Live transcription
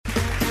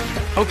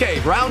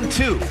Okay, round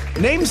 2.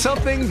 Name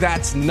something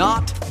that's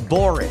not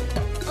boring.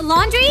 A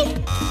laundry?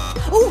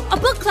 Ooh, a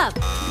book club.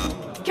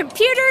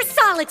 Computer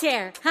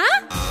solitaire,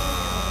 huh?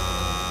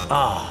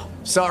 Ah,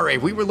 sorry,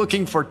 we were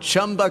looking for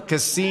Chumba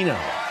Casino.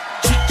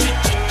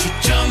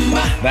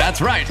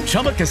 That's right,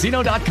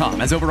 ChumbaCasino.com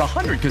has over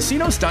 100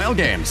 casino-style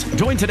games.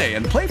 Join today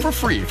and play for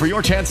free for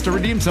your chance to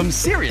redeem some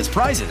serious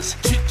prizes.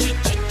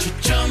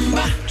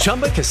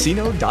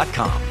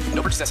 ChumbaCasino.com.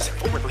 No purchase necessary.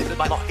 Void where prohibited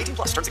by law. 18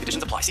 plus. Terms and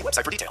conditions apply. See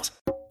website for details.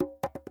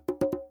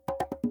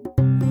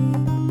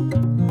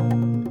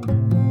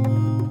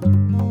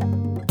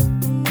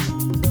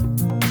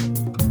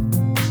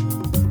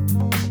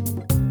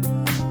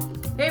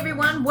 Hey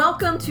everyone,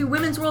 welcome to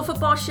Women's World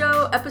Football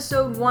Show,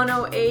 episode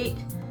 108.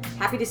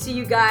 Happy to see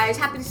you guys.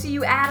 Happy to see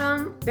you,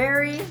 Adam,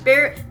 Barry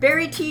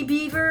T.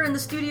 Beaver in the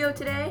studio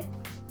today.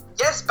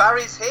 Yes,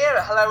 Barry's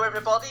here. Hello,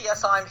 everybody.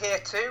 Yes, I'm here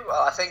too.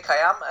 Well, I think I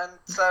am. And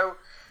so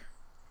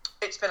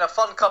it's been a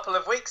fun couple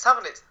of weeks,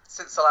 haven't it,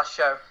 since the last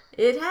show?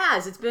 It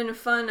has. It's been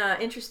fun,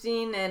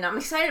 interesting, and I'm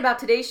excited about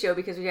today's show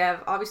because we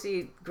have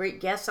obviously great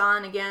guests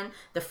on again.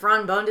 The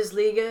Frauen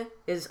Bundesliga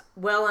is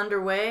well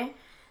underway.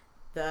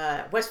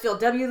 The Westfield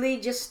W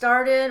League just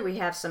started. We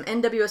have some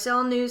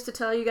NWSL news to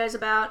tell you guys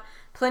about.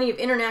 Plenty of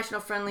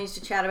international friendlies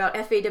to chat about.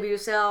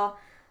 FAWSL.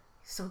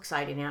 So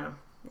exciting, Adam.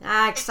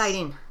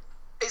 Exciting.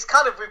 It's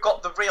kind of, we've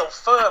got the real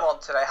firm on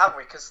today, haven't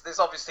we? Because there's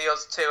obviously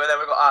us two, and then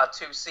we've got our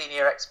two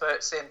senior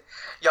experts in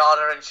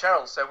Yana and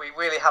Cheryl. So we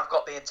really have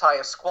got the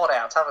entire squad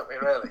out, haven't we,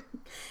 really?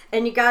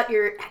 And you got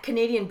your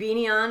Canadian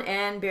beanie on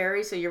and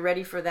Barry, so you're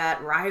ready for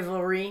that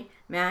rivalry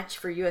match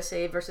for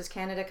USA versus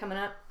Canada coming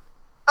up?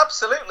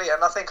 Absolutely,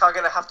 and I think I'm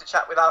going to have to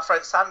chat with our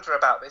friend Sandra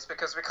about this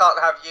because we can't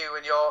have you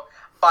and your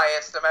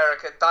biased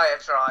American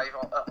diatribe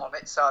on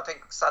it. So I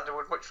think Sandra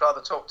would much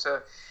rather talk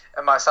to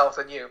myself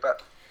than you,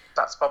 but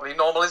that's probably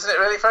normal, isn't it,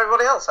 really, for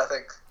everybody else, I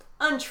think?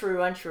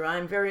 Untrue.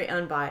 I'm very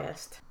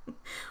unbiased.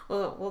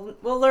 We'll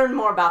learn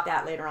more about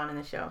that later on in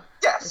the show.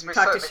 Yes, as we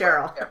talk to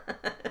Cheryl.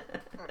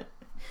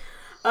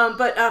 Yeah.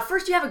 But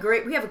first, we have a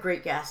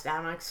great guest.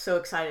 I'm so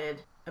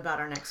excited about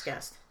our next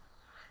guest.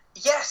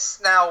 Yes,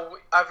 now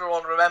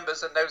everyone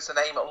remembers and knows the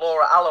name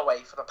Laura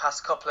Alloway. For the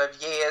past couple of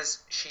years,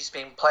 she's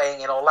been playing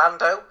in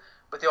Orlando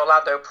with the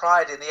Orlando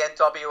Pride in the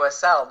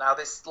NWSL. Now,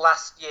 this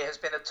last year has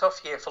been a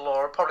tough year for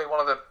Laura, probably one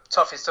of the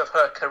toughest of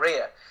her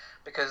career,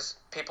 because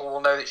people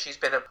will know that she's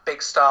been a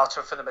big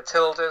starter for the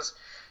Matildas.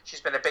 She's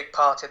been a big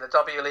part in the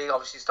W League,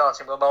 obviously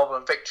starting with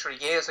Melbourne Victory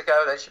years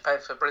ago. Then she played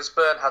for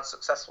Brisbane, had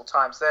successful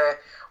times there,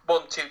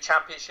 won 2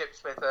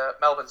 championships with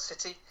Melbourne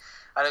City,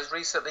 and has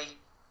recently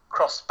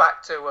crossed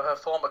back to her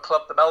former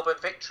club, the Melbourne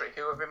Victory,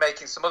 who have been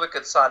making some other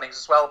good signings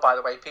as well, by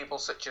the way, people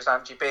such as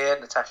Angie Beard,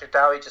 Natasha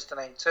Dowie, just to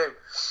name 2.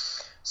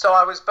 So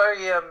I was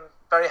very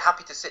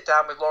happy to sit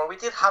down with Laura. We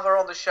did have her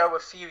on the show a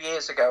few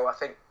years ago, I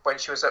think, when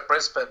she was at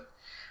Brisbane,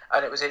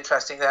 and it was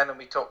interesting then, and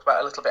we talked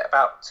about a little bit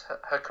about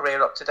her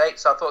career up to date.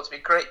 So I thought it'd be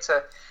great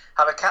to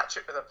have a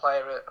catch-up with a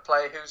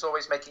player who's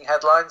always making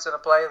headlines, and a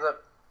player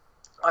that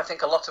I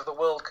think a lot of the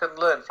world can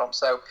learn from.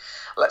 So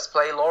let's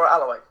play Laura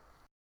Alloway.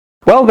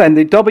 Well then,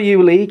 the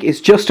W League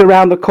is just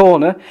around the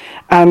corner,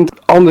 and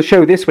on the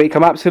show this week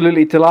I'm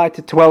absolutely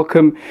delighted to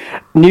welcome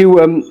new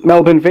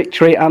Melbourne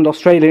Victory and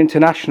Australia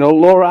International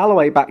Laura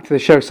Alloway back to the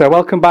show. So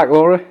welcome back,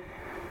 Laura.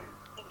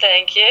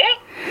 Thank you.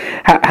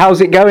 How's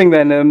it going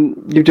then?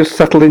 You've just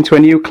settled into a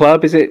new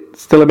club. Is it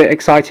still a bit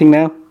exciting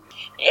now?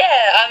 Yeah,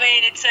 I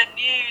mean, it's a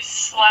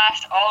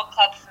new/old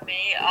club for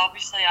me.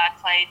 Obviously, I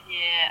played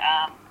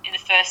here in the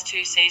first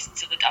 2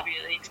 seasons of the W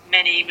League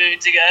many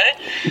moons ago.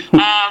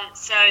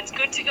 So it's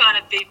good to kind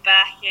of be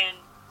back and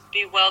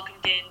be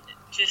welcomed in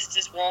just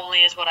as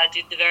warmly as what I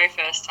did the very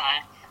first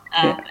time.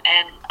 And,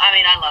 I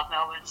mean, I love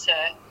Melbourne, so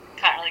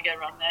can't really go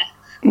wrong there.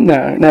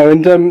 No.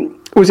 And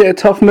was it a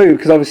tough move?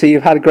 Because obviously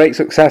you've had great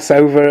success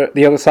over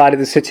the other side of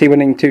the city,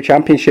 winning 2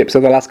 championships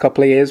over the last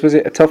couple of years. Was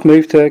it a tough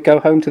move to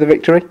go home to the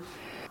Victory?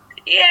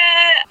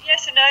 Yeah,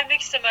 yes and no,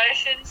 mixed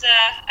emotions.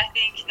 I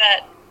think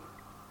that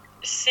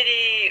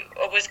City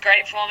was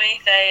great for me.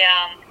 They,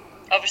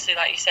 obviously,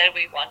 like you said,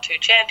 we won 2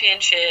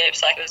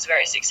 championships. Like, it was a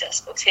very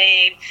successful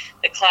team.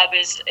 The club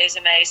is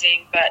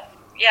amazing. But,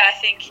 yeah, I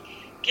think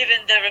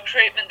given the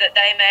recruitment that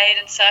they made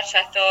and such,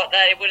 I thought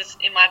that it was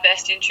in my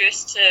best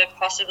interest to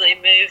possibly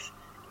move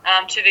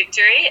to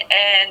Victory.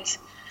 And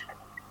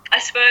I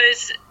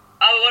suppose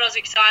what I was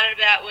excited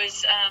about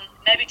was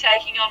maybe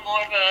taking on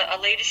more of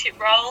a leadership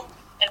role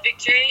at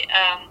Victory,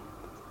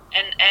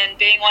 and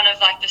being one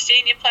of like the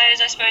senior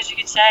players, I suppose you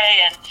could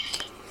say,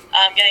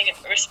 and getting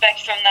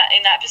respect from that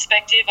in that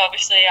perspective.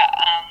 Obviously,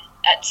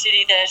 at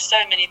City, there's so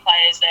many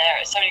players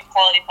there, so many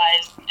quality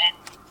players and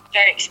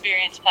very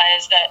experienced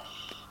players that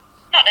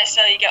not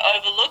necessarily get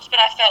overlooked. But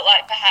I felt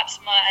like perhaps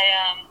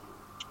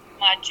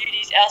my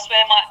duties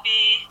elsewhere might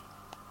be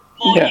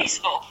more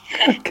useful.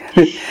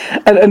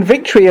 and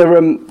Victory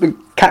are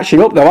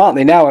catching up though, aren't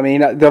they now? I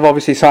mean, they've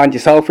obviously signed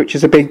yourself, which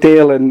is a big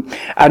deal, and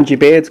Angie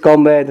Beard's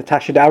gone there,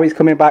 Natasha Dowie's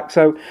coming back,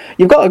 so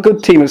you've got a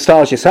good team of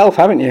stars yourself,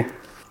 haven't you?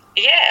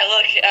 Yeah,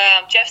 look,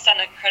 Jeff's done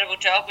an incredible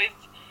job.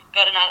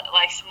 got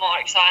some more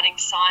exciting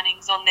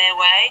signings on their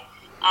way.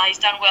 He's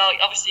done well.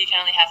 Obviously, you can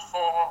only have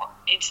 4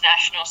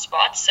 international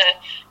spots, so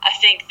I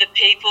think the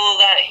people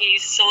that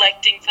he's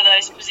selecting for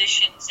those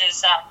positions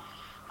is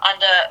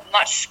under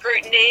much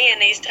scrutiny,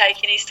 and he's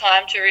taken his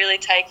time to really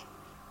take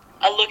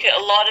a look at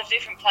a lot of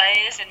different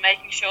players and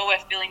making sure we're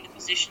filling the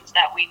positions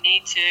that we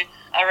need to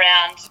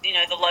around,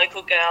 the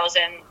local girls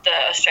and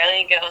the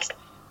Australian girls.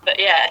 But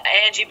yeah,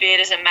 Angie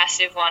Beard is a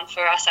massive one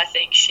for us. I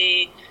think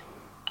she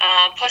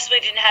possibly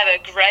didn't have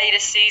a greater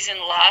season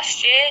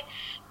last year,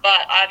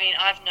 but I mean,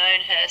 I've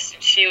known her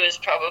since she was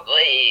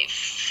probably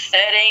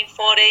 13,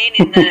 14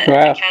 in the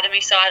Wow.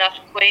 academy side up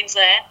in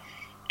Queensland.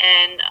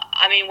 And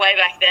I mean, way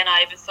back then,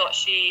 I even thought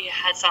she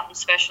had something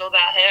special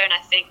about her, and I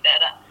think that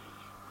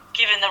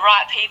given the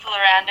right people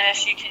around her,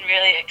 she can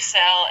really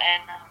excel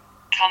and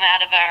come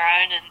out of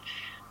her own and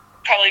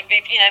probably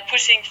be,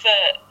 pushing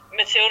for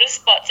Matilda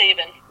spots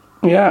even.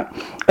 Yeah,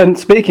 and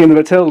speaking of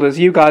the Matildas,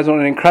 you guys are on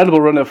an incredible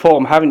run of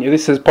form, haven't you?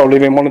 This has probably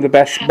been one of the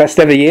best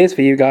ever years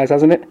for you guys,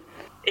 hasn't it?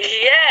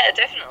 Yeah,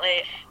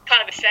 definitely.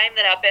 Kind of a shame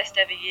that our best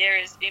ever year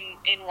is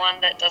in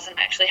one that doesn't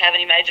actually have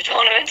any major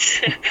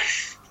tournaments.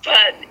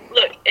 But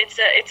look, it's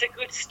a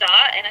good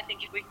start, and I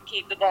think if we can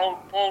keep the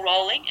ball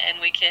rolling and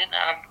we can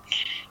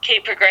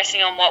keep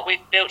progressing on what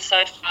we've built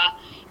so far,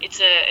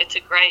 it's a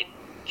great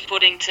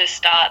footing to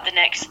start the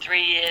next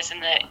 3 years in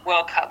the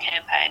World Cup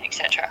campaign,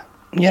 etc.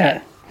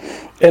 Yeah.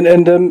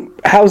 And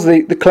how's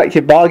the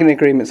collective bargaining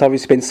agreement's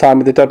obviously been signed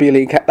with the W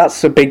League?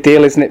 That's a big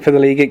deal, isn't it, for the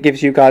league? It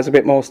gives you guys a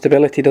bit more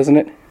stability, doesn't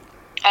it?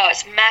 Oh,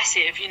 it's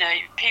massive.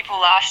 People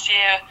last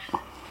year,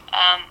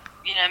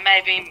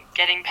 maybe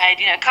getting paid,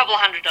 a couple of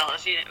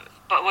 $100,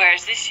 but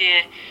whereas this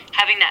year,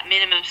 having that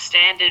minimum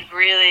standard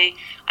really,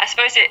 I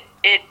suppose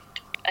it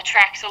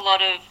attracts a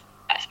lot of,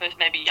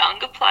 maybe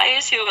younger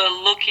players who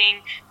are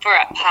looking for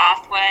a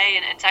pathway,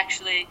 and it's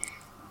actually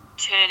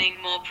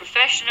turning more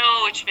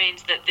professional, which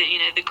means that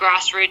the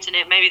grassroots and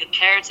maybe the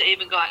parents are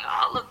even going,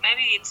 oh look,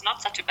 maybe it's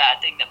not such a bad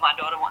thing that my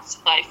daughter wants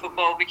to play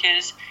football,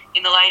 because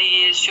in the later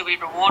years she'll be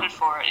rewarded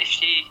for it if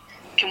she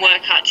can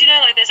work hard.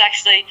 There's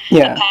actually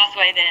a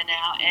pathway there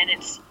now, and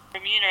it's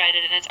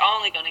remunerated, and it's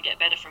only going to get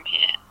better from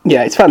here.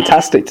 Yeah, it's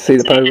fantastic to see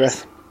the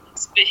progress.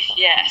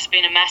 It's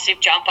been a massive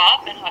jump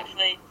up, and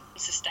hopefully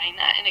sustain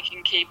that and it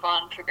can keep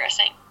on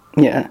progressing.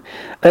 Yeah.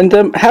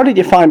 And how did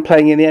you find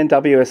playing in the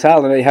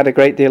NWSL? I know you had a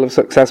great deal of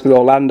success with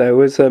Orlando.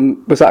 Was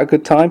that a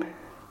good time?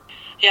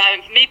 Yeah,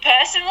 me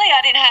personally,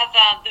 I didn't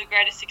have the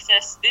greatest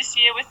success this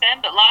year with them,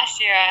 but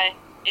last year I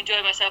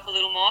enjoyed myself a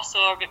little more,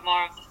 saw a bit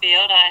more of the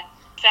field. I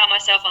found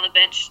myself on the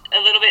bench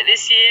a little bit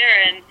this year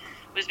and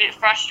was a bit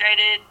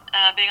frustrated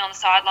being on the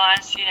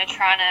sidelines,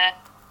 trying to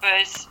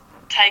both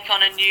take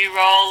on a new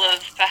role of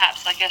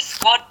perhaps like a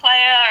squad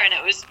player, and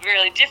it was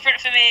really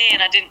different for me,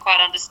 and I didn't quite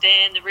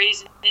understand the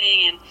reasoning,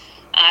 and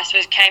I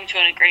suppose came to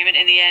an agreement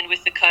in the end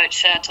with the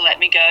coach to let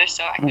me go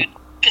so I could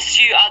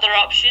pursue other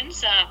options.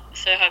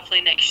 So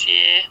hopefully next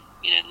year,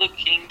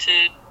 looking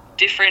to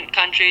different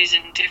countries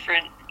and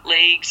different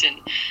leagues, and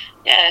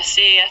I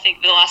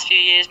think the last few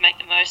years make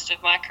the most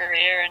of my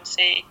career and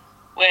see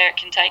where it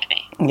can take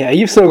me. Yeah,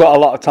 you've still got a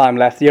lot of time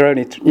left.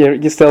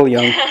 You're still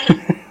young.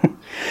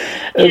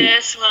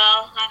 Yes,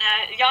 well, I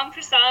know, young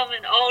for some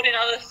and old in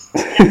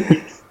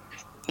others.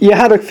 You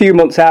had a few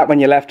months out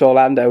when you left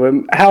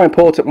Orlando. How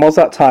important was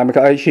that time?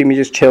 I assume you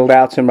just chilled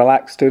out and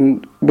relaxed,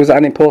 and was that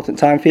an important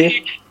time for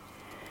you?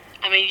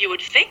 I mean, you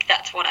would think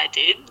that's what I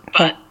did,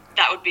 but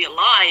that would be a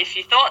lie if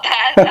you thought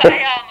that.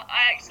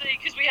 I actually,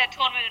 because we had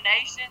Tournament of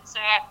Nations, so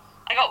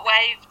I got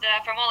waived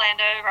from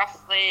Orlando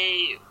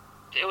roughly,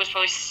 it was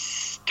probably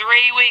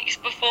 3 weeks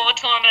before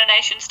Tournament of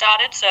Nations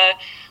started, so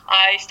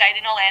I stayed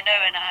in Orlando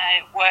and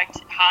I worked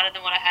harder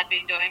than what I had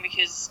been doing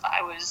because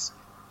I was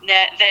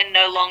then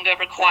no longer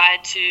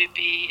required to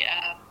be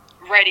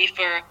ready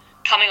for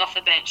coming off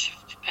the bench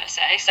per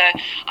se. So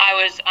I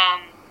was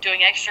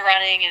doing extra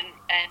running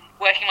and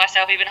working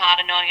myself even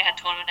harder, knowing I had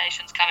Tournament of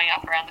Nations coming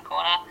up around the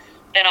corner.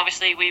 Then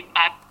obviously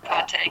I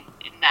partake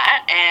in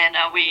that, and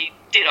we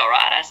did all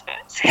right, I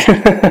suppose.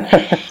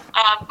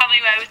 Coming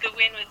away with the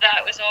win with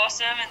that was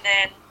awesome, and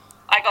then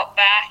I got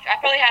back. I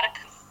probably had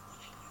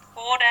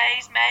 4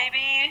 days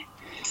maybe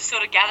to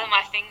sort of gather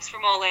my things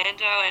from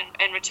Orlando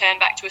and return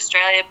back to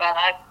Australia, but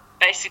I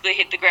basically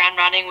hit the ground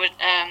running with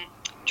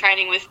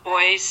training with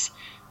boys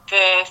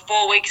for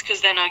 4 weeks,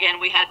 because then again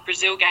we had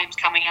Brazil games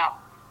coming up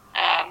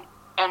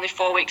only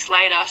 4 weeks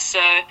later, so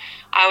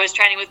I was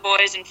training with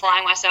boys and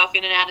flying myself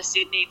in and out of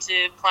Sydney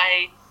to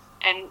play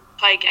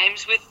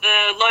games with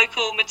the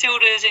local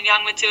Matildas and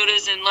young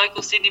Matildas and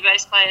local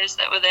Sydney-based players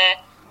that were there.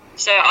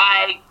 So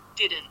I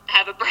didn't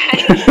have a break.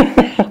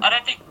 I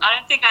don't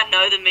think I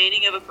know the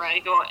meaning of a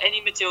break, or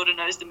any Matilda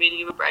knows the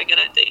meaning of a break, I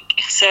don't think.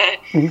 So,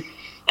 and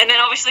then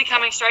obviously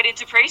coming straight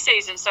into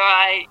pre-season, so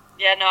I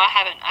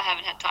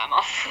haven't had time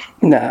off.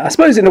 No, I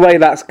suppose in a way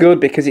that's good,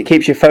 because it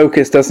keeps you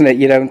focused, doesn't it?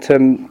 You don't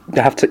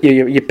have to,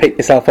 you pick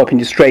yourself up and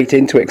you're straight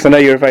into it, because I know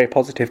you're a very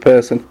positive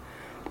person.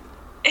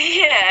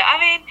 Yeah, I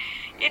mean,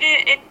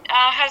 It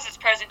has its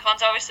pros and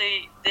cons.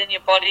 Obviously, then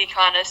your body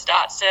kind of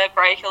starts to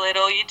break a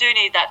little. You do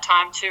need that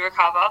time to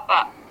recover,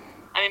 but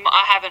I mean,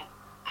 I haven't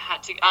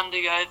had to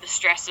undergo the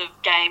stress of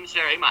games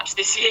very much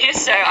this year,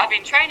 so I've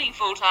been training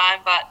full time,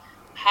 but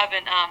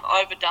haven't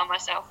overdone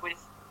myself with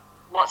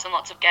lots and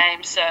lots of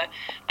games. So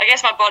I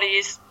guess my body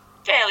is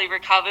fairly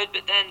recovered,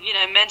 but then, you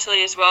know,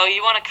 mentally as well,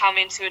 you want to come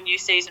into a new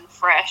season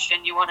fresh,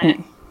 and you want to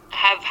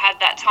have had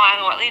that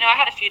time. Or, you know, I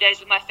had a few days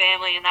with my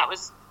family, and that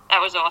was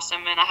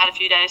awesome, and I had a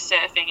few days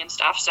surfing and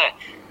stuff, so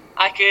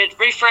I could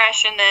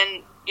refresh and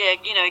then, yeah,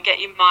 you know, get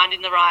your mind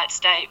in the right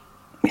state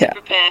to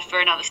prepare for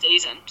another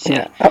season. So.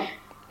 Yeah.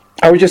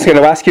 I was just going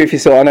to ask you if you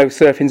saw, I know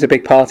surfing's a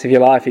big part of your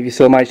life, if you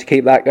still managed to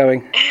keep that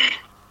going.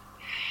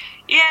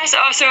 Yeah, so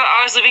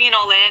I was living in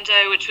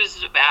Orlando, which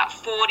was about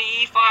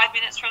 45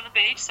 minutes from the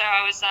beach, so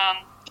I was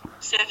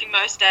surfing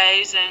most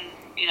days, and,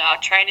 you know,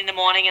 I'd train in the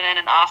morning, and then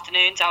in the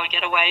afternoons I would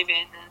get a wave in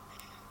and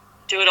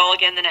do it all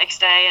again the next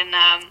day. And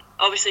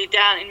obviously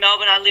down in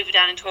Melbourne, I live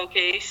down in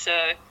Torquay, so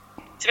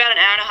it's about an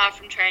hour and a half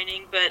from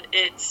training, but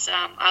it's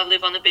I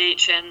live on the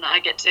beach, and I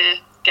get to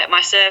get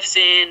my surfs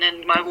in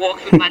and my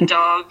walk with my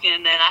dog,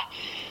 and then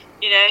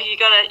you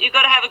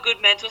gotta have a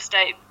good mental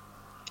state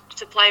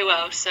to play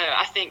well. So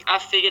I think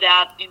I've figured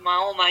out in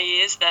all my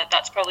years that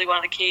that's probably one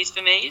of the keys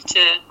for me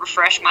to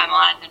refresh my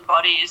mind and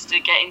body, is to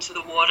get into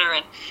the water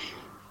and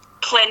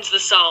cleanse the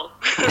soul.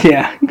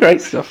 Yeah,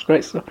 great stuff.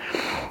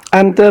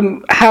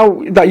 And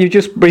how that you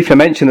just briefly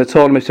mentioned the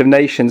Tournament of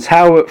Nations,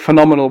 how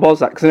phenomenal was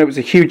that? Because I know it was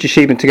a huge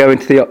achievement to go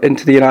into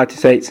the United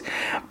States,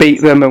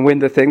 beat them and win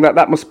the thing.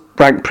 That must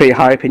rank pretty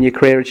high up in your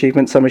career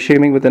achievements, I'm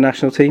assuming, with the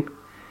national team.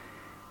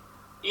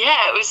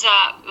 Yeah, it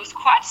was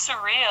quite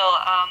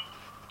surreal.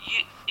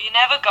 You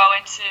never go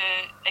into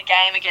a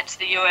game against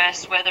the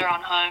US, whether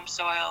on home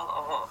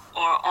soil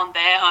or on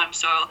their home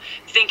soil,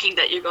 thinking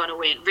that you're going to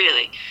win,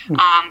 really.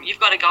 You've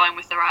got to go in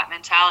with the right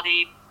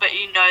mentality, but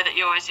you know that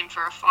you're always in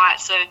for a fight.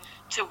 So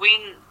to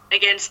win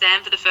against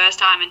them for the first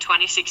time in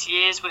 26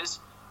 years was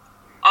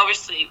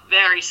obviously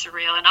very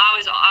surreal. And I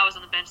was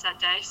on the bench that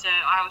day, so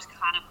I was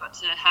kind of got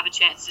to have a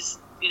chance to,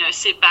 you know,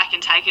 sit back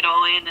and take it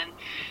all in. And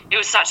it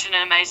was such an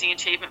amazing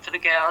achievement for the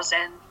girls.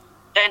 And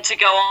then to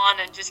go on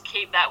and just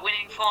keep that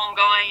winning form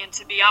going, and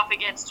to be up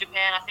against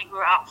Japan, I think we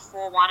were up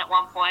 4-1 at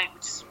one point,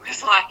 which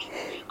was like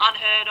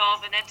unheard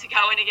of, and then to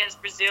go in against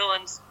Brazil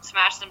and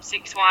smash them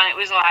 6-1, it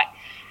was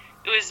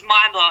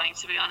mind-blowing,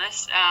 to be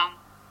honest.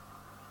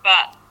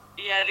 But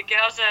yeah, the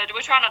girls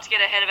we're trying not to get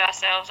ahead of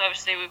ourselves.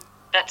 Obviously,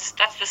 that's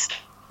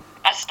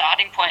a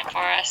starting point for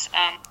us.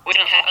 We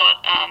don't have a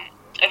lot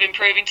of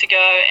improving to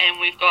go, and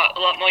we've got a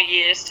lot more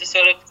years to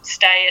sort of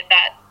stay at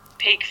that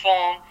peak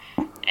form.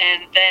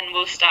 And then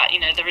we'll start, you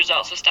know, the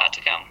results will start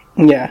to come.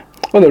 Yeah.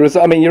 Well,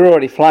 you're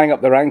already flying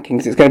up the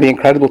rankings. It's going to be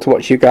incredible to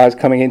watch you guys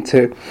coming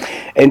into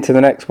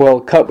the next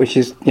World Cup, which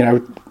is, you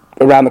know,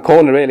 around the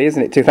corner, really,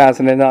 isn't it?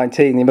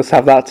 2019. You must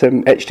have that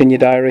etched in your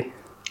diary.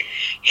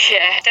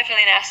 Yeah,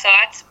 definitely in our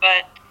sights,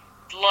 but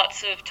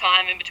lots of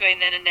time in between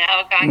then and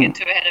now. We can't get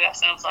too ahead of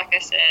ourselves, like I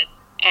said.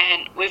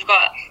 And we've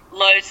got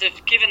loads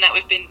of, given that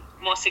we've been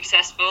more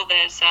successful,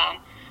 there's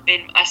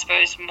been, I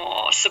suppose,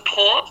 more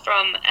support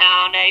from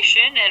our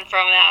nation and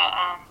from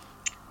our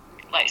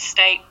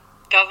state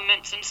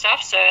governments and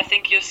stuff. So I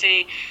think you'll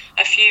see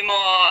a few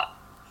more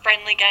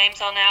friendly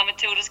games on our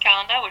Matildas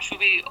calendar, which will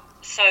be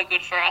so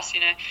good for us. You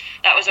know,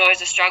 that was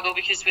always a struggle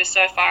because we're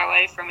so far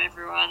away from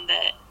everyone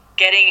that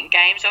getting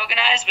games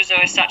organised was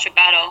always such a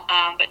battle.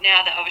 But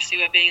now that obviously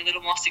we're being a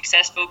little more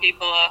successful,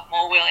 people are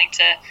more willing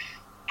to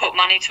put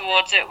money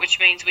towards it, which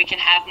means we can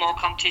have more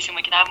competition,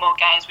 we can have more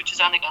games, which is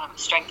only going to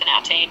strengthen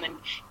our team and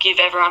give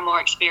everyone more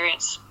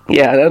experience.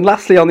 Yeah, and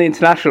lastly on the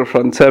international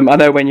front, I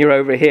know when you're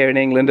over here in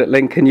England at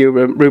Lincoln, you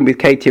were room with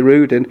Katie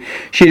Rood, and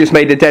she just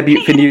made a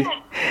debut for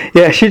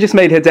she just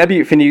made her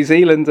debut for New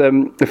Zealand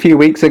a few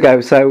weeks ago.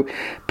 So,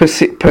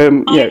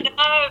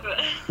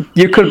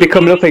 you could be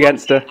coming up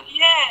against her.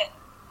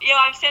 Yeah,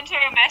 I've sent her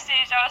a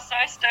message. I was so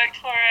stoked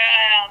for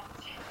her.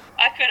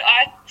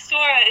 I saw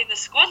her in the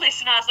squad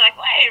list and I was like,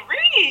 wait,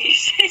 Rudy,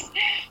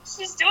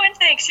 she's doing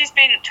things. She's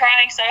been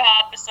trying so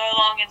hard for so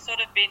long and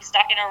sort of been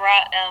stuck in a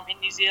rut in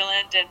New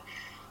Zealand, and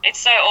it's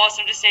so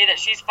awesome to see that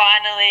she's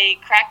finally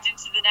cracked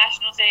into the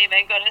national team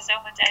and got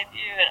herself a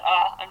debut, and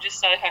I'm just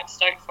so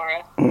stoked for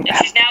her. And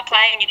she's now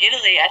playing in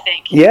Italy, I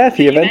think. Yeah,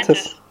 for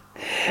Juventus.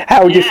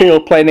 How would you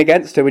feel playing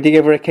against her? Would you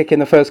give her a kick in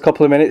the first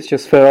couple of minutes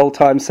just for old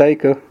time's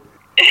sake? Or? No,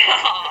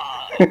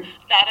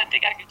 I don't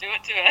think I could do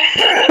it to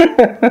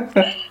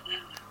her.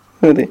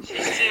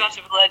 She's too much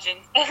of a legend.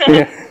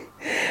 Yeah.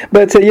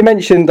 But you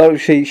mentioned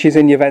obviously she's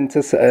in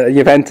Juventus,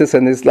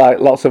 and there's like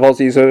lots of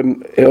Aussies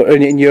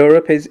in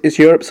Europe. Is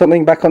Europe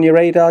something back on your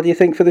radar, do you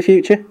think, for the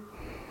future?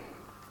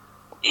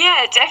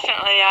 Yeah,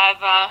 definitely.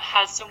 I've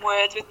had some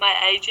words with my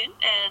agent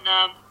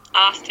and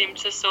asked him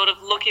to sort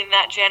of look in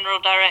that general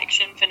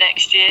direction for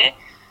next year.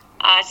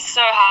 It's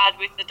so hard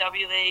with the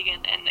W League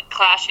and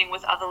clashing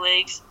with other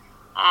leagues,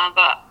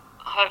 but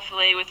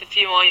hopefully with a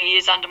few more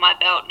years under my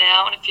belt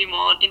now and a few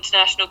more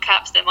international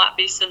caps, there might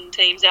be some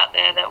teams out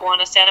there that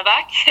want a centre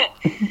back.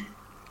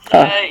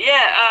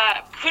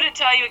 Couldn't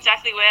tell you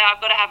exactly where. I've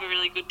got to have a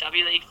really good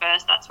W League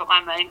first. That's what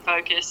my main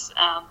focus.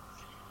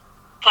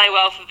 Play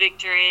well for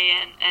Victory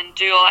and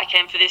do all I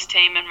can for this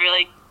team and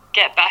really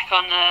get back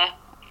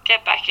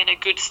in a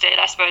good stead.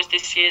 I suppose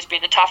this year's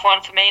been a tough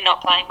one for me,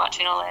 not playing much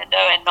in Orlando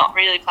and not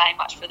really playing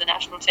much for the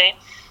national team.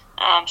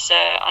 So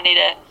I need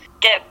to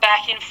get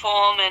back in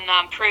form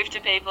and prove to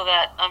people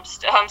that I'm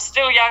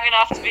still young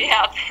enough to be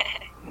out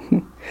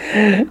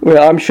there.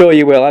 Well, I'm sure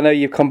you will. I know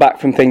you've come back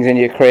from things in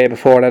your career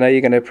before, and I know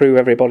you're going to prove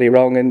everybody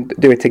wrong and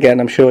do it again.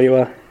 I'm sure you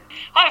are.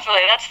 Hopefully,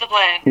 that's the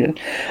plan.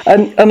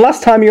 Yeah. And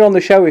last time you were on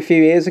the show a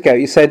few years ago,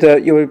 you said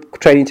you were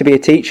training to be a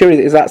teacher.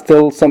 Is that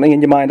still something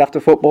in your mind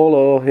after football,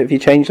 or have you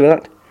changed with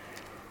that?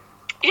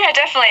 Yeah,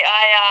 definitely.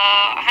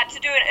 I had to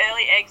do an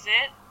early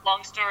exit.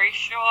 Long story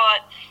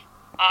short,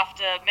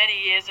 after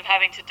many years of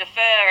having to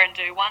defer and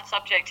do one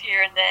subject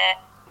here and there,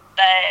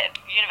 the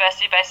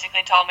university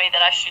basically told me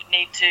that I should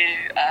need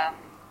to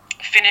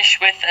finish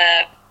with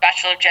a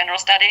Bachelor of General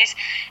Studies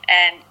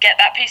and get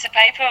that piece of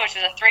paper, which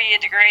is a 3-year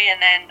degree,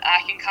 and then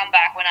I can come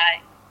back when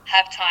I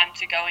have time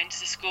to go into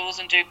schools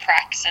and do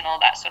pracs and all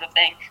that sort of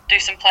thing, do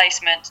some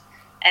placement,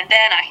 and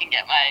then I can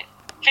get my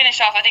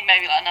finish off, I think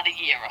maybe like another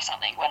year or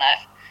something when I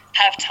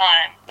have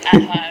time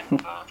at home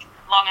for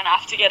long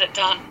enough to get it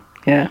done.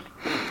 Yeah.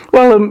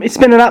 Well, it's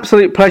been an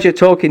absolute pleasure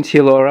talking to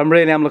you, Laura.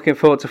 I'm looking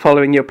forward to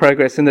following your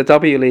progress in the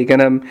W League,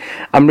 and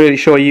I'm really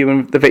sure you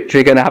and the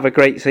Victory are going to have a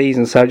great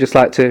season. So I'd just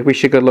like to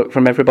wish you good luck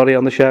from everybody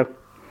on the show.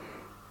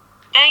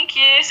 Thank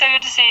you. So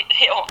good to see.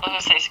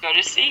 So good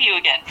to see you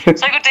again.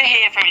 So good to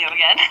hear from you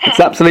again. It's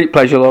an absolute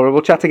pleasure, Laura.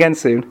 We'll chat again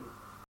soon.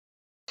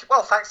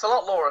 Well, thanks a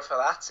lot, Laura, for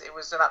that. It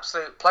was an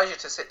absolute pleasure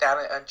to sit down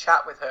and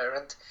chat with her,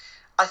 and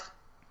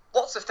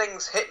lots of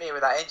things hit me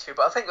with that interview,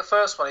 but I think the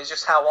first one is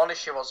just how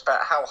honest she was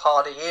about how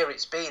hard a year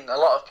it's been. A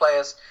lot of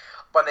players,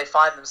 when they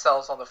find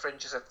themselves on the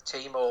fringes of the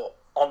team or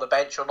on the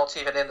bench or not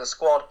even in the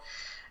squad,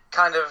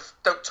 kind of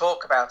don't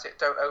talk about it,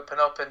 don't open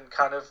up and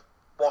kind of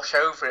wash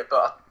over it.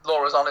 But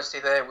Laura's honesty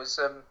there was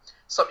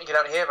something you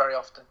don't hear very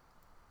often.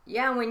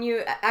 Yeah, when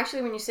you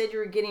said you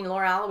were getting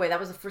Laura Alloway, that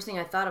was the first thing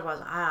I thought of.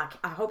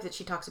 I hope that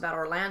she talks about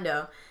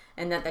Orlando.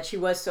 And that she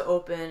was so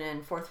open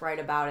and forthright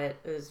about it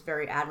is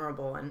very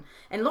admirable. And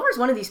Laura's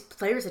one of these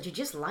players that you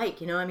just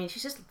like, I mean,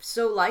 she's just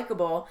so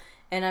likable.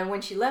 And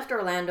when she left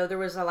Orlando, there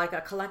was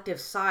a collective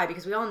sigh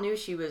because we all knew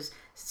she was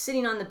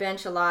sitting on the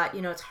bench a lot.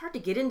 It's hard to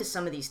get into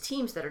some of these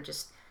teams that are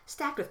just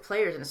stacked with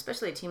players, and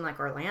especially a team like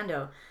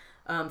Orlando.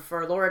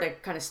 For Laura to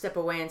kind of step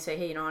away and say,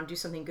 hey, I want to do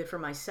something good for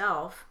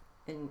myself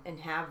and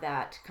have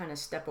that kind of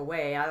step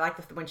away. I like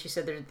when she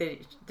said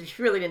that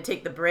she really didn't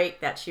take the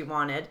break that she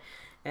wanted.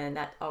 And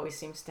that always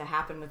seems to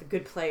happen with the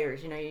good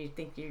players. You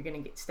think you're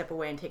going to step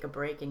away and take a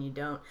break, and you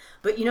don't.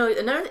 But,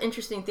 another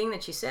interesting thing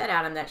that she said,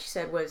 Adam, that she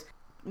said was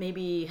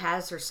maybe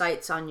has her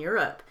sights on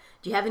Europe.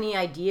 Do you have any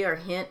idea or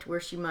hint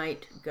where she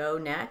might go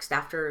next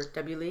after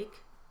W League?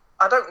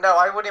 I don't know.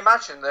 I would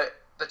imagine that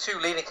the two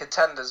leading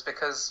contenders,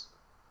 because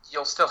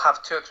you'll still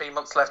have 2 or 3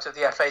 months left of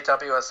the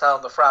FAWSL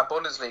and the Frauen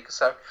Bundesliga.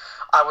 So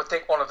I would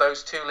think one of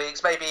those two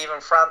leagues, maybe even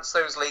France,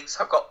 those leagues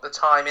have got the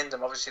time in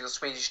them. Obviously, the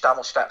Swedish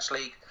Dammelstadt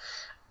League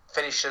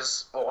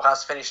finishes or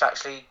has finished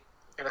actually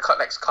in the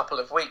next couple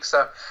of weeks,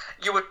 so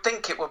you would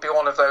think it would be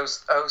one of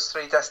those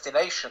 3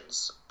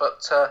 destinations.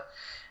 But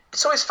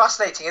it's always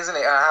fascinating, isn't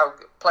it, how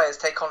players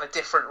take on a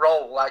different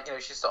role. Like,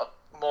 she's got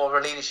more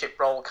of a leadership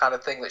role kind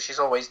of thing that she's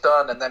always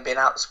done, and then being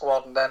out the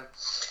squad and then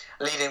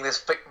leading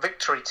this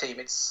Victory team.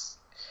 It's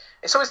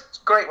always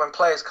great when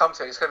players come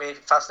to it. It's going to be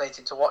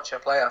fascinating to watch her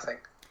play, I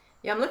think.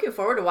 Yeah, I'm looking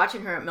forward to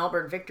watching her at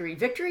Melbourne Victory.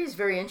 Victory is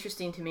very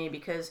interesting to me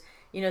because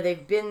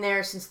they've been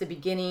there since the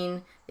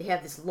beginning. They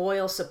have this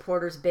loyal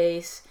supporters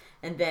base.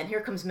 And then here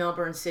comes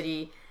Melbourne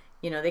City.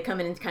 They come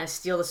in and kind of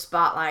steal the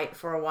spotlight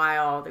for a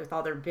while with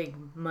all their big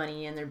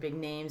money and their big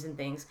names and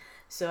things.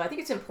 So I think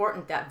it's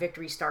important that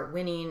Victory start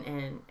winning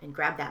and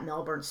grab that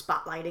Melbourne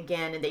spotlight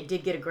again. And they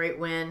did get a great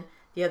win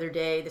the other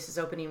day. This is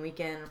opening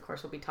weekend. Of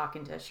course, we'll be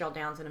talking to Shell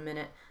Downs in a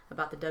minute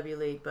about the W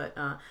League. But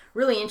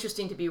really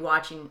interesting to be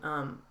watching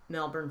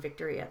Melbourne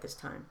Victory at this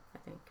time, I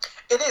think.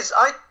 It is.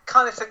 I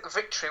kind of think the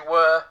Victory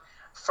were,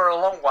 for a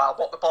long while,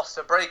 what the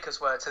Boston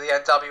Breakers were to the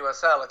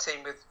NWSL, a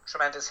team with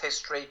tremendous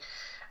history,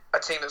 a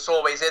team that's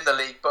always in the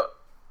league. But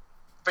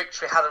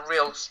Victory had a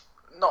real,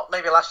 not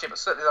maybe last year, but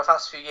certainly the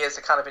past few years,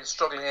 they've kind of been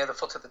struggling near the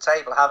foot of the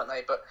table, haven't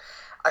they? But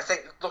I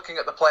think looking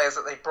at the players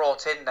that they've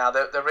brought in now,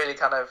 they're really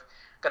kind of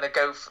going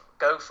to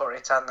go for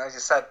it. And as you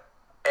said,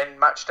 in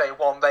match day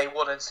 1, they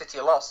won and City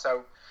lost.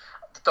 So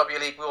the W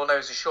League, we all know,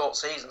 is a short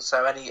season.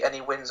 So any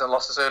wins and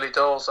losses early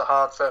doors are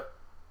hard for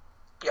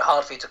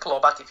you to claw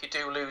back. If you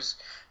do lose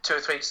 2 or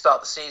 3 to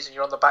start the season,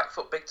 you're on the back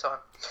foot big time.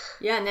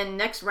 Yeah, and then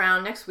next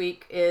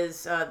week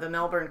is the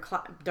Melbourne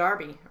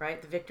Derby,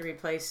 right? The Victory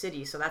plays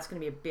City, so that's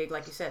going to be a big,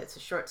 like you said, it's a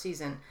short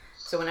season.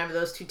 So whenever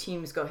those two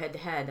teams go head to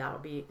head,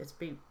 it's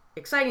be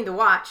exciting to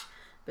watch.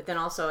 But then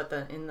also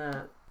in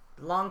the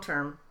long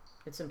term,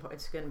 it's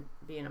going to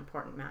be an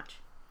important match.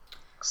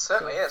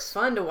 Certainly is.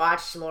 Fun to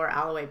watch Laura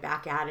Alloway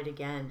back at it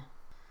again.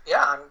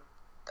 Yeah,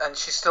 and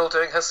she's still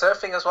doing her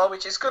surfing as well,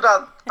 which is good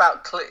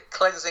about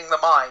cleansing the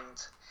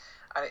mind.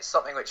 And it's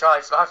something which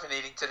I've been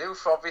needing to do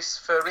for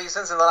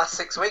reasons in the last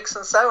 6 weeks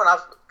and so, and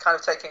I've kind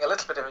of taken a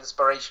little bit of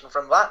inspiration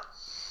from that.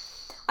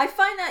 I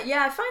find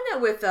that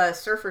with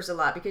surfers a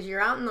lot, because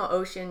you're out in the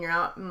ocean, you're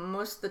out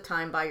most of the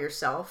time by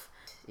yourself.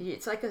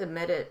 It's like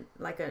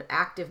an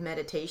active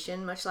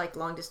meditation, much like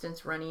long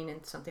distance running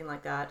and something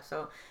like that.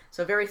 So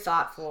very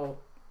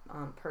thoughtful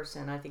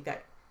person. I think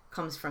that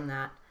comes from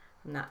that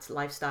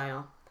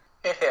lifestyle.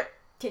 Yeah.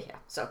 Yeah.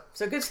 So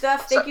good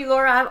stuff. Thank you,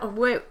 Laura. I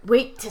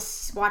wait to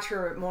watch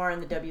her more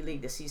in the W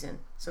League this season.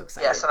 So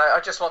excited. Yes, and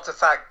I just want to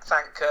thank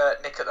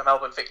Nick at the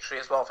Melbourne Victory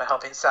as well for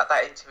helping set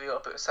that interview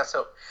up. It was set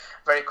up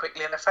very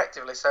quickly and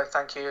effectively. So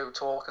thank you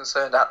to all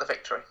concerned at the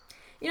Victory.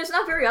 It's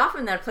not very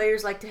often that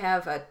players like to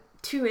have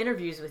 2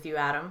 interviews with you,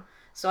 Adam.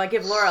 So I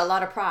give Laura a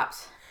lot of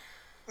props.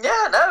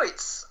 Yeah, no,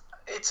 it's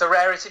a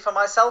rarity for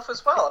myself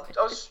as well.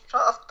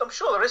 I'm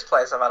sure there is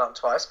players I've had on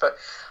twice, but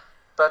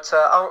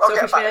I'll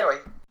get back anyway.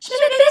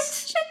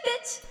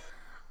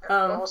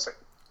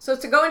 So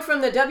to going from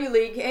the W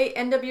League,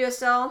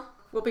 NWSL,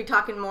 we'll be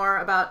talking more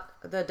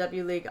about the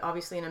W League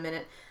obviously in a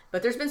minute,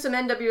 but there's been some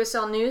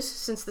NWSL news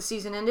since the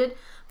season ended.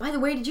 By the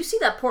way, did you see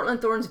that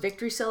Portland Thorns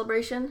victory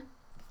celebration?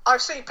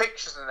 I've seen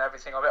pictures and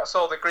everything of it. I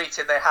saw the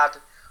greeting they had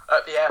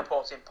at the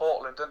airport in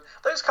Portland, and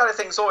those kind of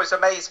things always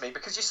amaze me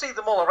because you see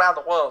them all around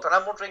the world, and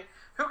I'm wondering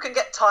who can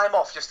get time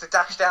off just to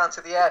dash down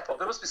to the airport.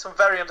 There must be some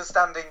very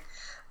understanding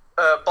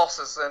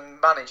bosses and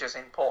managers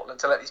in Portland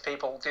to let these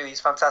people do these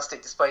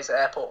fantastic displays at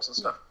airports and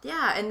stuff.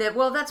 Yeah, and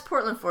that's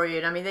Portland for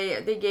you. I mean,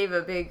 they gave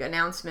a big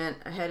announcement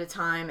ahead of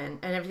time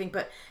and everything,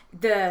 but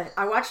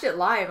I watched it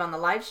live on the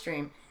live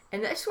stream,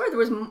 and I swear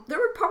there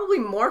were probably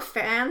more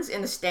fans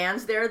in the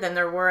stands there than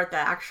there were at the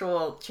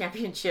actual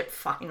championship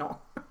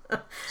final.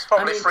 It's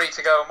probably free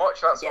to go and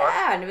watch, that's why.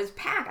 Yeah, and it was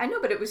packed. I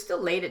know, but it was still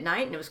late at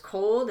night and it was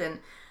cold, and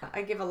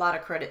I give a lot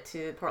of credit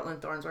to the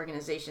Portland Thorns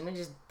organization.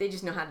 They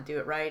just know how to do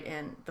it right,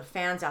 and the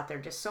fans out there,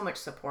 just so much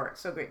support.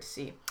 So great to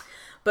see.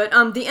 But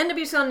the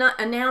NWSL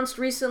announced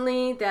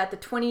recently that the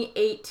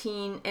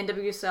 2018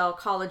 NWSL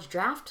College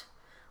Draft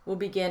will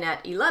begin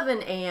at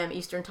 11 a.m.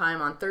 Eastern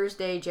Time on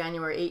Thursday,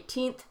 January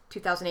 18th,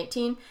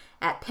 2018,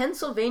 at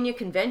Pennsylvania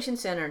Convention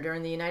Center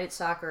during the United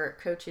Soccer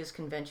Coaches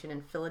Convention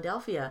in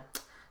Philadelphia.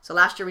 So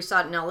last year we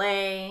saw it in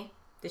LA.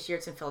 This year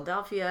it's in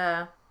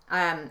Philadelphia.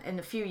 In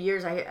a few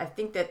years, I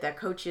think that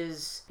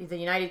the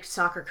United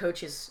Soccer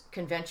Coaches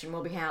Convention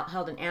will be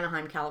held in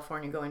Anaheim,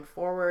 California going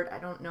forward. I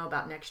don't know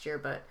about next year,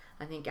 but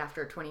I think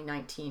after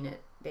 2019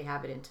 they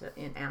have it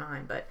in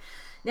Anaheim. But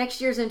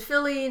next year's in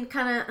Philly, and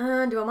kind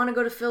of, do I want to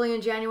go to Philly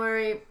in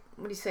January?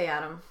 What do you say,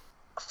 Adam?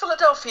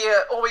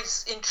 Philadelphia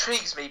always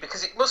intrigues me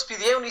because it must be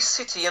the only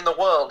city in the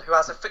world who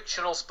has a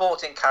fictional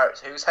sporting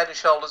character who's head and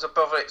shoulders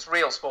above its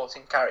real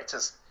sporting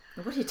characters.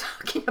 What are you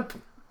talking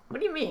about? What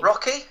do you mean?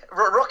 Rocky?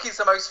 Rocky's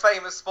the most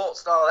famous sports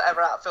star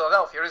ever out of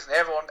Philadelphia, isn't he?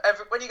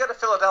 When you go to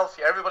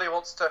Philadelphia, everybody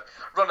wants to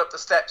run up the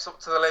steps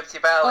up to the Liberty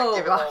Bell and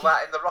give Rocky. it all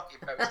that in the Rocky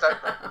pose,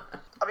 don't they?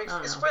 I mean,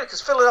 it's weird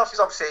because Philadelphia's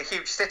obviously a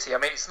huge city. I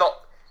mean, it's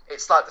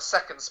like the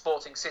second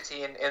sporting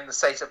city in the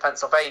state of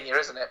Pennsylvania,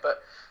 isn't it?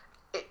 But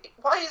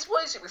why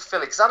is it with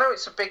Philly? Because I know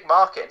it's a big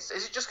market.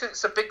 Is it just because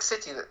it's a big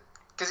city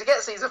because it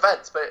gets these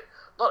events, but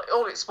not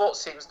all its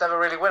sports teams never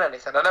really win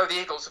anything. I know the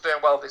Eagles are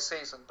doing well this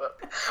season, but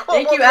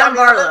Thank you, Adam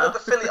Barlow. I know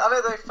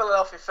the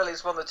Philadelphia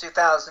Phillies won the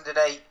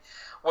 2008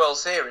 World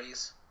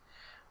Series,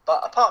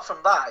 but apart from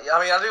that,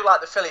 I mean, I do like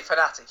the Philly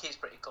Fanatic. He's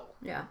pretty cool.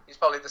 Yeah, he's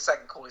probably the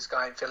second coolest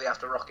guy in Philly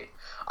after Rocky.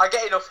 I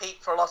get enough heat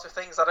for a lot of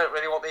things. I don't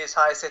really want the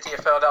entire city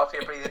of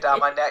Philadelphia breathing down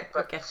my neck,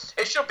 but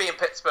It should be in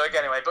Pittsburgh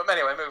anyway. But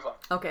anyway, move on.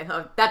 Okay,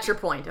 that's your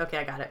point. Okay,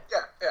 I got it.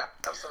 Yeah,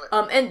 absolutely.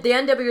 And the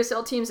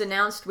NWSL teams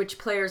announced which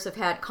players have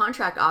had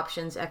contract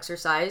options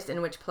exercised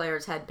and which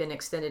players had been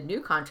extended new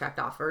contract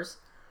offers.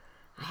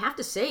 I have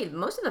to say,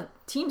 most of the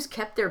teams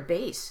kept their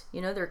base.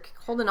 They're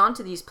holding on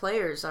to these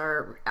players,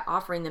 are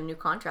offering them new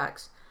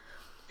contracts.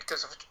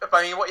 Because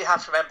what you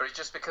have to remember is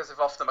just because they've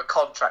offered them a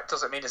contract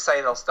doesn't mean to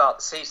say they'll start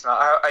the season.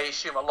 I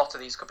assume a lot of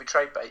these could be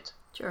trade bait.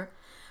 Sure.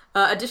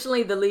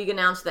 Additionally, the league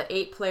announced that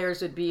 8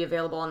 players would be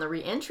available on the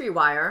re-entry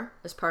wire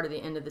as part of the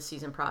end of the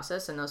season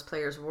process, and those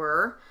players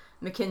were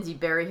Mackenzie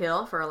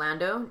Berryhill for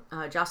Orlando,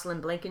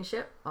 Jocelyn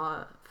Blankenship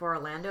for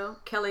Orlando,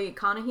 Kelly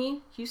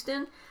Conahy,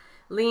 Houston,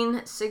 Lean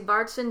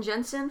Sigvardsson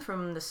Jensen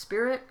from the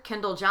Spirit,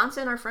 Kendall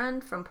Johnson, our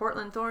friend from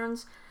Portland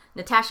Thorns,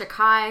 Natasha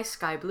Kai,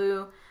 Sky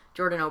Blue,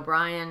 Jordan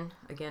O'Brien,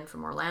 again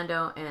from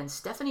Orlando, and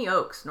Stephanie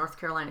Oakes, North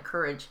Carolina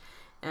Courage.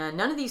 And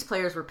none of these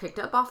players were picked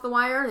up off the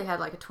wire. They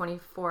had like a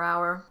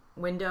 24-hour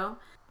window.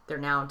 They're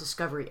now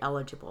discovery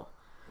eligible,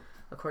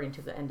 according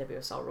to the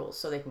NWSL rules,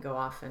 so they can go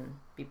off and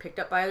be picked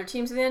up by other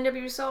teams in the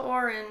NWSL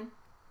or in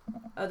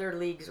other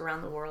leagues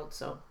around the world.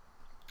 So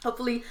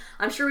hopefully,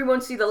 I'm sure we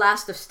won't see the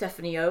last of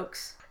Stephanie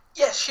Oakes.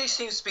 Yes, she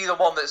seems to be the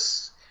one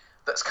that's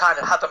kind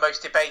of had the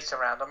most debate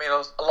around. I mean,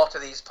 a lot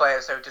of these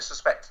players, no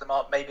disrespect to them,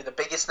 aren't maybe the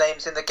biggest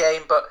names in the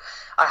game, but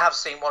I have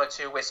seen one or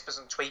two whispers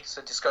and tweets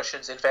and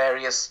discussions in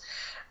various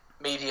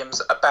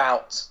mediums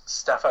about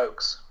Steph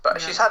Oakes. But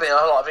she's had a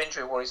lot of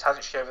injury worries,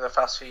 hasn't she, over the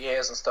past few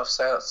years and stuff,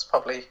 so that's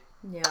probably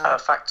a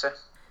factor.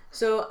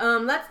 So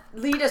let's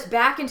lead us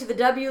back into the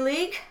W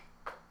League,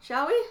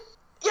 shall we?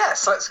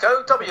 Yes, let's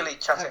go W League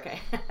chatting. Okay.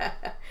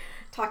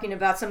 Talking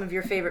about some of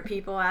your favorite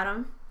people,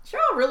 Adam.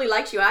 Cheryl really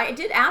likes you. I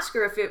did ask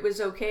her if it was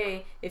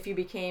okay if you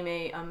became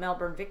a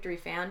Melbourne Victory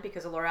fan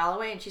because of Laura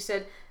Alloway, and she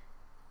said,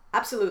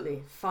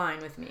 absolutely, fine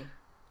with me.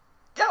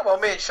 Yeah, well,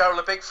 me and Cheryl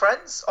are big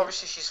friends.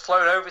 Obviously, she's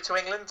flown over to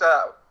England.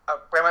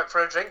 We went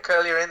for a drink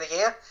earlier in the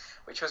year,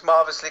 which was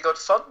marvellously good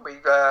fun. We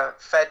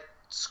fed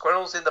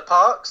squirrels in the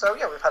park, so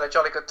yeah, we've had a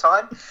jolly good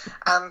time.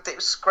 And it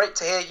was great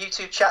to hear you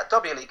two chat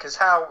W League, because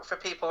for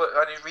people that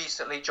only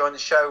recently joined the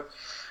show,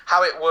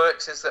 how it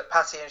works is that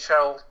Patty and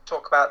Cheryl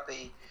talk about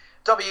the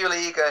W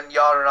League and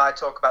Yara and I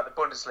talk about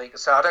the Bundesliga.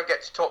 So I don't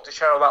get to talk to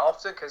Cheryl that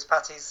often because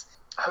Patty's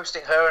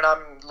hosting her and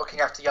I'm looking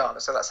after Yara.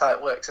 So that's how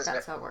it works, isn't it?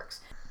 That's how it works.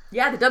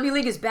 Yeah, the W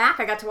League is back.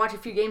 I got to watch a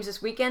few games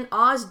this weekend.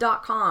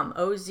 Oz.com,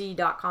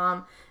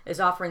 OZ.com, is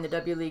offering the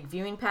W League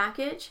viewing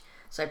package.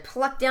 So I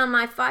plucked down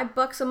my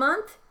 $5 a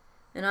month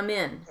and I'm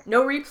in.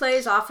 No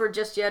replays offered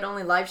just yet,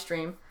 only live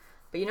stream.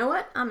 But you know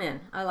what? I'm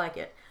in. I like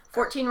it.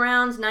 14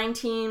 rounds, 9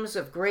 teams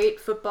of great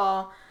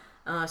football.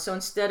 So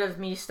instead of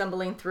me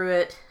stumbling through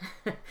it,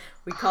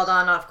 we called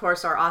on, of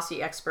course, our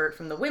Aussie expert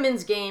from the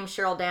women's game,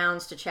 Cheryl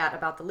Downs, to chat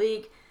about the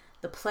league,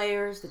 the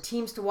players, the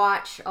teams to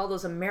watch, all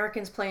those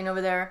Americans playing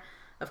over there.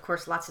 Of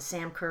course, lots of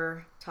Sam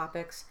Kerr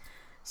topics.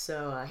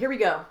 So here we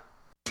go.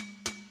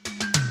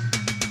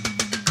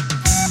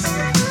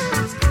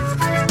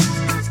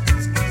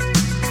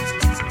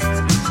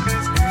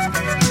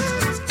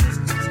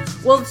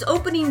 Well, it's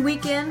opening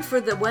weekend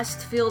for the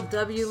Westfield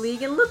W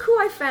League, and look who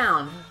I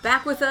found.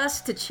 Back with us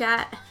to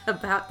chat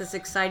about this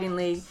exciting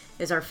league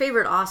is our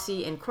favorite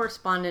Aussie and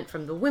correspondent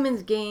from the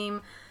women's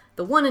game,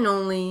 the one and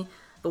only,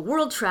 the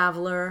world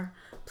traveler.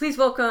 Please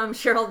welcome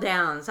Cheryl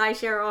Downs. Hi,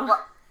 Cheryl.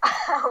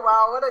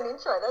 Wow, what an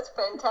intro. That's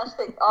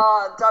fantastic.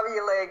 Oh,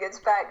 W League, it's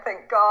back,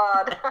 thank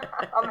God.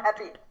 I'm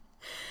happy.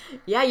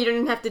 Yeah, you don't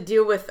even have to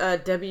deal with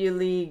W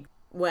League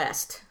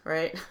West,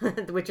 right?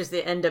 Which is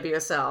the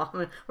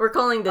NWSL. We're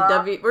calling the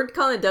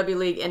W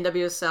League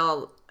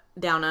NWSL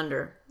Down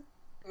Under.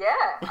 Yeah,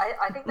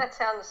 I think that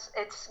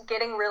it's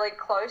getting really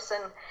close,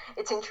 and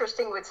it's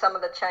interesting with some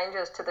of the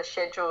changes to the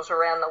schedules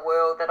around the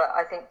world that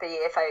I think the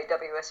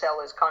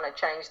FAWSL has kind of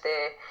changed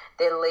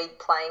their league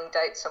playing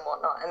dates and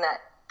whatnot, and that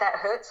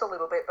hurts a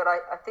little bit, but I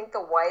think the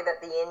way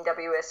that the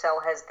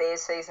NWSL has their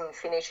season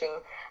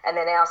finishing and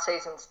then our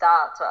season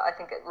starts, I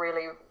think it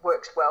really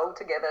works well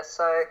together.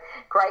 So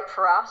great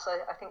for us.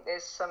 I think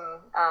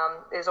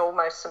there's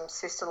almost some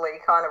sisterly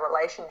kind of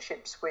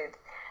relationships with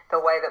the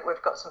way that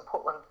we've got some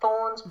Portland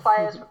Thorns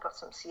players, we've got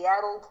some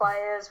Seattle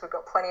players, we've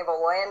got plenty of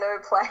Orlando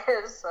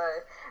players, so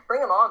bring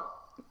them on.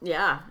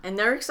 Yeah, and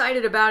they're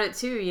excited about it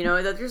too. You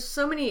know, there's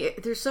so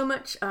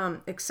much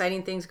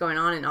exciting things going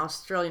on in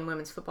Australian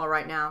women's football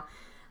right now.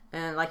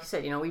 And like you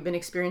said, you know, we've been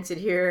experiencing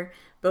it here,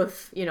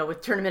 both, you know,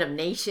 with Tournament of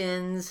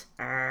Nations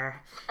and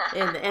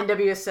the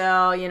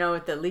NWSL, you know,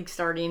 with the league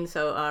starting.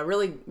 So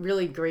really,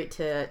 really great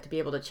to be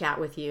able to chat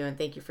with you, and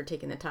thank you for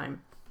taking the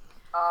time.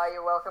 Oh,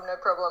 you're welcome. No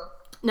problem.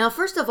 Now,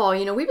 first of all,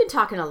 you know, we've been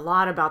talking a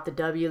lot about the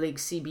W League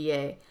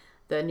CBA,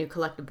 the new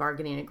collective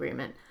bargaining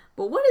agreement.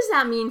 But what does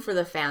that mean for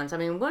the fans? I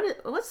mean,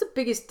 what's the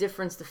biggest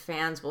difference the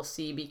fans will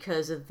see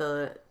because of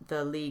the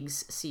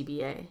league's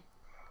CBA?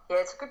 Yeah,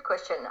 it's a good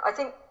question. I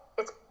think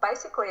it's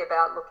basically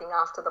about looking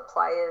after the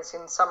players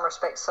in some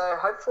respects. So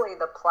hopefully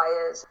the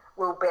players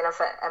will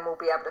benefit and will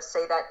be able to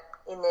see that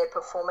in their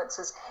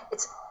performances.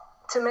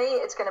 To me,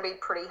 it's going to be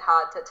pretty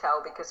hard to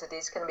tell because it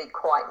is going to be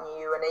quite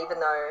new. And even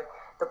though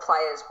the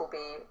players will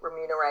be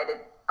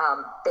remunerated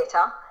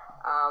better,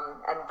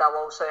 and they'll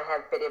also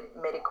have better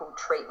medical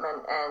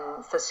treatment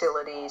and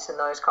facilities and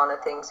those kind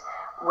of things,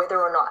 whether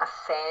or not a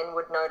fan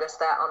would notice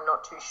that, I'm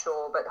not too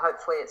sure. But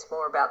hopefully it's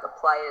more about the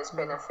players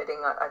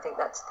benefiting. I think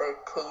that's the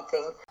key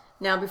thing.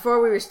 Now, before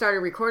we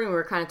started recording, we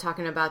were kind of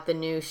talking about the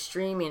new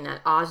streaming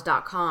at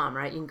Oz.com,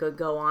 right? You can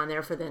go on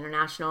there for the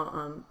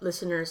international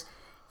listeners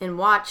and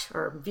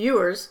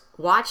viewers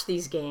watch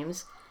these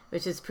games,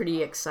 which is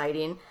pretty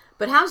exciting.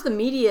 But how's the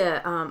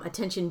media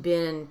attention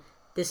been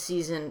this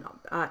season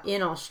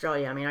in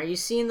Australia? I mean, are you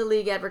seeing the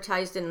league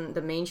advertised in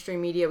the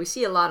mainstream media? We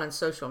see a lot on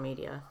social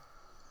media.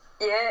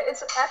 Yeah,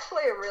 it's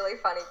actually a really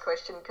funny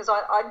question because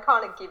I'd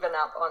kind of given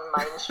up on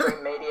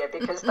mainstream media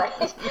because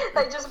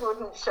they just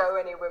wouldn't show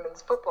any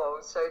women's football.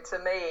 So to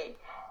me,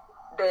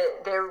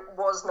 there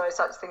was no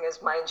such thing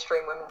as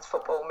mainstream women's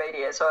football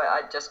media, so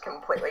I just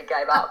completely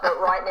gave up. But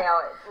right now,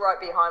 right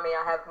behind me,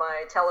 I have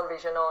my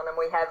television on, and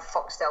we have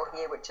Foxtel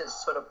here, which is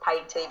sort of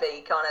paid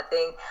TV kind of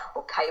thing,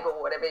 or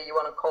cable, whatever you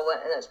want to call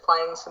it, and it's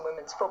playing some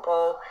women's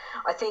football.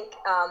 I think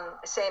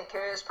Sam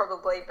Kerr has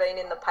probably been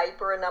in the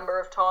paper a number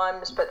of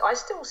times, but I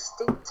still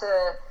stick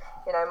to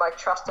my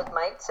trusted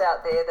mates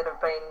out there that have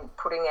been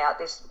putting out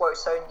this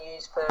WOSO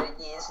news for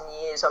years and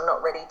years. I'm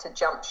not ready to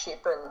jump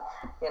ship and,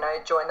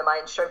 join the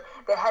mainstream.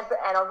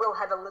 And I will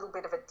have a little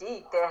bit of a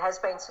dig. There has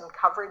been some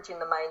coverage in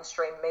the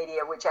mainstream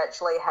media which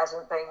actually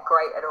hasn't been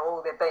great at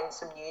all. There have been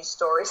some news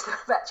stories that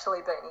have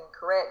actually been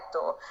incorrect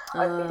or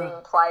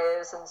omitting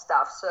players and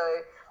stuff. So,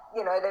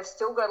 they've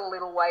still got a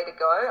little way to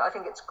go. I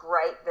think it's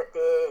great that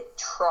they're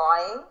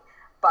trying,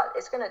 but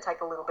it's going to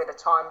take a little bit of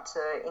time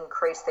to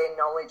increase their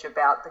knowledge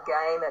about the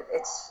game.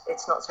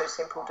 It's not so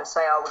simple to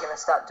say, we're going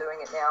to start doing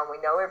it now and we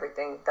know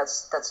everything.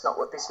 That's not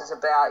what this is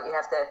about. You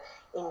have to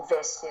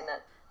invest in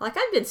it. Like,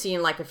 I've been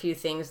seeing a few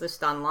things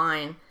just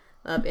online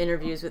of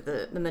interviews with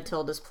the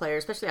Matildas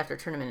players, especially after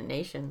Tournament of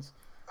Nations.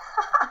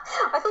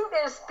 I think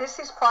there's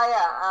this player,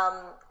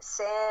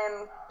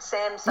 Sam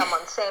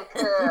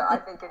Kerr, I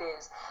think it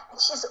is.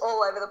 And she's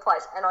all over the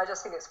place. And I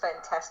just think it's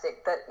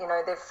fantastic that,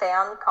 they've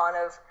found kind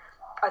of,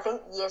 I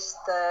think, yes,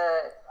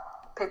 the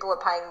people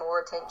are paying more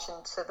attention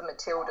to the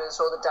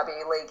Matildas or the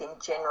W League in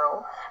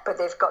general, but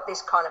they've got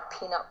this kind of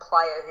pin-up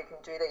player who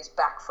can do these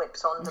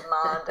backflips on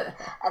demand,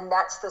 and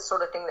that's the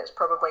sort of thing that's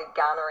probably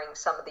garnering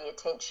some of the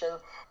attention.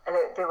 And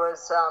there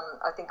was,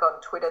 I think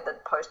on Twitter,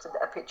 that posted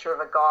a picture of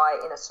a guy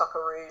in a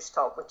Socceroos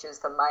top, which is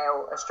the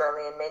male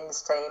Australian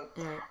men's team,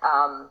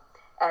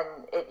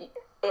 and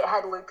it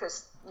had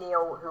Lucas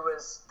Neal, who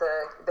was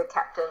the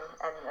captain,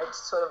 and it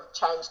sort of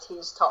changed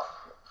his top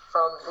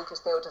from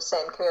Lucas Neal to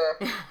Sam Kerr.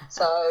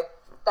 So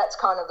that's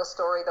kind of the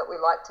story that we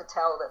like to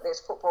tell, that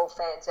there's football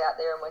fans out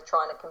there and we're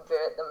trying to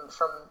convert them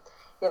from,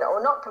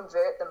 or not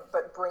convert them,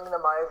 but bring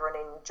them over and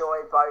enjoy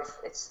both.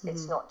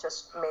 It's not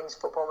just men's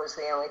football is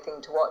the only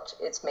thing to watch.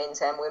 It's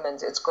men's and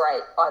women's. It's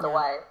great either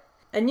way.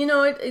 And,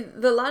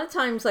 a lot of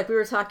times, like we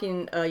were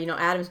talking,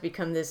 Adam's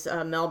become this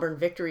Melbourne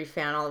Victory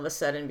fan all of a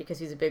sudden because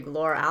he's a big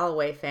Laura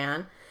Alloway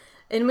fan.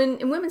 And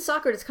in women's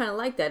soccer, it's kind of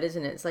like that,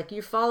 isn't it? It's like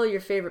you follow your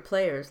favorite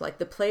players. Like,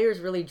 the players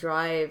really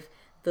drive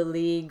the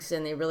leagues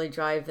and they really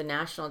drive the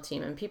national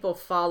team. And people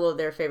follow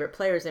their favorite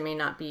players. They may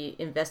not be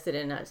invested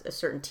in a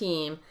certain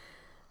team,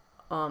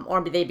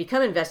 or they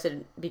become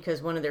invested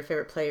because one of their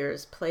favorite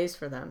players plays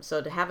for them.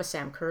 So to have a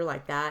Sam Kerr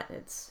like that,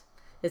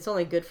 it's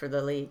only good for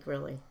the league,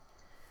 really.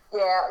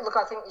 Yeah, look,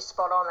 I think you're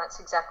spot on. That's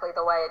exactly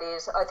the way it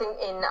is. I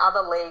think in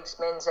other leagues,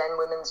 men's and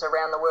women's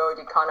around the world,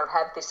 you kind of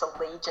have this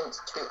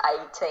allegiance to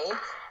a team.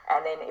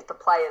 And then if the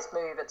players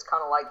move, it's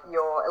kind of like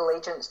your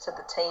allegiance to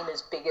the team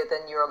is bigger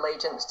than your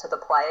allegiance to the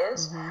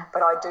players. Mm-hmm.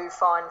 But I do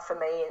find for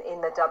me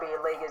in the W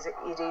League,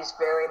 it is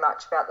very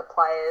much about the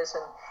players.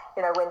 And,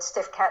 when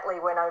Steph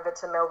Catley went over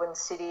to Melbourne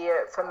City,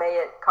 for me,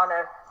 it kind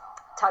of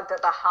tugged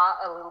at the heart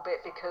a little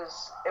bit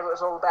because it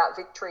was all about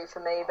victory for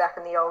me back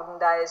in the olden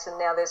days, and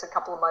now there's a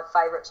couple of my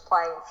favourites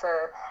playing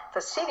for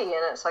City,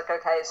 and it's like,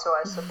 okay, so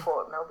I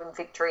support Melbourne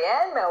Victory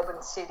and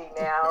Melbourne City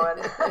now.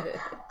 And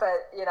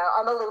but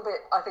I'm a little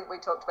bit, I think we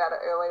talked about it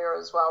earlier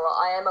as well,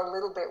 I am a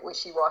little bit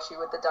wishy-washy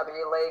with the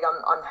W League.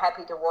 I'm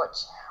happy to watch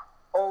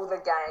all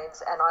the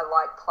games, and I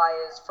like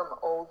players from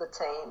all the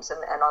teams, and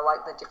I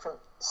like the different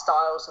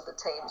styles of the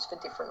teams for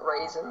different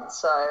reasons.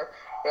 So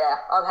yeah,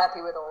 I'm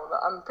happy with all of it.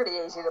 I'm pretty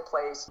easy to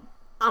please.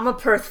 I'm a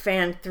Perth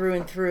fan through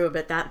and through,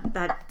 but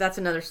that's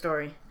another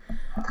story.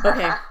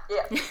 Okay.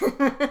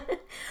 Yeah.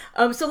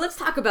 So let's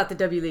talk about the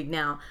W League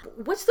now.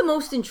 What's the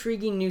most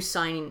intriguing new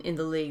signing in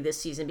the league this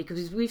season?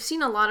 Because we've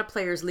seen a lot of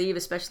players leave,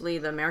 especially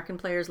the American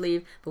players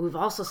leave, but we've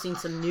also seen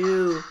some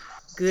new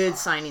good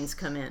signings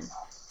come in.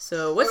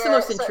 So what's the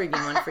most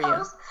intriguing one for you? I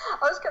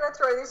was going to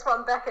throw this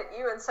one back at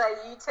you and say,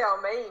 you tell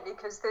me,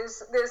 because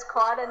there's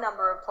quite a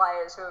number of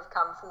players who have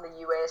come from the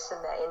US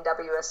and the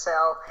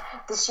NWSL.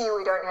 This year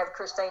we don't have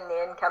Christine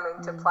Nairn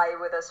coming to play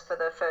with us for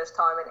the first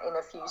time in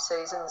a few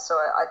seasons, so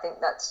I think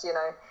that's,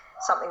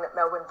 something that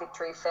Melbourne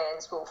Victory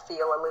fans will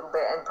feel a little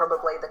bit, and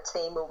probably the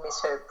team will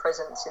miss her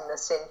presence in the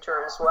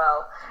centre as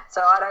well. So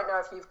I don't know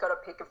if you've got a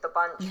pick of the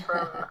bunch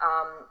from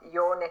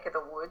your neck of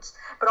the woods,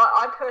 but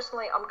I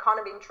personally, I'm kind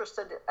of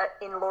interested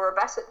in Laura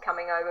Bassett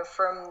coming over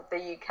from the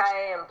UK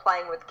and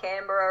playing with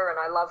Canberra, and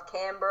I love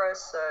Canberra,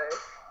 so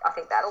I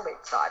think that'll be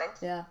exciting.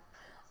 Yeah.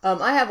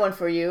 I have one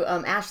for you.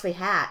 Ashley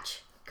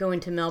Hatch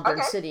going to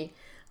Melbourne City.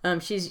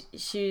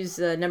 She's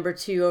the number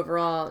 2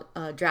 overall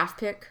draft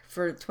pick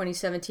for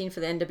 2017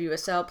 for the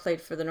NWSL, played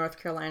for the North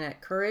Carolina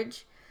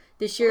Courage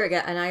this year. I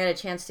got a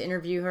chance to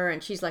interview her,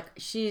 and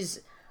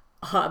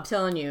I'm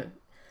telling you,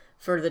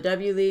 for the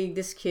W League,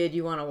 this kid,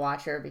 you want to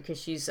watch her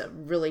because she's a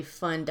really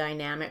fun,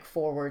 dynamic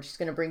forward. She's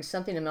going to bring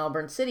something to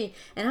Melbourne City,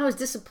 and I was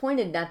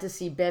disappointed not to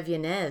see Bev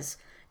Yanez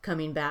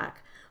coming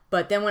back.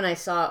 But then when I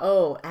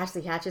saw,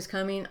 Ashley Hatch is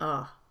coming,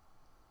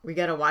 we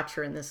got to watch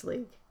her in this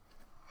league.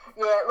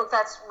 Yeah, look,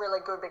 that's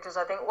really good, because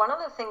I think one of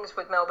the things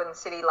with Melbourne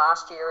City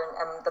last year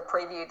and the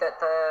preview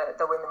that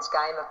the women's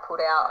game have put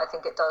out, I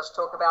think it does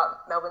talk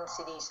about Melbourne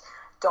City's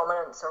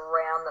dominance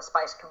around the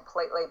space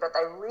completely, but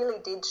they really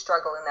did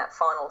struggle in that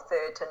final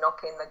third to knock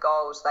in the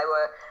goals. They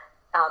were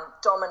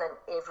dominant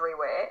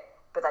everywhere,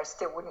 but they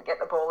still wouldn't get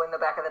the ball in the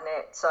back of the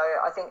net. So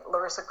I think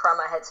Larissa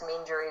Crummer had some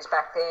injuries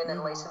back then,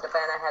 and Lisa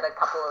DeVanna had a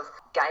couple of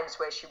games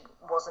where she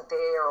wasn't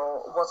there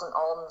or wasn't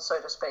on, so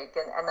to speak,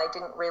 and they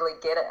didn't really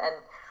get it. And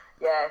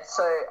yeah,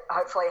 so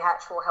hopefully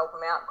Hatch will help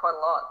them out quite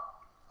a lot.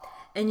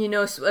 And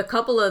a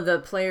couple of the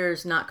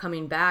players not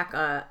coming back,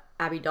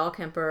 Abby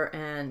Dahlkemper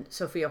and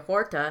Sofia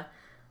Horta,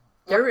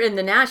 they're in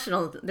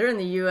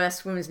the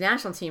U.S. women's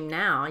national team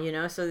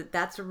now, so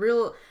that's a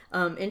real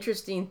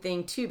interesting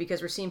thing too,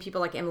 because we're seeing people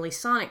like Emily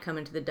Sonic come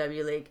into the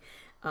W League.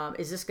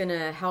 Is this going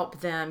to help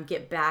them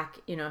get back,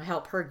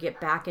 help her get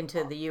back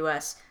into the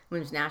U.S.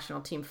 women's national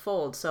team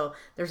fold? So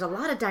there's a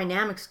lot of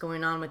dynamics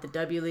going on with the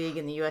W League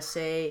and the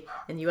USA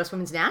and the U.S.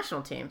 women's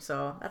national team.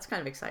 So that's kind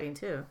of exciting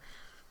too.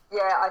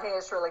 Yeah, I think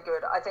it's really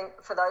good. I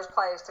think for those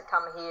players to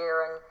come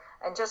here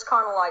and just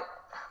kind of like,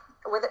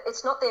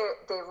 it's not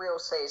their real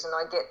season,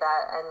 I get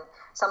that, and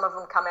some of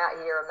them come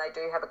out here and they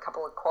do have a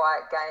couple of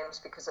quiet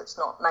games because it's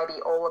not maybe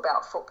all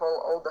about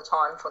football all the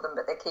time for them,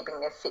 but they're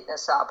keeping their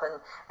fitness up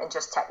and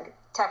just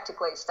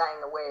tactically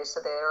staying aware, so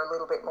they're a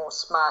little bit more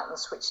smart and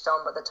switched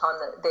on by the time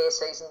that their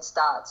season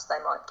starts. They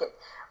might get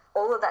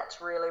all of that's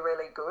really,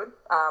 really good.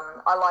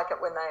 I like it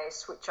when they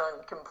switch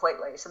on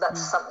completely, so that's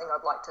something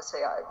I'd like to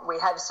see.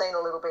 We have seen a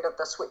little bit of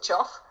the switch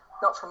off,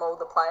 not from all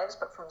the players,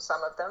 but from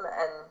some of them,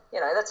 and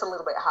that's a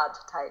little bit hard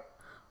to take.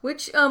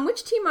 Which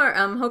team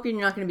I'm hoping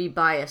you're not going to be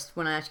biased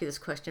when I ask you this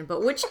question,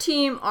 but which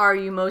team are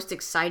you most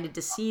excited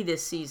to see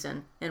this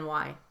season, and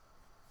why?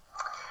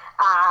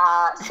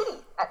 City,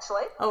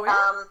 actually. Oh,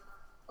 yeah?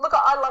 Look,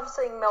 I love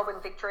seeing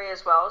Melbourne Victory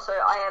as well, so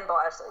I am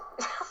biased.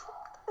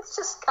 It's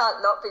just can't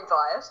not be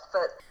biased,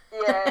 but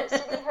yeah,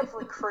 City have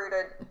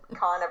recruited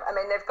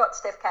they've got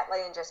Steph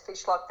Catley and Jess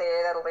Fishlock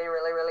there. That'll be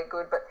really, really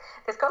good. But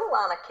they've got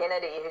Alana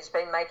Kennedy, who's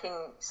been making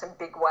some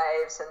big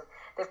waves, and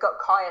they've got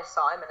Kaya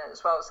Simon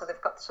as well. So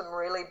they've got some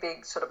really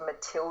big sort of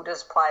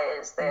Matildas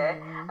players there.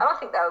 And I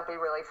think that would be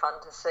really fun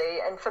to see.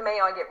 And for me,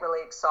 I get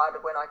really excited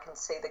when I can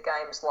see the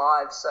games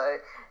live. So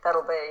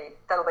that'll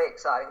be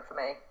exciting for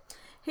me.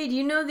 Hey, do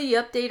you know the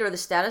update or the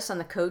status on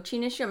the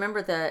coaching issue? I remember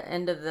at the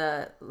end of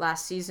the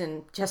last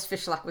season, Jess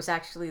Fishlock was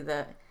actually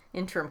the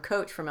interim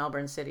coach for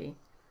Melbourne City.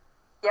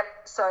 Yep,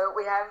 so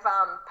we have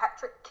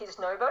Patrick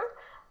Kisnobo,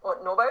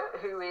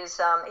 who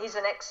is he's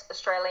an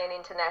ex-Australian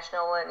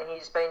international, and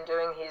he's been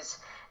doing his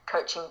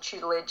coaching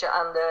tutelage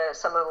under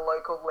some of the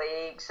local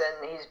leagues,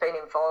 and he's been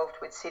involved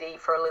with City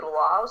for a little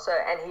while. So,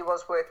 and he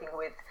was working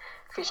with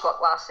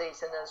Fishlock last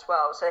season as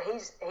well. So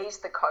he's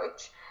the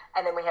coach,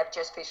 and then we have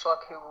Jess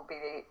Fishlock, who will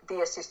be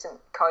the assistant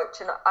coach.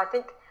 And I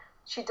think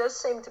she does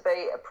seem to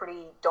be a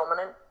pretty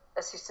dominant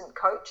assistant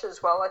coach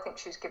as well. I think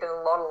she's given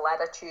a lot of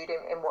latitude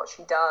in what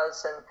she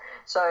does, and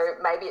so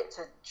maybe it's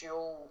a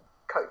dual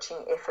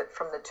coaching effort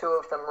from the two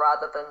of them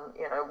rather than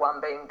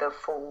one being the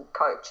full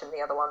coach and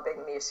the other one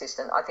being the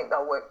assistant. I think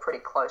they'll work pretty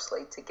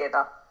closely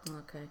together.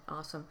 Okay,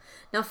 awesome.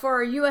 Now for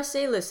our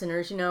USA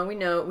listeners, we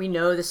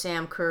know the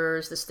Sam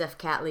Kerrs, the Steph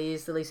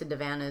Catleys, the Lisa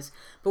DeVannas,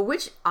 but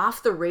which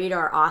off the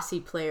radar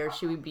Aussie players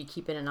should we be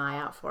keeping an eye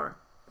out for?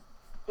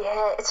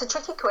 Yeah, it's a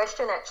tricky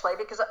question actually,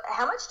 because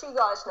how much do you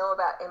guys know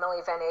about Emily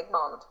Van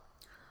Egmond?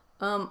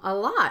 A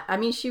lot. I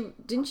mean,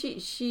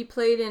 she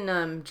played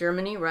in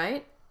Germany,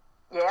 right?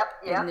 Yep.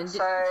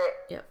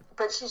 Yep.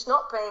 But she's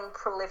not been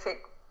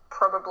prolific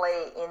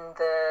probably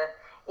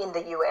in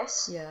the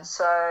US. Yeah.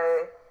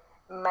 So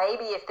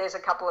maybe if there's a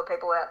couple of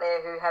people out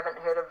there who haven't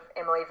heard of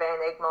Emily Van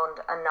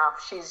Egmond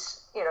enough,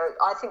 she's,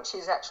 I think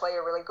she's actually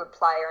a really good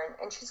player,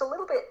 and she's a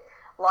little bit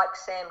like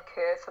Sam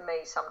Kerr for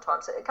me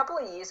sometimes. A couple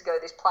of years ago,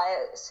 this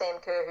player, Sam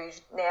Kerr, who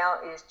now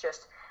is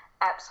just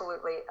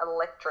absolutely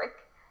electric.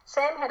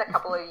 Sam had a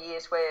couple of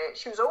years where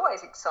she was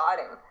always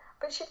exciting,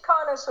 but she'd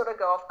kind of sort of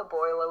go off the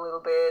boil a little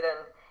bit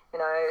and,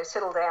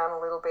 settle down a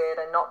little bit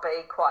and not be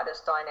quite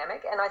as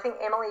dynamic. And I think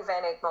Emily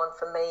Van Egmond,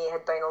 for me,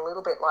 had been a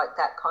little bit like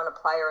that kind of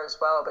player as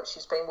well, but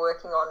she's been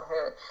working on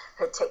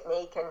her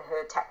technique and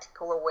her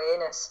tactical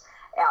awareness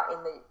out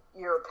in the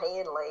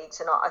European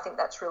leagues, and I think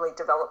that's really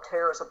developed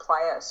her as a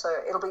player. So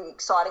it'll be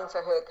exciting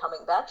for her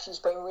coming back. She's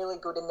been really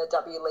good in the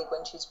W League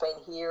when she's been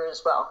here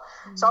as well.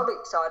 So I'll be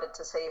excited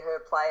to see her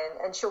play,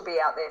 and she'll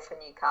be out there for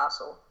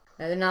Newcastle.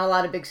 There are not a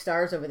lot of big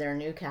stars over there in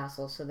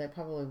Newcastle, so they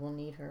probably will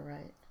need her,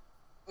 right?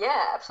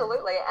 Yeah,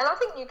 absolutely. And I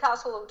think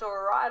Newcastle will do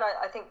all right.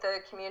 I think the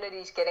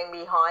community's getting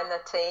behind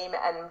the team,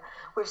 and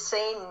we've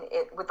seen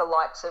it with the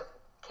likes of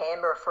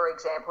Canberra, for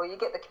example. You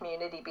get the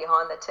community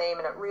behind the team,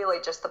 and it really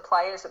just, the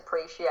players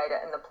appreciate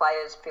it, and the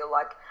players feel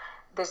like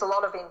there's a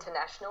lot of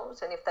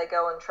internationals, and if they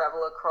go and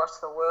travel across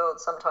the world,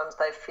 sometimes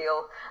they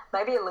feel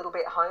maybe a little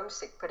bit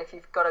homesick, but if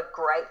you've got a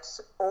great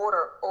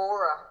aura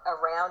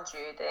around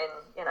you, then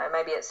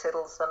maybe it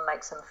settles them,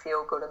 makes them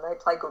feel good, and they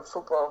play good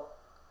football.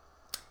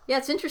 Yeah,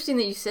 it's interesting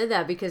that you said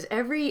that, because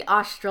every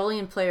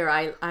Australian player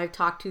I've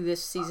talked to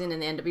this season in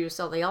the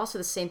NWSL, they all say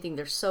the same thing.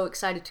 They're so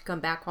excited to come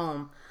back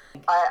home.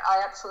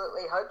 I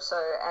absolutely hope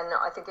so, and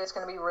I think it's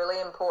going to be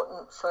really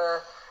important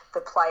for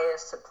the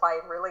players to play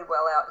really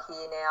well out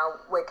here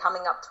now. We're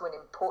coming up to an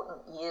important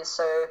year,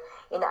 so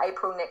in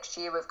April next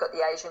year we've got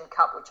the Asian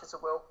Cup, which is a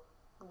World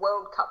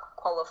World Cup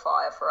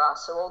qualifier for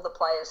us. So all the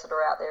players that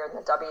are out there in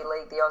the W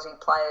League, the Aussie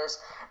players,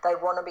 they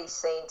want to be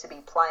seen to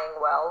be playing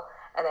well.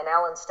 And then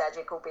Alan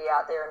Stajic will be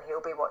out there and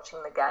he'll be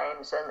watching the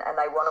games, and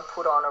they want to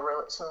put on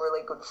some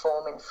really good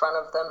form in front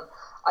of them.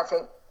 I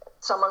think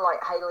someone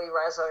like Hayley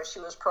Raso, she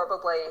was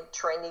probably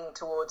trending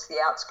towards the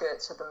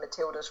outskirts of the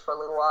Matildas for a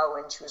little while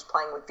when she was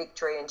playing with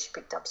Victory, and she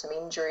picked up some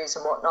injuries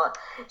and whatnot.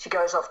 She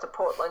goes off to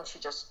Portland, she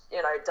just,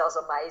 does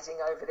amazing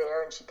over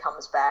there, and she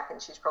comes back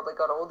and she's probably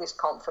got all this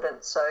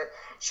confidence. So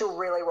she'll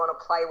really want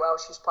to play well.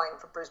 She's playing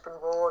for Brisbane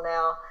Roar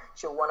now.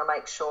 She'll want to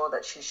make sure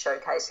that she's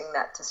showcasing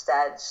that to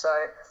Stad. So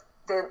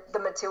the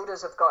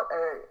Matildas have got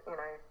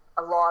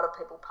a lot of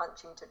people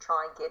punching to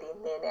try and get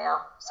in there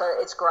now. So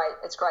it's great.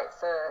 It's great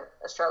for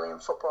Australian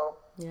football.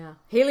 Yeah.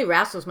 Hayley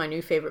Raso's my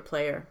new favourite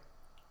player.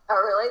 Oh,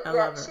 really? I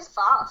love her. She's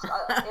fast.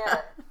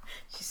 Yeah.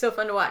 She's so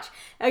fun to watch.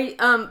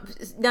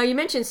 Now, you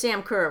mentioned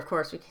Sam Kerr, of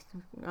course.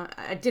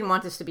 I didn't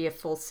want this to be a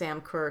full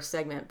Sam Kerr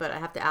segment, but I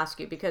have to ask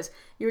you because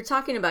you were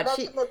talking about...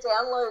 Imagine the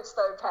downloads,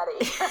 though,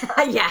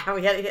 Patty.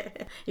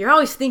 Yeah. You're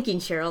always thinking,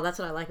 Cheryl. That's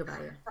what I like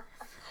about you.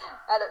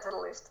 Add it to the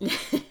list.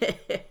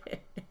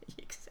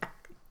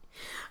 Exactly.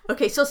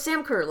 Okay, so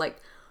Sam Kerr, like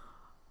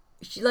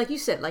you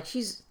said,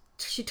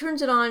 she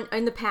turns it on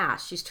in the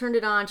past. She's turned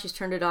it on, she's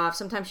turned it off.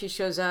 Sometimes she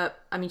shows up.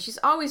 I mean, she's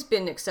always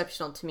been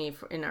exceptional to me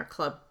in our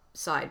club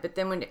side. But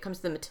then when it comes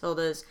to the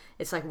Matildas,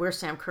 it's like, where's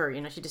Sam Kerr?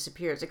 She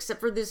disappears. Except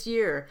for this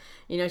year,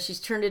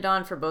 she's turned it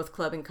on for both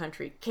club and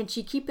country. Can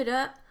she keep it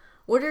up?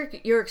 What are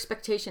your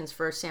expectations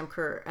for Sam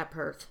Kerr at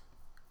Perth?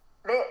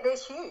 They're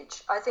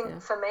huge. I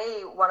think for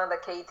me, one of the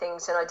key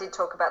things, and I did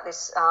talk about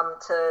this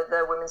to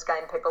the women's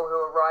game people who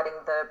are writing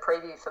the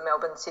preview for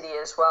Melbourne City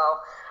as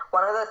well.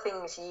 One of the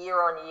things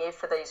year on year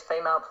for these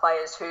female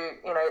players who,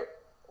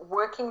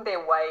 working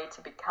their way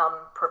to become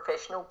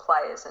professional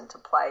players and to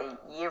play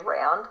year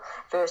round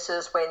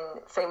versus when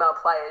female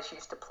players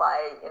used to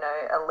play,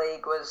 a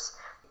league was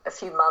a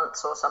few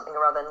months or something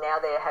or other. Now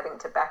they're having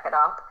to back it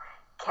up.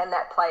 Can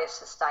that player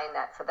sustain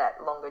that for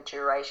that longer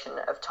duration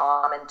of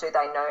time, and do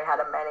they know how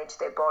to manage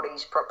their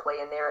bodies properly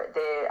and their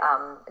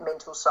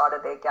mental side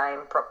of their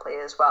game properly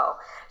as well?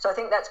 So I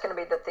think that's going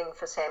to be the thing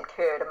for Sam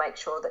Kerr, to make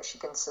sure that she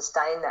can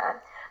sustain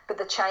that. But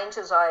the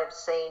changes I have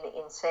seen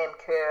in Sam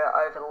Kerr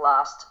over the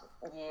last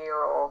year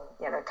or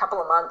a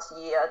couple of months,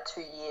 year,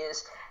 2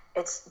 years,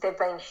 they've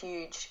been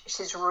huge.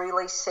 She's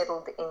really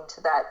settled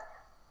into that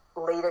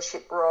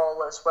leadership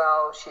role as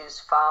well. She's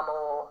far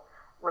more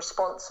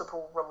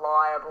responsible,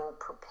 reliable,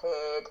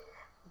 prepared,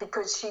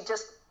 because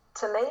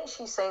to me,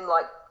 she seemed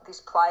like this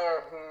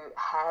player who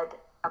had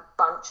a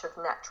bunch of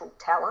natural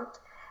talent,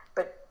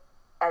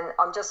 and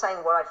I'm just saying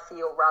what I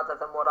feel rather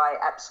than what I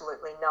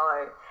absolutely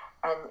know,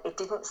 and it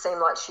didn't seem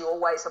like she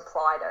always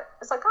applied it.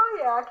 It's like, oh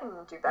yeah, I can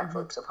do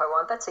backflips if I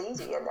want, that's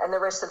easy, and the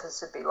rest of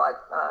us would be like,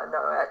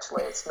 no,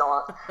 actually it's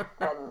not.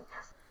 And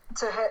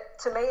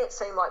to me, it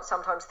seemed like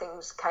sometimes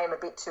things came a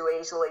bit too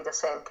easily to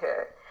Sam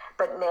Kerr.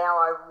 But now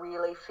I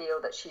really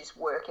feel that she's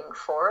working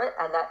for it,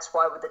 and that's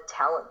why with the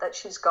talent that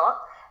she's got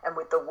and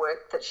with the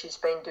work that she's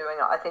been doing,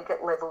 I think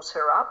it levels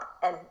her up.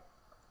 And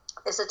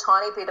there's a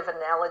tiny bit of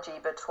analogy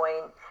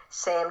between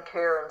Sam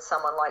Kerr and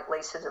someone like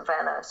Lisa De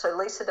Vanna. So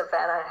Lisa De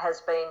Vanna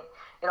has been,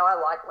 I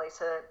like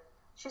Lisa.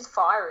 She's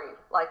fiery.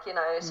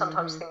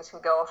 Sometimes things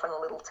can go off on a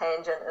little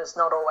tangent. It's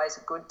not always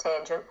a good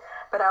tangent.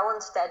 But Alan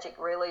Stajic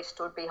really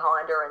stood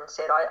behind her and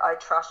said, I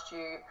trust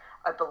you.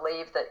 I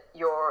believe that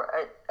you're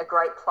a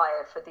great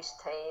player for this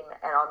team,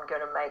 and I'm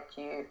going to make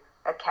you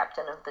a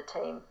captain of the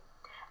team.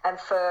 And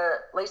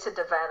for Lisa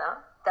De Vanna,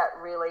 that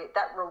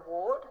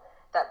reward,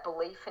 that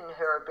belief in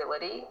her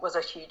ability was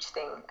a huge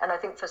thing. And I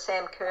think for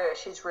Sam Kerr,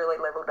 she's really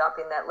leveled up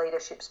in that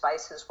leadership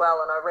space as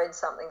well. And I read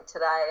something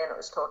today, and it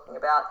was talking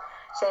about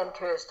Sam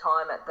Kerr's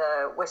time at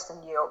the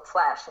Western New York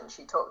Flash, and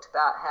she talked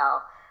about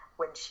how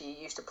when she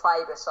used to play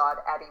beside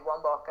Abby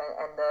Wambach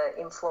and the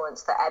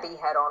influence that Abby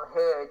had on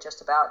her just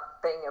about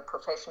being a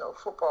professional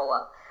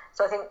footballer.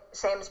 So I think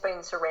Sam's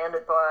been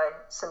surrounded by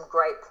some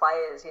great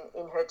players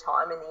in her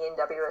time in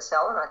the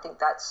NWSL, and I think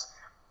that's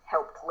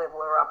helped level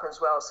her up as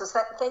well. So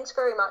thanks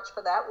very much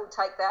for that. We'll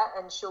take that,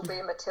 and she'll be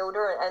a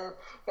Matilda and,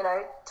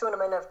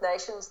 Tournament of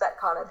Nations, that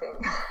kind of thing.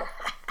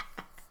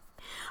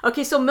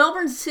 Okay, so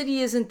Melbourne City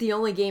isn't the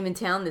only game in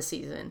town this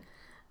season.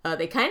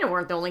 They kind of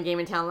weren't the only game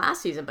in town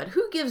last season, but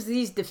who gives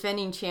these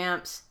defending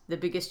champs the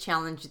biggest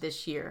challenge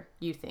this year,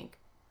 you think?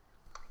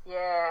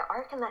 Yeah, I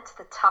reckon that's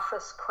the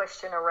toughest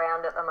question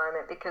around at the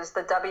moment, because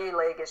the W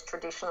League is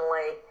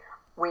traditionally,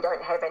 we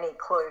don't have any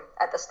clue.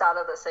 At the start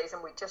of the season,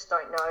 we just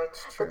don't know.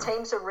 The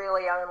teams are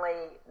really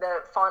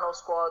the final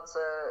squads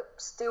are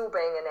still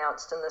being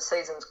announced, and the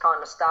season's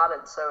kind of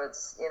started, so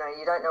it's, you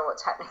don't know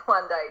what's happening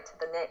one day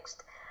to the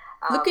next.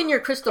 Look in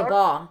your crystal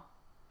ball.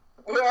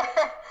 Yeah.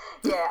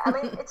 I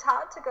mean, it's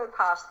hard to go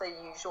past the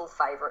usual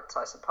favourites,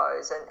 I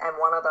suppose, and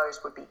one of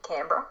those would be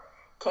Canberra.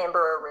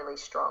 Canberra are really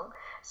strong.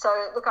 So,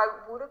 look, I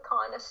would have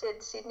kind of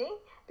said Sydney,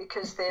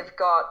 because they've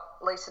got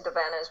Lisa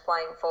Devanna's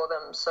playing for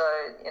them. So,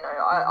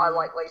 I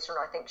like Lisa, and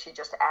I think she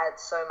just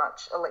adds so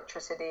much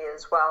electricity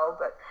as well.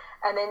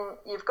 And then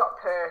you've got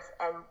Perth,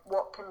 and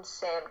what can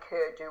Sam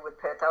Kerr do with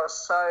Perth? They were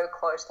so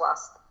close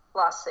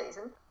last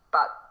season,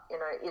 but,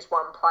 is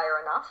one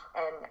player enough?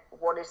 And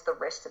what is the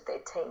rest of their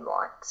team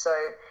like? So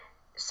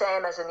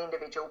Sam as an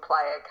individual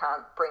player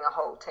can't bring a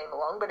whole team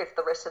along, but if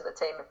the rest of the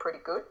team are pretty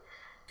good.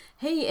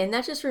 Hey, and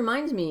that just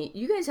reminds me,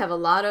 you guys have a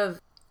lot of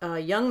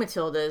young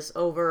Matildas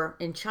over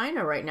in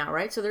China right now,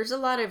 right? So there's a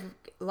lot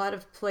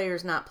of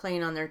players not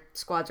playing on their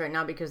squads right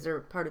now because they're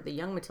part of the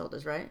young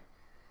Matildas, right?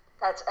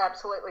 That's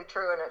absolutely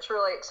true, and it's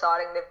really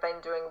exciting. They've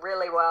been doing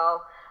really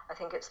well. I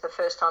think it's the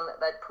first time that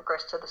they'd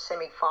progressed to the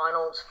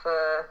semi-finals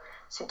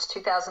since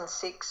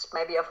 2006.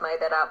 Maybe I've made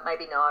that up,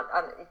 maybe not.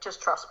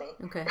 Just trust me.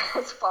 Okay.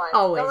 It's fine.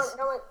 Always.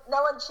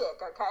 No one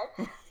check,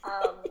 okay?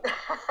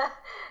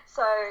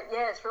 So,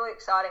 yeah, it's really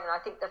exciting. And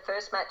I think the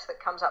first match that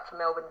comes up for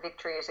Melbourne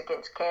Victory is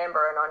against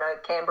Canberra. And I know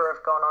Canberra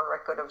have gone on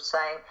record of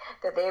saying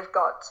that they've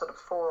got sort of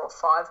 4 or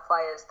 5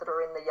 players that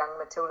are in the young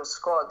Matilda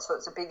squad. So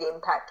it's a big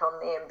impact on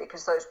them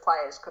because those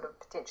players could have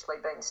potentially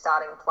been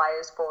starting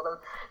players for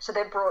them. So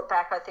they've brought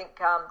back, I think,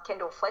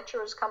 Kendall Fletcher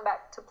has come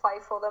back to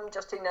play for them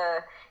just in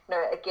a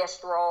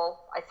guest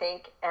role, I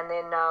think. And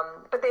then,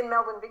 but then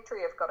Melbourne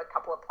Victory have got a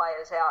couple of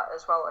players out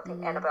as well. I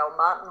think Annabelle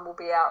Martin will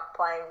be out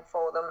playing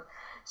for them.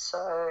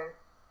 So,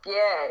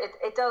 yeah,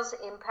 it does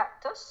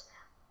impact us,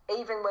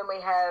 even when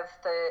we have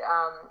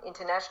the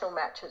international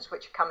matches,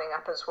 which are coming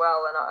up as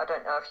well. And I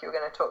don't know if you were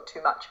going to talk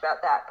too much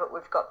about that, but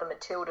we've got the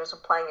Matildas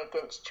are playing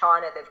against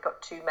China. They've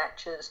got 2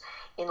 matches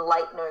in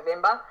late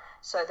November.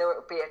 So there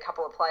will be a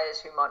couple of players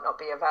who might not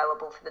be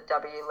available for the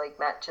W League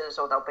matches,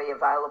 or they'll be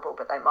available,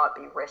 but they might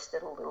be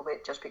rested a little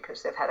bit just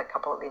because they've had a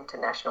couple of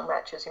international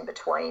matches in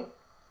between.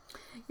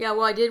 Yeah,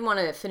 well, I did want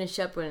to finish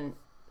up and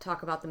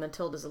talk about the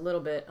Matildas a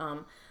little bit.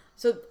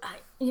 So,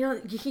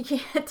 you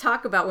can't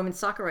talk about women's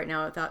soccer right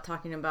now without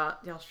talking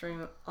about the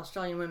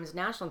Australian women's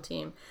national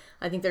team.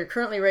 I think they're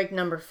currently ranked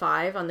number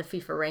 5 on the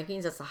FIFA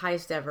rankings. That's the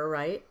highest ever,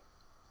 right?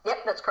 Yep,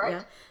 that's correct.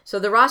 Yeah. So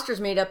the roster's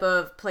made up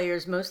of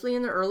players mostly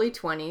in their early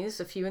 20s,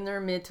 a few in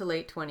their mid to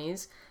late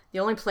 20s. The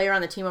only player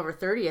on the team over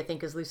 30, I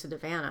think, is Lisa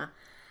Devanna.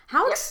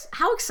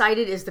 How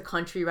excited is the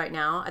country right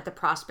now at the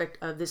prospect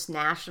of this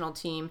national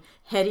team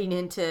heading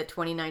into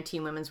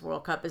 2019 Women's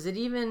World Cup? Is it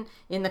even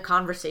in the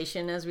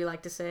conversation, as we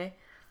like to say?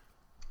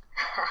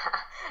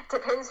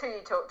 Depends who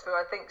you talk to.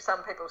 I think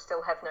some people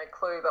still have no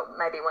clue, but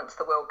maybe once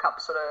the World Cup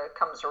sort of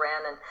comes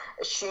around, and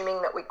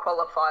assuming that we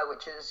qualify,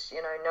 which is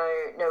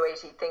no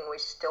easy thing, we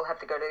still have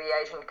to go to the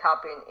Asian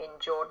Cup in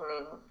Jordan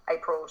in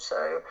April,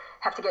 so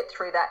have to get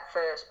through that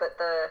first. But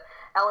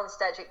Alan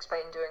Stagic's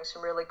been doing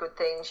some really good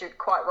things. You're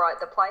quite right.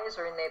 The players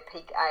are in their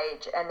peak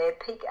age, and their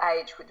peak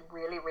age with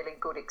really, really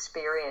good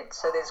experience.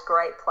 So there's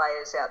great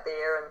players out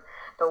there, and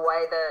the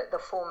way the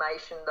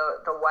formation,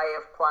 the way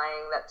of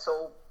playing, that's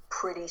all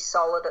pretty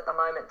solid at the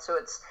moment. So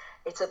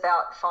it's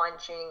about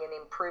fine-tuning and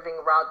improving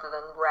rather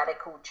than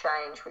radical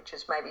change, which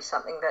is maybe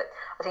something that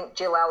I think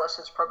Jill Ellis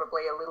is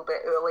probably a little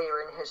bit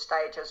earlier in her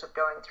stages of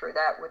going through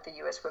that with the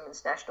US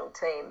women's national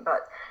team.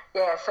 But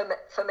yeah, for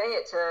me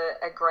it's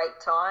a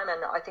great time,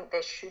 and I think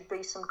there should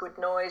be some good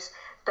noise.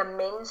 The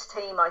men's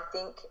team, I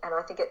think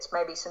it's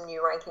maybe some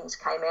new rankings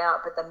came out,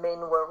 but the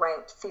men were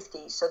ranked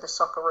 50, so the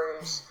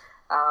Socceroos.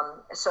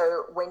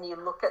 So when you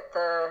look at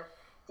the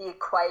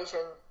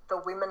equation,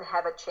 the women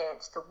have a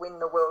chance to win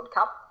the World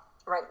Cup,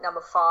 ranked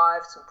number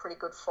 5, some pretty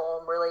good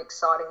form, really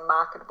exciting,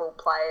 marketable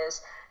players.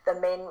 The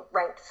men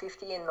ranked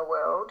 50 in the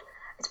world.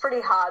 It's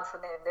pretty hard for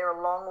them. They're a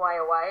long way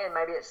away, and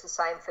maybe it's the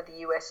same for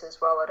the US as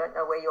well. I don't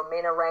know where your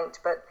men are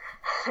ranked, but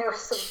there were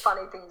some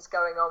funny things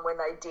going on when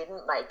they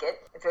didn't make it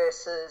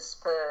versus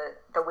for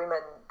the women.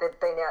 They've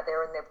been out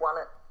there and they've won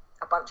it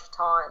a bunch of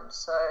times.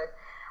 So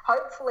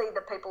hopefully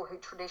the people who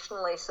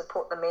traditionally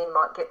support the men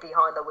might get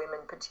behind the women,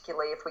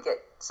 particularly if we get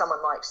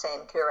someone like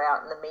Sam Kerr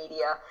out in the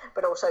media,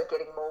 but also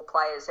getting more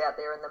players out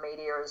there in the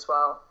media as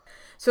well.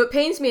 So it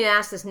pains me to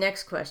ask this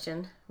next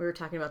question. We were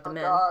talking about the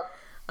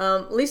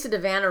men. Lisa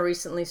Devanna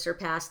recently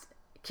surpassed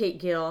Kate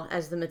Gill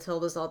as the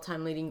Matilda's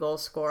all-time leading goal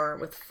scorer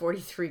with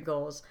 43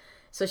 goals.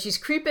 So she's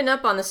creeping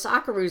up on the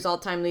Socceroos'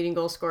 all-time leading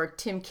goal scorer,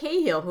 Tim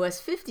Cahill, who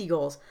has 50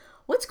 goals.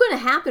 What's going to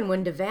happen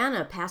when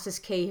Devanna passes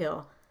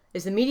Cahill?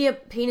 Is the media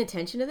paying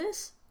attention to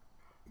this?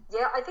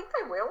 Yeah, I think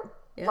they will.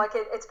 Yeah. Like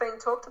it's been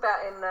talked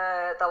about in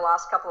the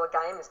last couple of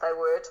games. They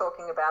were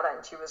talking about it,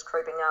 and she was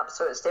creeping up.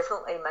 So it's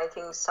definitely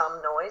making some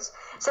noise.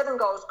 7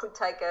 goals could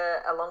take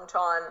a long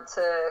time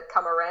to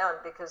come around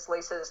because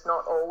Lisa's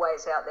not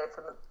always out there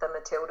for the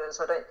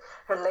Matildas.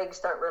 Her legs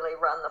don't really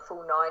run the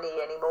full 90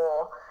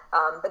 anymore.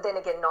 But then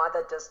again,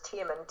 neither does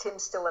Tim, and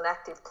Tim's still an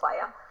active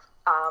player.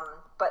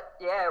 But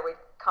yeah, we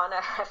kind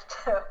of have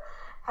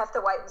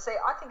to wait and see.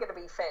 I think it'll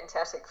be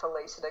fantastic for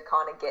Lisa to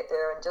kind of get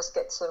there and just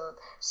get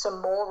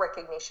some more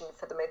recognition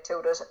for the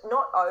Matildas,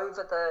 not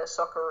over the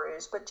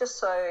Socceroos, but just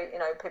so,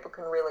 people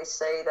can really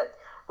see that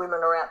women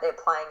are out there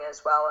playing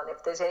as well. And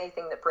if there's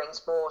anything that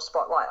brings more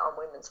spotlight on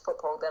women's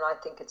football, then I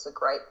think it's a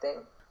great thing.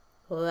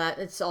 Well,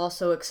 it's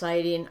also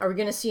exciting. Are we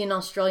going to see an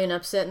Australian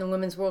upset in the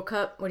Women's World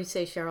Cup? What do you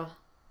say, Cheryl?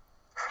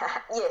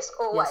 Yes,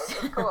 always,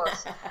 Yes. of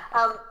course.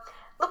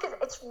 Look,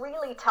 it's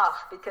really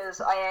tough because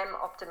I am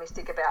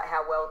optimistic about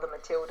how well the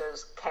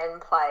Matildas can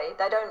play.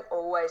 They don't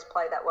always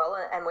play that well,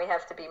 and we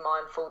have to be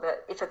mindful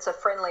that if it's a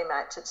friendly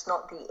match, it's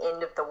not the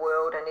end of the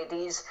world, and it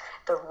is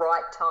the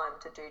right time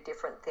to do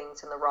different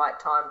things and the right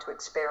time to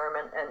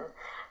experiment. And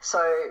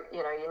so,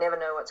 you never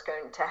know what's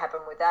going to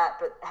happen with that.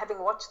 But having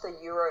watched the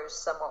Euros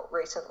somewhat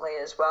recently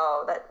as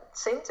well, that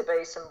seemed to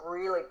be some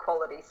really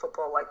quality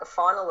football. Like the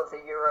final of the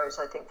Euros,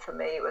 I think for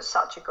me, it was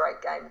such a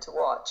great game to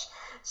watch.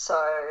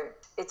 So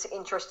it's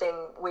interesting.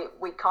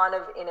 We kind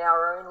of, in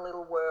our own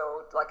little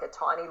world, like a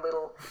tiny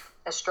little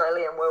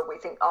Australian world, we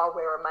think, oh,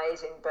 we're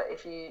amazing. But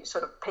if you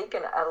sort of peek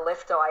a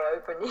left eye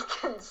open, you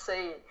can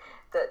see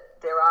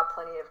that there are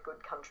plenty of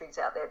good countries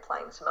out there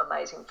playing some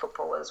amazing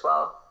football as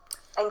well.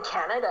 And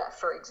Canada,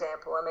 for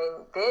example, I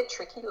mean, they're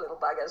tricky little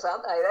buggers,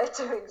 aren't they?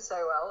 They're doing so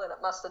well, and it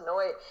must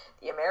annoy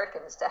the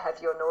Americans to have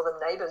your northern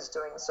neighbours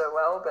doing so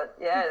well. But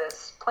yeah,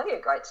 there's plenty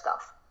of great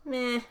stuff.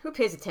 Meh, who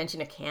pays attention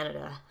to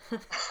Canada?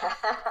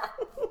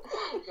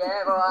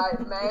 Yeah, well,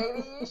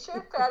 maybe you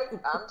should, Patty.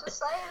 I'm just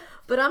saying.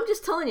 But I'm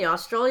just telling you,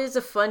 Australia's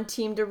a fun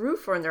team to root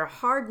for, and they're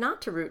hard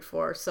not to root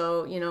for.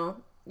 So, you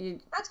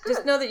That's good.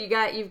 just know that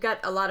you've got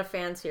a lot of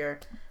fans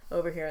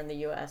over here in the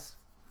U.S.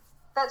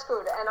 That's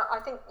good. And I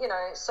think,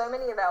 so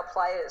many of our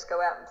players go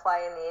out and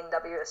play in the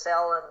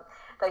NWSL, and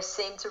they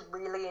seem to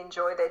really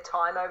enjoy their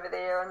time over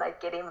there, and they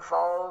get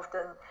involved.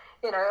 And,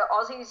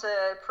 Aussies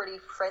are a pretty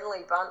friendly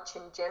bunch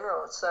in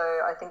general. So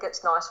I think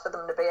it's nice for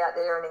them to be out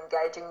there and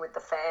engaging with the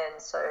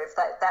fans. So if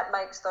that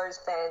makes those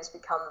fans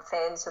become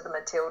fans of the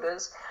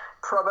Matildas,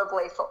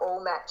 probably for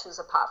all matches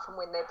apart from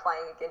when they're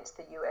playing against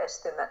the US,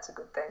 then that's a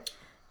good thing.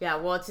 Yeah,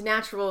 well, it's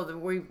natural that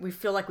we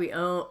feel like we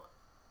own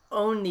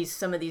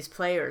some of these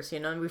players,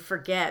 and we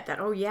forget that,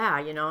 oh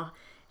yeah,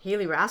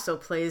 Hayley Raso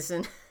plays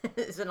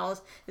is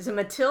a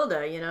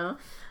Matilda,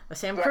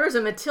 Sam Kerr is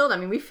a Matilda. I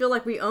mean, we feel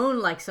like we own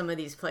like some of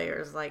these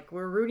players, like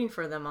we're rooting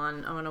for them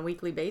on a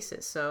weekly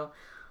basis. So,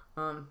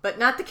 but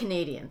not the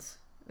Canadians,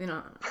 Hey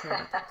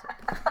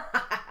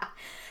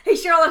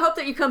Cheryl, I hope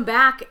that you come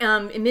back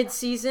in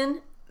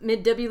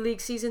mid W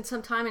League season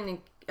sometime and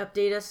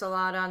update us a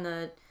lot on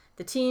the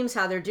teams,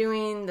 how they're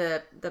doing,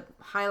 the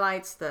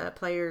highlights, the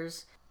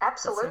players.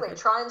 Absolutely.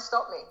 Try and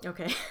stop me.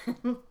 Okay.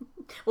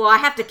 Well, I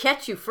have to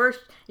catch you first.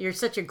 You're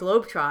such a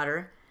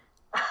globetrotter.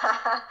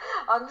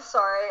 I'm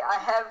sorry. I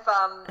have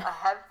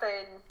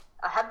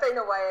been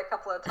away a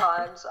couple of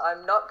times.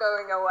 I'm not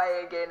going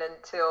away again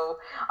until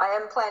I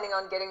am planning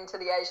on getting to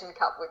the Asian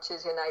Cup, which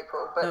is in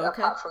April. But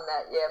apart from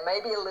that, yeah,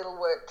 maybe a little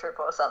work trip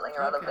or something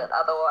or other. But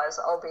otherwise,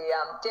 I'll be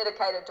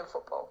dedicated to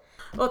football.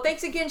 Well,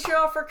 thanks again,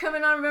 Cheryl, for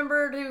coming on.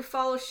 Remember to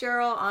follow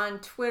Cheryl on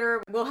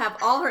Twitter. We'll have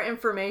all her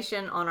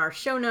information on our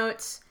show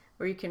notes,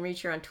 where you can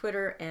reach her on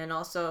Twitter, and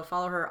also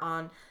follow her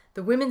on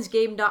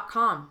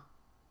thewomensgame.com.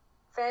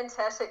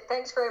 Fantastic.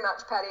 Thanks very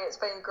much, Patty. It's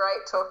been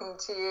great talking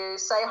to you.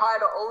 Say hi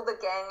to all the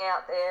gang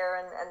out there,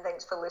 and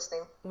thanks for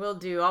listening. Will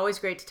do. Always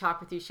great to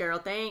talk with you,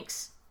 Cheryl.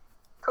 Thanks.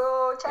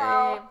 Cool.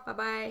 Ciao. Okay,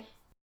 bye-bye.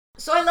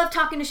 So I love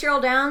talking to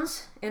Cheryl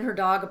Downs and her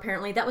dog,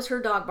 apparently. That was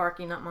her dog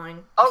barking, not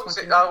mine. Oh, was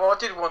it? I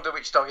did wonder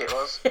which dog it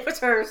was. It was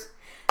hers.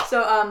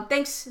 So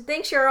thanks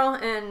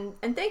Cheryl,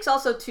 and thanks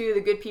also to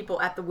the good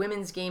people at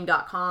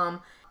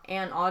thewomensgame.com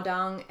and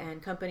Audong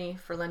and company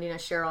for lending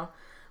us Cheryl.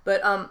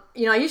 But, I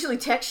usually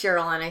text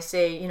Cheryl and I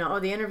say,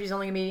 the interview's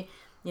only going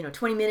to be,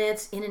 20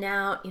 minutes in and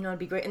out, it'd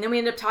be great. And then we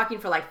end up talking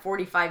for like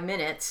 45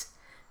 minutes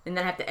and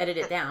then I have to edit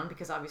it down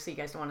because obviously you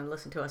guys don't want to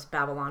listen to us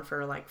babble on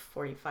for like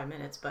 45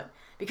 minutes. But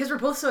because we're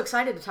both so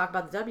excited to talk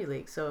about the W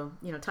League, so,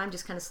 time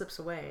just kind of slips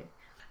away.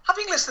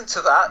 Having listened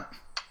to that,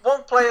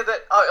 one player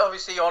that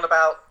obviously you're on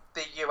about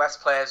the US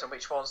players and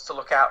which ones to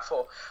look out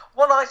for.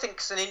 One I think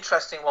is an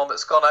interesting one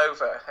that's gone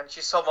over, and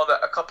she's someone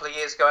that a couple of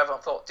years ago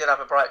everyone thought did have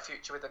a bright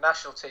future with the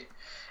national team,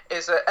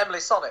 is Emily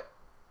Sonnett.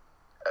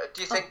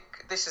 Do you think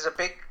this is a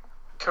big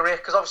career?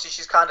 Because obviously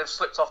she's kind of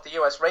slipped off the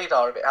US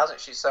radar a bit, hasn't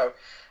she? So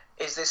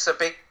is this a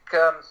big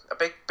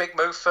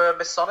move for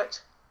Miss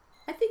Sonnett?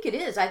 I think it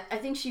is. I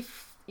think she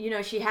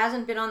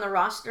hasn't been on the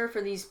roster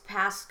for these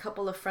past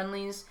couple of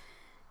friendlies,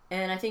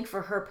 and I think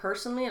for her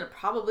personally, and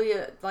probably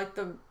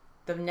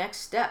the next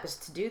step is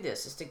to do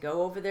this, is to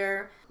go over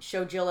there,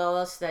 show Jill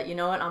Ellis that,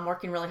 I'm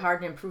working really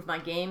hard to improve my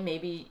game.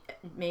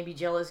 Maybe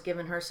Jill has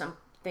given her some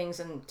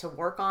things to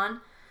work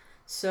on.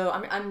 So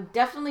I'm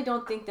definitely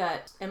don't think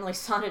that Emily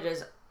Sonnett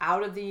is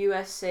out of the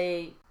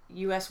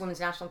U.S. women's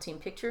national team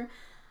picture.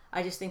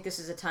 I just think this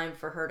is a time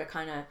for her to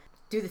kind of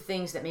do the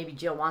things that maybe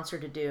Jill wants her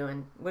to do,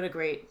 and what a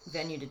great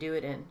venue to do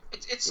it in.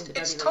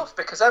 It's tough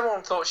because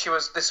everyone thought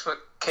this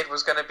kid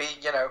was going to be,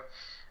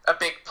 a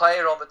big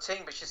player on the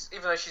team, but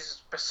even though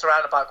she's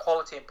surrounded by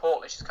quality in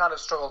Portland, she's kind of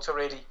struggled to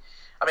really.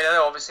 I mean, I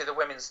know obviously the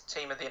women's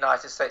team of the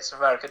United States of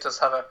America does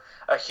have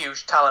a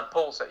huge talent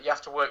pool, so you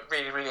have to work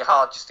really, really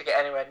hard just to get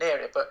anywhere near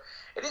it. But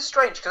it is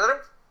strange because I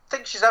don't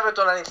think she's ever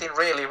done anything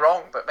really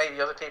wrong, but maybe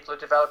other people are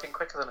developing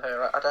quicker than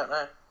her. I don't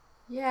know.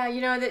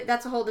 Yeah,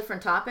 that's a whole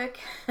different topic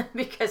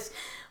because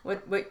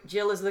what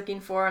Jill is looking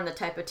for and the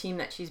type of team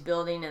that she's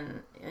building,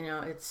 and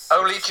it's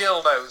only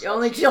Jill knows.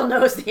 Only Jill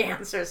knows the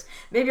answers.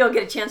 Maybe I'll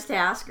get a chance to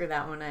ask her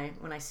that when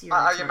I see her.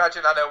 I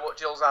imagine I know what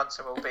Jill's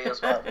answer will be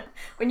as well.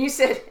 When you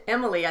said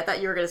Emily, I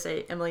thought you were going to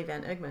say Emily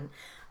Van Egmond.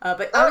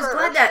 But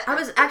I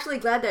was actually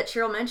glad that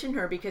Cheryl mentioned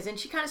her, because then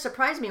she kind of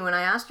surprised me when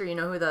I asked her,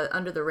 who the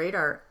under the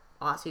radar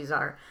Aussies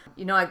are.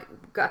 I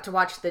got to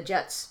watch the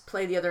Jets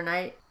play the other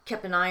night.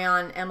 Kept an eye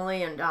on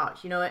Emily, and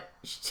you know what?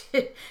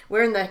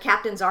 Wearing the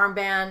captain's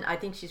armband, I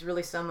think she's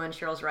really someone,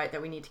 Cheryl's right,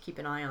 that we need to keep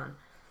an eye on.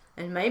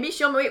 And maybe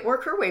she'll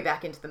work her way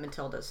back into the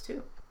Matildas,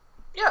 too.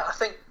 Yeah, I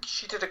think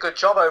she did a good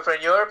job over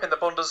in Europe in the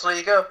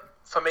Bundesliga.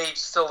 For me,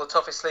 still the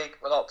toughest league.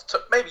 Well, not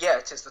maybe, yeah,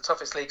 it is the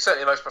toughest league.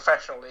 Certainly the most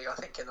professional league, I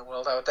think, in the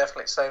world. I would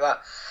definitely say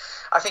that.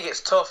 I think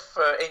it's tough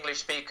for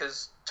English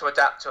speakers to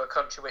adapt to a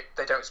country which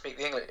they don't speak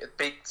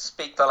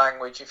the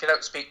language. If you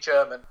don't speak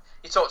German,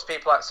 you talk to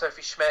people like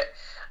Sophie Schmidt,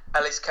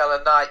 Ellis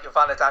Keller-Knight,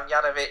 Jovana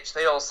Damjanovic,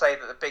 they all say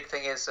that the big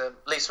thing is,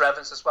 Lisa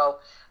Evans as well,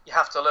 you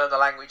have to learn the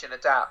language and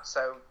adapt.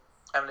 So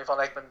Emily Van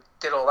Egmond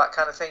did all that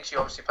kind of thing. She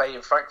obviously played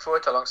in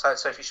Frankfurt alongside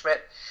Sophie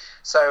Schmidt.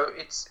 So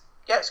it's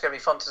going to be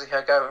fun to see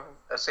her go,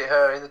 see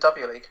her in the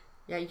W League.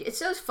 Yeah, it's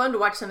so fun to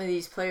watch some of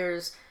these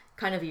players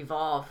kind of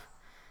evolve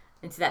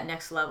into that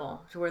next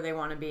level to where they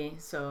want to be.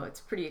 So it's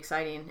pretty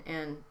exciting.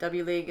 And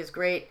W League is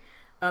great.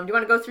 Do you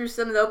want to go through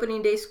some of the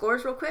opening day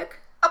scores real quick?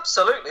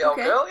 Absolutely, old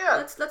girl,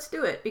 yeah. Let's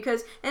do it,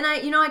 because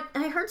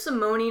I heard some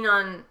moaning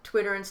on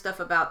Twitter and stuff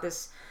about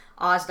this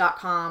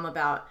Oz.com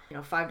about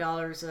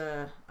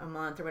 $5 a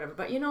month or whatever.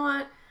 But you know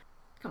what?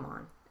 Come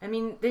on. I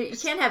mean, you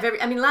can't have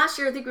last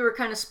year I think we were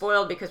kind of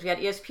spoiled because we had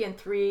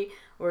ESPN3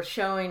 were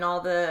showing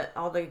all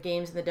the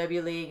games in the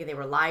W League. They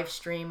were live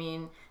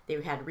streaming.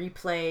 They had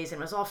replays, and it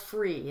was all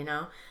free,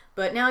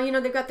 But now,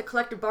 they've got the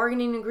collective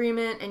bargaining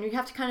agreement, and you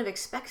have to kind of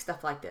expect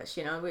stuff like this,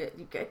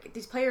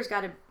 These players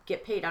got to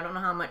get paid. I don't know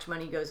how much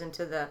money goes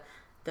into the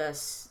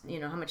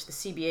how much the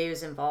CBA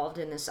is involved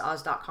in this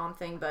Oz.com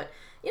thing, but,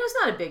 it's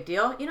not a big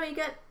deal. You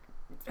get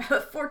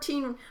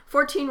 14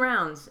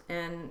 rounds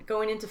and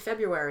going into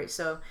February,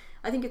 so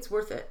I think it's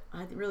worth it.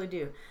 I really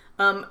do.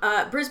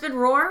 Brisbane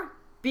Roar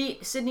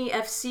beat Sydney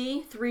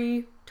FC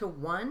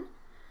 3-1.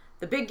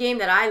 The big game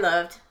that I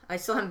loved, I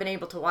still haven't been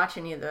able to watch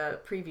any of the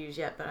previews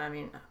yet, but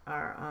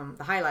are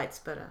the highlights,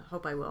 but I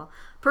hope I will.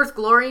 Perth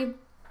Glory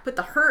put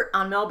the hurt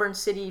on Melbourne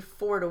City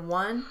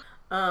 4-1.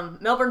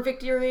 Melbourne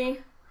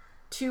victory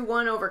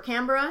 2-1 over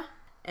Canberra,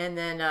 and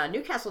then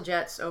Newcastle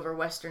Jets over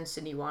Western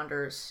Sydney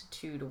Wanderers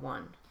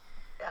 2-1.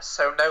 Yes,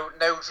 so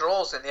no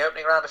draws in the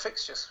opening round of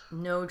fixtures.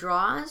 No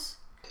draws.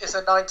 Is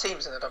there 9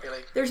 teams in the W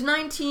League? There's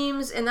 9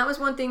 teams, and that was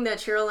one thing that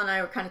Cheryl and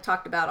I kind of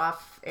talked about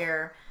off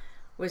air,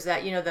 was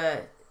that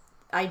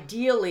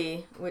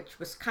ideally, which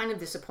was kind of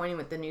disappointing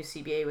with the new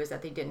CBA, was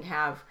that they didn't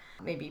have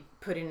maybe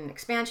put in an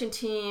expansion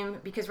team,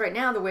 because right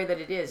now the way that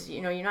it is,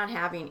 you're not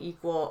having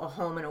equal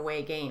home and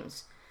away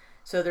games.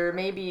 So there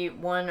may be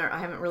one, or I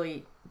haven't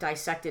really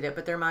dissected it,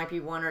 but there might be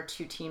 1 or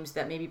 2 teams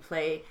that maybe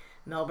play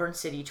Melbourne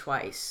City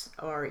twice,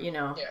 or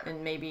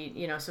and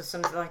maybe so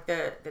something like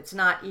that's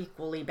not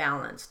equally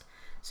balanced.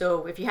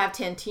 So if you have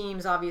 10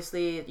 teams,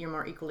 obviously you're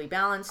more equally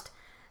balanced.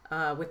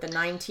 With the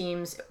 9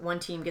 teams, 1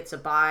 team gets a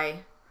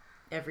bye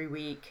every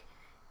week,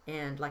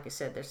 and like I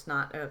said, there's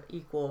not an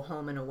equal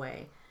home and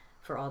away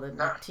for all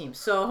the teams.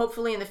 So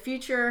hopefully in the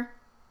future,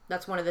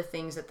 that's one of the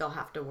things that they'll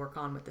have to work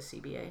on with the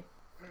CBA.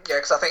 Yeah,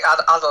 because I think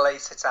Adelaide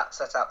set out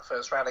the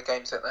first round of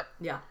games, didn't they?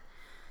 Yeah.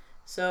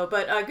 So,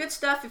 but good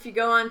stuff. If you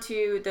go on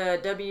to the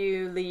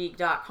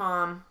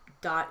wleague.com.au,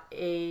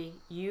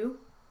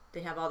 they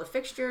have all the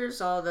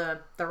fixtures, all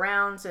the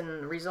rounds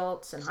and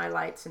results and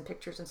highlights and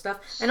pictures and stuff.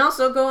 And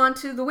also go on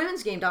to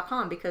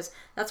thewomensgame.com, because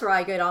that's where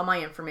I get all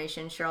my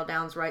information. Cheryl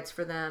Downs writes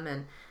for them,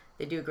 and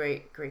they do a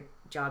great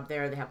job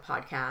there. They have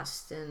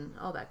podcasts and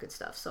all that good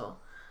stuff. So,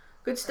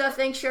 good stuff.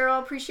 Thanks, Cheryl.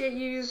 Appreciate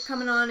you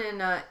coming on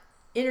and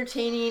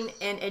entertaining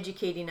and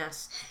educating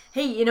us.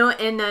 Hey,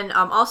 and then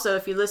also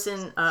if you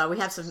listen, we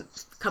have some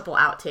couple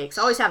outtakes.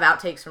 I always have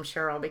outtakes from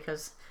Cheryl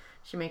because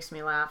she makes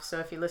me laugh. So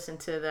if you listen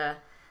to the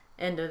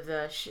end of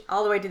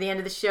all the way to the end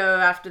of the show,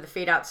 after the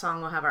fade out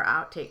song, we'll have our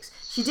outtakes.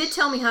 She did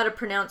tell me how to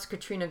pronounce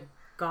Katrina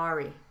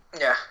Gari.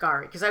 Yeah.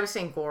 Gari, because I was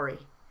saying Gory.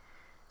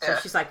 So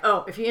she's like,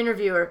 oh, if you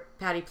interview her,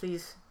 Patty,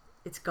 please,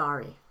 it's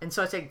Gari. And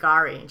so I said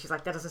Gari, and she's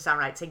like, that doesn't sound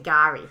right. Say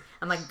Gari.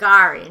 I'm like,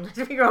 Gari. And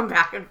we're going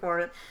back and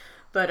forth.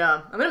 But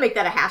I'm going to make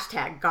that a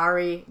hashtag,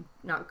 Gari,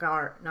 not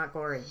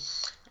Gory.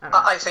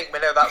 I think we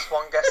know that's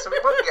one guest, so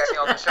we won't be getting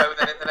on the show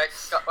then in the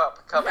next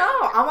coming.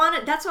 No, I want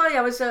it. That's why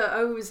I was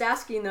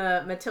asking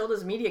the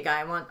Matilda's media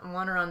guy. I want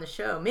her on the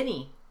show.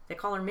 Minnie. They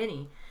call her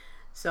Minnie.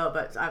 So,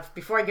 but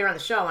before I get her on the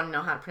show, I want to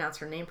know how to pronounce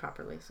her name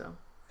properly. So,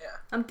 yeah,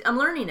 I'm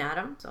learning,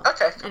 Adam. So.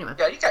 Okay. Anyway.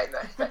 Yeah, you get in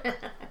there.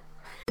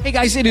 Hey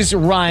guys, it is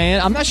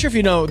Ryan. I'm not sure if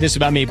you know this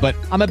about me, but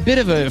I'm a bit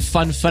of a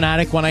fun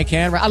fanatic when I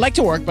can. I like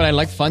to work, but I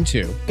like fun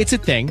too. It's a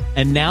thing.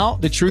 And now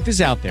the truth is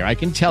out there. I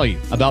can tell you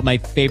about my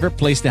favorite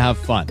place to have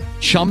fun.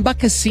 Chumba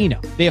Casino.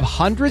 They have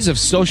hundreds of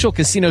social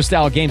casino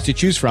style games to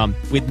choose from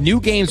with new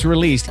games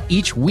released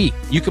each week.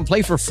 You can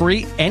play for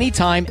free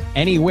anytime,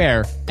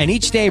 anywhere. And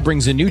each day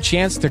brings a new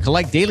chance to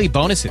collect daily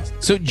bonuses.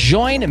 So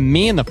join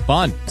me in the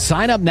fun.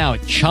 Sign up now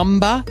at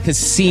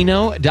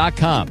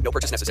ChumbaCasino.com. No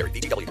purchase necessary.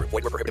 VGW Group.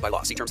 Void where prohibited by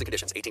law. See terms and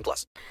conditions.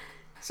 18+.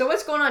 So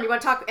what's going on? You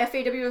want to talk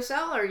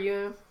FAWSL, or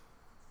you?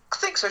 I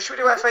think so. Should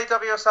we do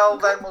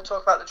FAWSL, then we'll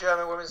talk about the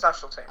German women's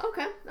national team?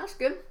 Okay, that's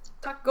good.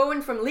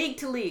 Going from league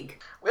to league.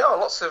 We have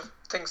lots of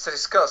things to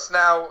discuss.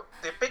 Now,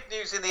 the big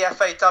news in the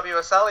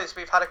FAWSL is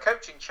we've had a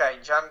coaching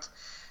change, and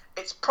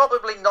it's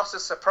probably not a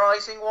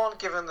surprising one,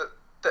 given that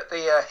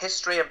the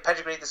history and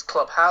pedigree this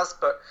club has,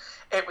 but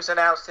it was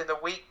announced in the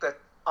week that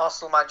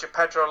Arsenal manager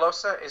Pedro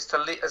Losa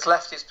has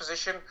left his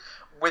position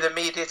with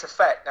immediate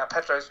effect. Now,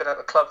 Pedro's been at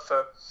the club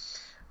for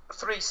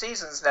 3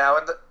 seasons now,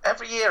 and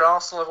every year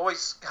Arsenal have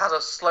always had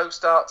a slow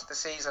start to the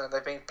season, and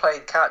they've been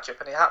playing catch-up,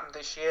 and it happened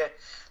this year.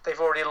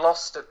 They've already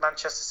lost at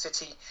Manchester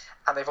City,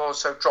 and they've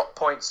also dropped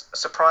points,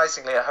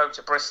 surprisingly, at home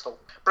to Bristol.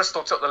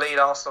 Bristol took the lead,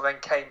 Arsenal then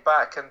came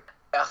back, and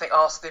I think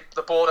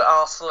the board at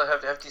Arsenal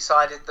have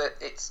decided that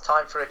it's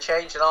time for a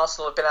change, and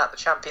Arsenal have been at the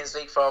Champions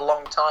League for a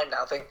long time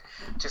now. I think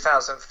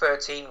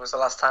 2013 was the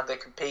last time they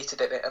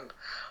competed in it, and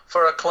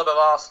for a club of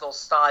Arsenal's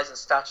size and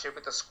stature,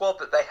 with the squad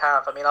that they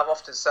have, I mean, I've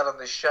often said on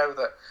this show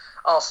that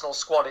Arsenal's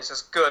squad is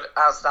as good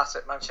as that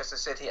at Manchester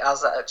City,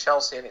 as that at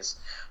Chelsea, and it's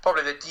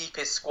probably the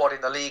deepest squad in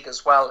the league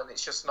as well, and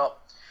it's just not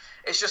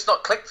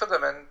clicked for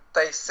them, and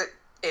they sit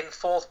in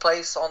 4th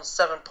place on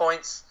 7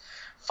 points,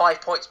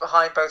 5 points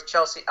behind both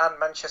Chelsea and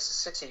Manchester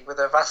City, with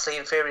a vastly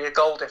inferior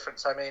goal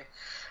difference. I mean,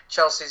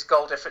 Chelsea's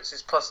goal difference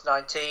is plus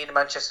 19,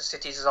 Manchester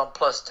City's is on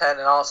plus 10,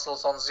 and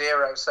Arsenal's on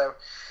 0. So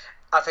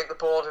I think the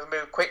board have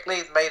moved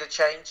quickly, made a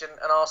change, and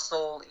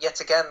Arsenal,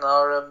 yet again,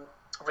 are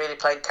really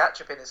playing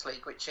catch-up in this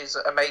league, which is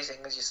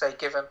amazing, as you say,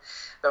 given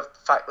the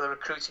fact that they're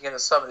recruiting in the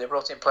summer. They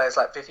brought in players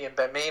like Vivian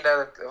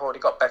Benmina, they've already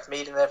got Beth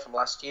Mead in there from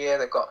last year,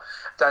 they've got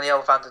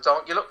Danielle van der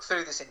Donk. You look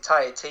through this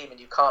entire team and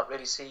you can't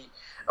really see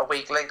a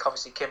weak link.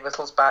 Obviously Kim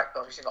Little's back,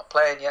 obviously not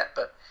playing yet,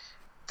 but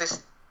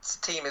this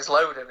team is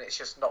loaded and it's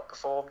just not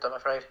performed, I'm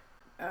afraid.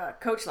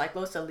 Coach like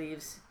Losa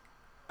leaves,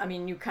 I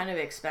mean, you kind of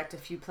expect a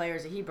few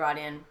players that he brought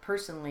in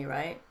personally,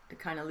 right, to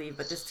kind of leave,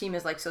 but this team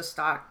is like so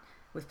stocked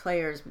with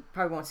players,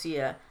 probably won't see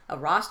a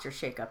roster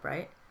shake-up,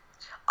 right?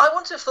 I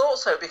wouldn't have thought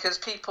so, because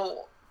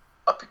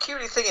a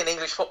peculiar thing in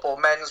English football,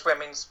 men's,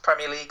 women's,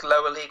 Premier League,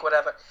 lower league,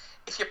 whatever,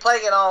 if you're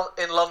playing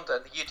in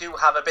London, you do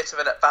have a bit of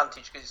an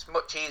advantage, because it's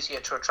much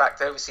easier to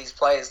attract overseas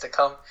players to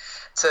come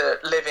to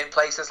live in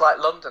places like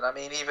London. I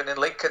mean, even in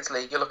Lincoln's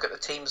league, you look at the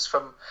teams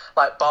from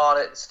like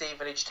Barnet and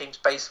Stevenage, teams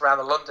based around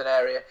the London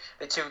area,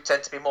 they too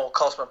tend to be more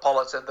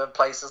cosmopolitan than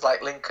places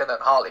like Lincoln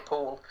and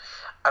Hartlepool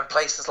and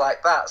places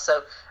like that.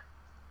 So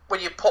when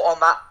you put on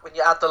that, when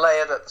you add the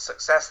layer that the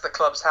success the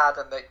club's had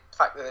and the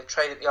fact that they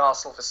train at the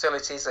Arsenal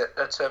facilities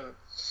at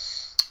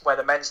where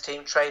the men's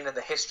team train, and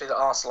the history that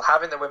Arsenal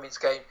have in the women's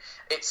game,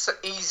 it's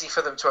easy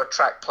for them to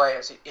attract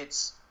players.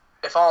 It's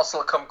if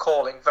Arsenal come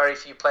calling, very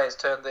few players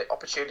turn the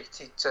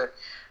opportunity to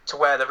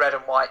wear the red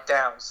and white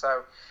down.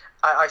 So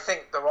I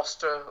think the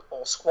roster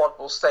or squad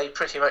will stay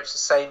pretty much the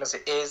same as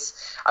it is.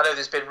 I know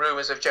there's been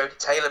rumours of Jodie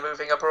Taylor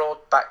moving abroad,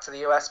 back to the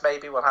US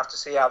maybe. We'll have to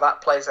see how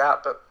that plays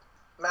out, but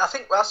I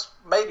think that's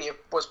maybe it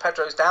was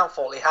Pedro's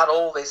downfall. He had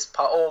all these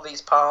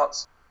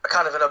parts, a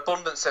kind of an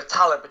abundance of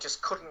talent, but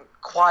just couldn't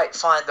quite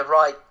find the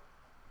right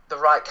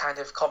kind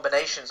of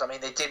combinations. I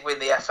mean, they did win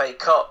the FA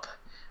Cup,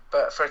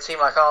 but for a team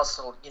like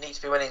Arsenal, you need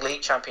to be winning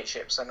league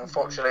championships, and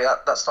unfortunately,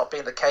 that's not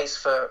been the case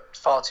for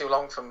far too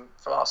long from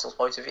Arsenal's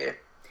point of view.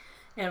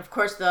 And of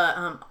course,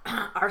 the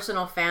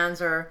Arsenal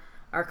fans are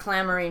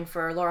clamoring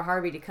for Laura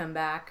Harvey to come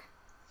back.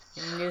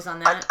 Any news on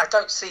that? I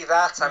don't see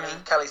that. I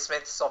mean, Kelly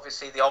Smith's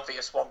obviously the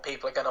obvious one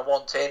people are going to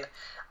want in.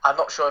 I'm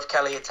not sure if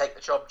Kelly would take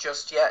the job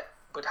just yet.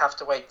 We'd have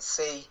to wait and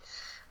see.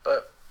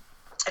 But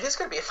it is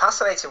going to be a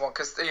fascinating one,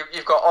 because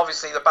you've got,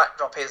 obviously, the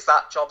backdrop is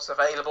that job's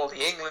available,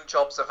 the England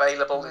job's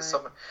available, right. There's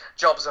some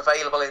jobs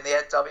available in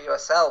the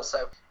NWSL.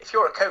 So if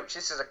you're a coach,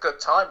 this is a good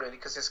time, really,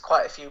 because there's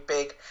quite a few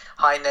big,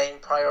 high-name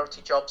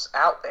priority jobs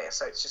out there.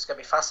 So it's just going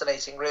to be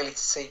fascinating, really, to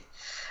see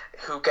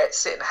who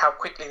gets it and how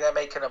quickly they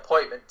make an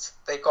appointment.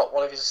 They've got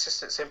one of his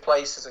assistants in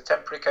place as a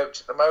temporary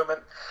coach at the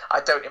moment. I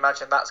don't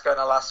imagine that's going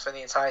to last for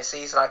the entire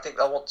season. I think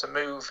they'll want to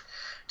move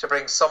to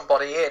bring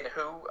somebody in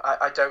who,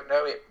 I don't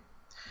know,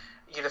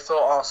 you'd have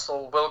thought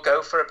Arsenal will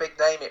go for a big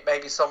name. It may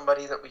be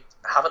somebody that we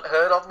haven't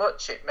heard of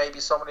much. It may be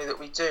somebody that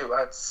we do.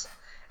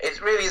 It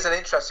really is an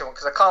interesting one,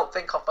 because I can't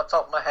think off the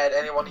top of my head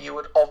anyone you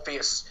would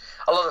obvious.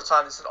 A lot of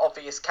times it's an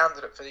obvious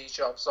candidate for these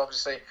jobs.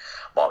 Obviously,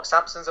 Mark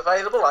Sampson's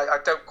available. I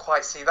don't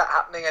quite see that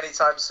happening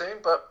anytime soon,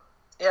 but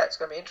yeah, it's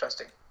going to be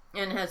interesting.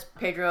 And has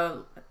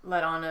Pedro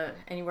led on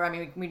anywhere? I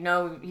mean, we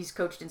know he's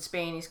coached in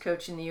Spain, he's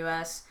coached in the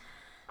US.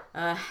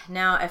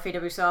 Now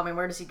FAWSL, I mean,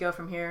 where does he go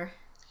from here?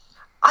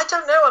 I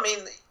don't know. I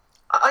mean,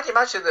 I'd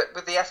imagine that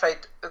with the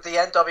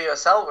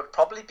NWSL would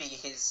probably be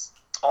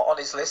on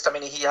his list. I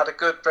mean, he had a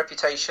good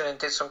reputation and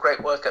did some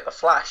great work at the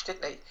Flash,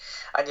 didn't he?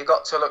 And you've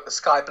got to look, the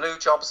Sky Blue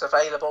job's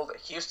available, the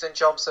Houston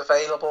job's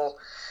available.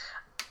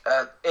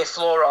 If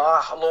Laura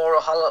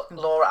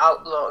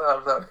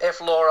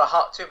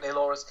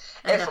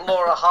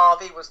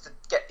Harvey was to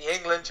get the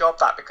England job,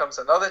 that becomes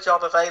another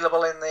job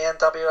available in the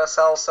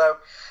NWSL. So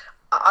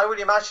I would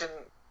imagine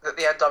that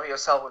the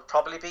NWSL would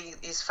probably be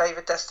his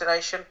favoured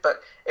destination.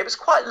 But it was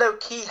quite low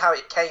key how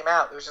it came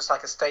out. It was just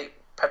like a state.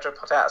 Pedro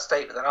put out a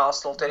statement, then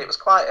Arsenal did. It was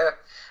quite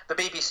the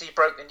BBC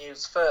broke the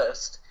news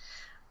first,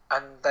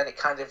 and then it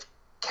kind of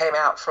came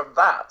out from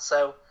that.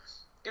 So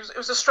it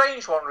was a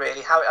strange one,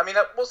 really.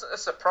 It wasn't a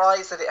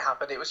surprise that it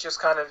happened. It was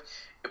just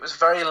it was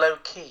very low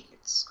key.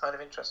 It's kind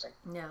of interesting.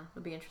 Yeah,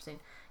 it'll be interesting.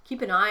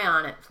 Keep an eye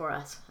on it for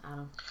us,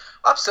 Adam.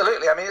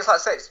 Absolutely. I mean, it's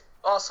like I say,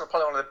 Arsenal are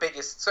probably one of the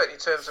biggest, certainly in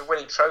terms of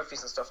winning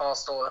trophies and stuff.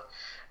 Arsenal are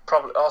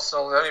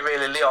the only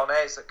really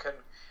Lyonnais that can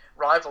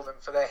rival them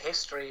for their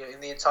history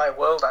in the entire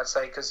world, I'd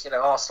say, because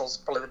Arsenal's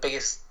probably the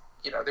biggest.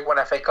 They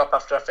won FA Cup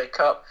after FA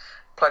Cup,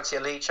 plenty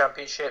of league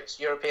championships,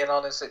 European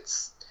honours.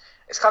 It's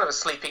kind of a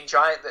sleeping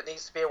giant that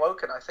needs to be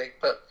awoken, I think.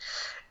 But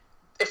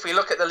if we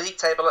look at the league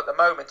table at the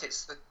moment,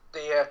 it's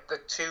the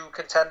two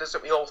contenders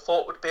that we all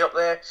thought would be up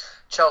there,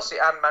 Chelsea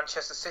and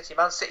Manchester City.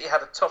 Man City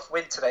had a tough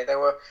win today. They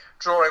were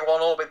drawing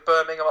 1-1 with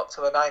Birmingham up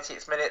to the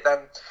 90th minute. Then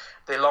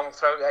the long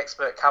throw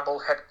expert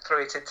Campbell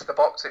threw it into the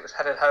box. It was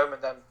headed home,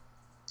 and then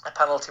a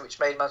penalty which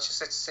made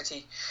Manchester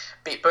City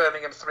beat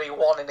Birmingham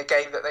 3-1 in a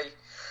game that they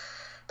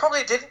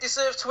probably didn't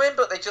deserve to win,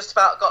 but they just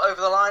about got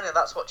over the line, and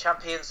that's what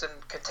champions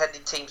and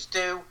contending teams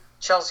do.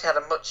 Chelsea had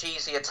a much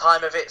easier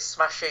time of it,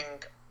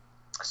 smashing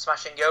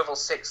Yeovil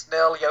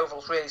 6-0.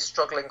 Yeovil's really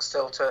struggling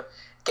still to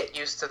get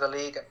used to the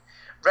league. And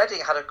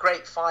Reading had a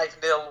great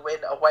 5-0 win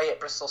away at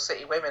Bristol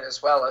City Women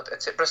as well.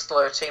 Bristol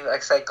are a team that,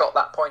 like I say, got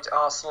that point at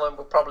Arsenal and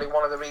were probably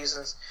one of the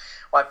reasons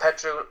why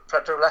Pedro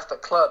left the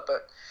club.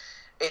 But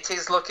it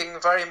is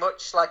looking very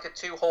much like a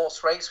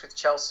two-horse race with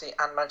Chelsea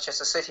and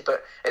Manchester City.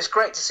 But it's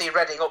great to see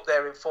Reading up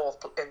there in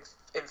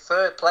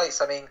third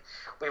place. I mean,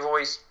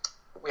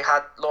 we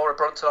had Laura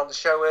Brunton on the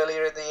show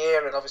earlier in the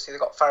year, and obviously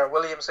they've got Farrah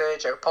Williams here,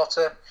 Jo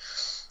Potter,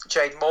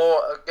 Jade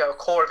Moore, a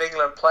core of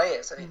England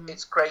players, and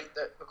it's great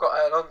that we've got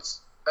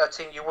a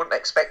team you wouldn't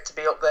expect to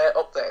be up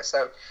there.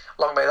 So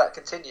long may that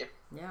continue.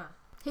 Yeah.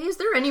 Hey, is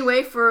there any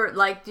way for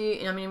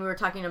we were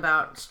talking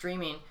about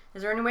streaming.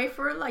 Is there any way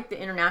for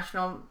the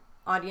international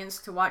audience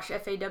to watch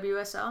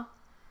FAWSL?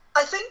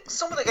 I think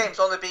some of the games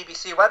on the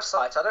BBC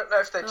website. I don't know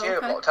if they're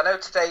geo-blocked. I know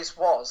today's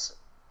was,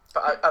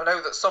 but I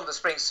know that some of the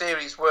spring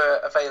series were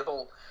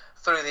available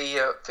through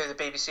the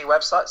BBC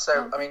website.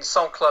 So I mean,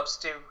 some clubs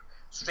do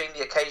stream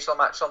the occasional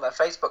match on their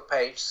Facebook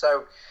page.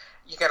 So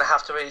you're going to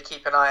have to really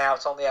keep an eye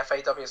out on the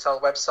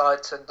FAWSL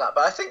website and that.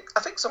 But I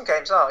think some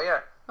games are, yeah.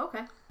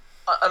 Okay.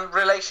 In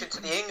relation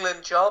to the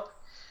England job,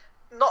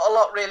 not a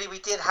lot really. We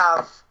did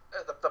have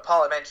the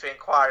parliamentary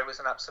inquiry was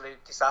an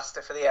absolute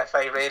disaster for the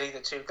FA. Really, the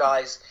two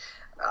guys.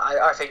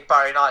 I think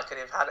Barry and I could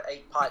have had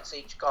 8 pints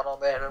each gone on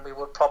there, and we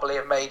would probably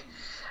have made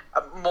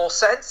more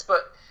sense.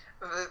 But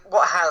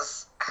what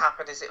has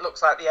happened is it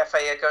looks like the FA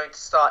are going to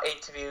start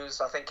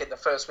interviews, I think, in the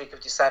first week of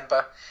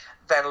December,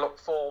 then look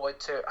forward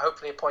to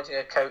hopefully appointing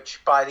a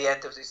coach by the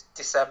end of this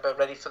December,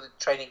 ready for the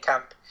training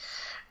camp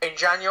in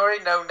January.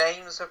 No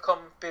names have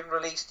been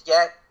released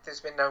yet. There's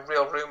been no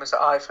real rumours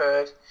that I've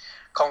heard.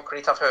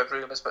 I've heard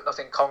rumours, but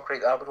nothing concrete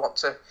that I would want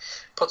to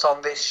put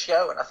on this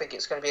show, and I think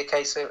it's going to be a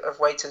case of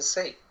wait and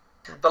see.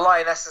 The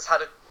Lionesses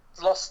had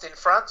lost in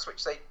France,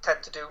 which they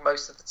tend to do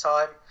most of the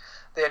time.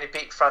 They only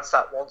beat France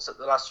that once at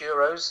the last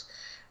Euros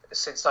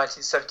since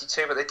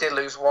 1972, but they did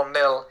lose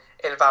 1-0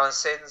 in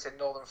Valenciennes in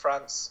northern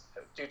France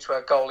due to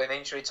a goal in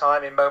injury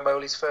time in Mo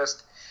Moley's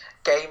first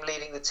game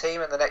leading the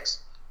team, and the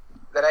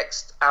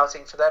next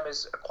outing for them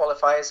is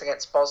qualifiers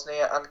against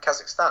Bosnia and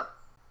Kazakhstan.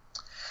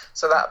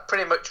 So that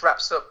pretty much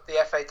wraps up the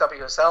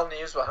FAWSL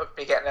news. We'll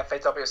hopefully get an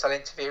FAWSL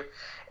interview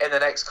in the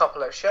next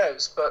couple of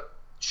shows. But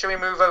should we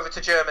move over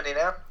to Germany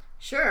now?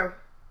 Sure.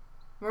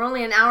 We're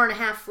only an hour and a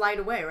half flight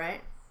away,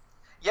 right?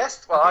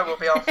 Yes, well, I will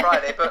be on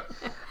Friday. But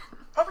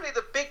probably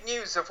the big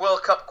news of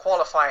World Cup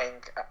qualifying,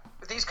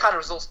 these kind of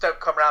results don't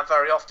come around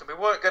very often. We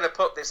weren't going to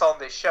put this on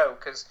this show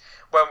because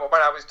when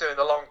I was doing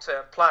the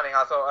long-term planning,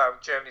 I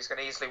thought, Germany's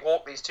going to easily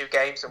walk these 2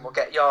 games and we'll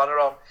get Jana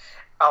on.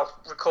 I'll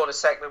record a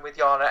segment with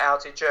Jana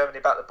out in Germany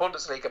about the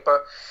Bundesliga.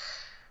 But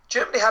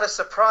Germany had a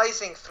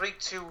surprising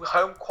 3-2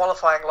 home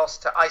qualifying loss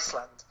to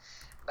Iceland.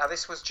 Now,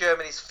 this was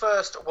Germany's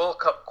first World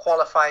Cup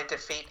qualifying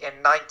defeat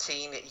in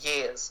 19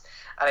 years.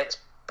 And it's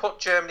put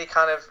Germany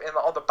kind of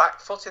on the back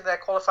foot in their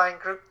qualifying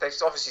group. They've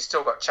obviously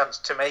still got a chance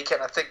to make it,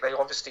 and I think they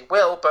obviously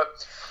will.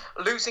 But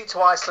losing to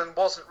Iceland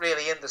wasn't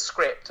really in the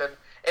script. And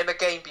in the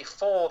game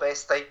before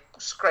this, they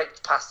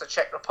scraped past the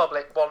Czech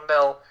Republic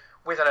 1-0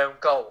 with an own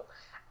goal.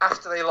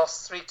 After they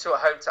lost 3-2 at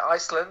home to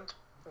Iceland,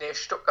 near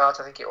Stuttgart,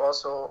 I think it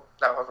was, or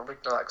no, I haven't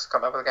written that because I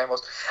can't remember what the game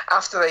was.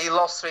 After they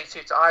lost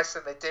 3-2 to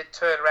Iceland, they did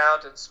turn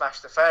around and smash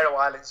the Faroe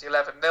Islands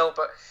 11-0,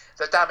 but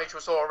the damage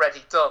was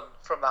already done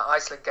from that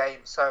Iceland game.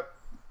 So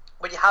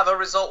when you have a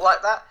result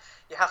like that,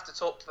 you have to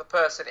talk to the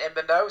person in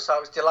the know. So I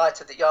was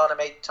delighted that Jana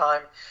made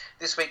time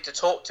this week to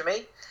talk to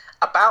me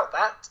about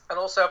that, and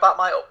also about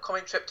my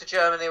upcoming trip to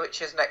Germany,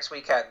 which is next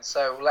weekend.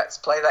 So let's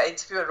play that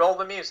interview and roll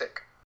the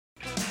music.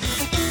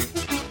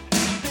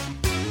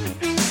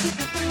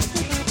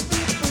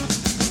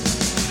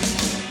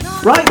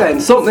 Right then,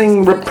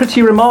 something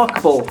pretty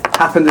remarkable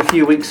happened a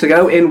few weeks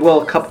ago in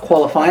World Cup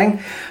qualifying.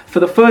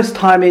 For the first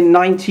time in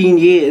 19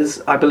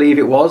 years, I believe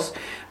it was,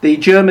 the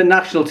German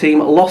national team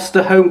lost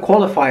a home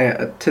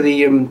qualifier to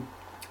the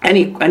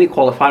any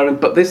qualifier,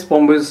 but this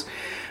one was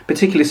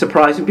particularly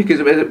surprising because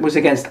it was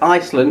against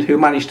Iceland, who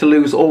managed to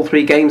lose all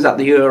 3 games at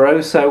the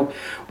Euros. So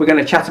we're going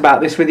to chat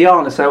about this with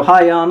Jana. So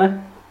hi,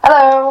 Jana.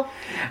 Hello.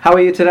 How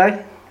are you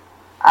today?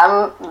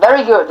 I'm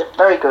very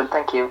good,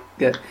 thank you.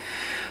 Good.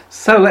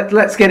 So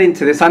let's get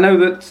into this. I know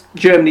that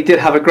Germany did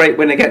have a great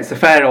win against the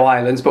Faroe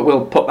Islands, but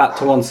we'll put that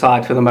to one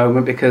side for the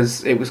moment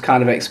because it was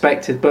kind of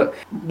expected. But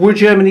were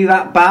Germany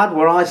that bad?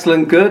 Were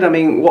Iceland good? I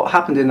mean, what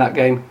happened in that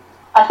game?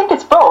 I think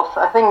it's both.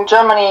 I think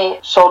Germany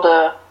showed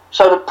a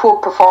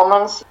poor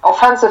performance.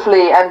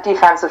 Offensively and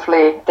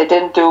defensively, they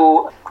didn't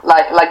do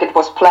like it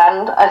was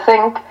planned, I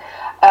think.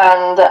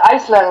 And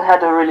Iceland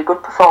had a really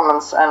good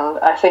performance, and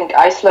I think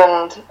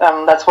Iceland,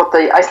 that's what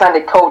the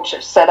Icelandic coach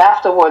said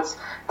afterwards,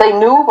 they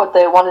knew what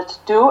they wanted to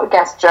do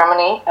against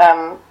Germany.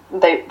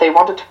 They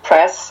wanted to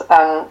press,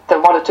 and they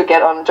wanted to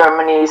get on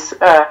Germany's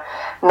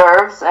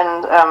nerves,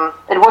 and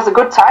it was a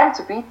good time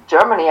to beat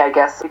Germany, I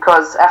guess,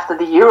 because after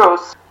the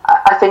Euros,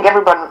 I think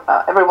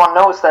everyone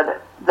knows that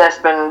there's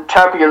been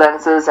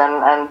turbulences,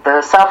 and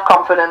the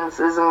self-confidence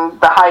isn't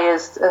the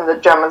highest in the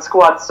German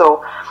squad,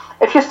 so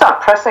if you start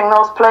pressing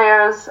those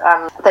players,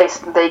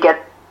 they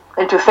get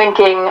into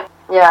thinking,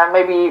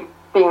 maybe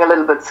being a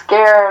little bit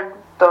scared,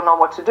 don't know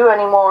what to do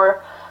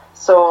anymore.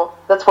 So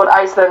that's what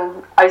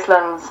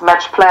Iceland's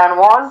match plan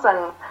was,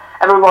 and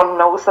everyone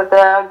knows that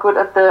they're good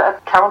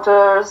at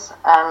counters,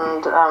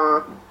 and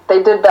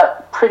they did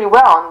that pretty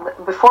well.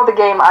 And before the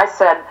game, I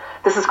said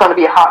this is going to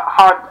be a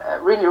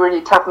hard, really,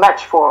 really tough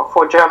match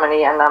for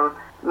Germany, and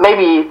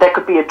maybe there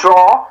could be a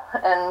draw.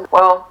 And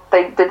well,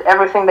 they did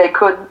everything they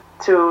could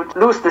to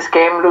lose this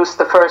game, lose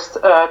the first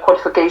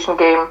qualification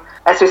game,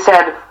 as you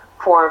said,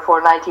 for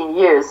 19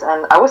 years.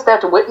 And I was there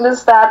to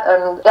witness that,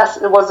 and yes,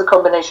 it was a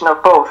combination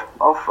of both,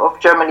 of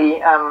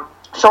Germany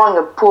showing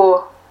a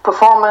poor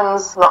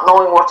performance, not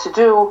knowing what to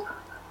do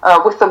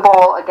with the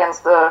ball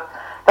against a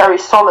very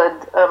solid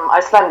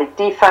Icelandic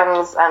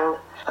defense, and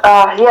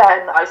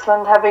and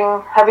Iceland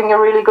having a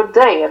really good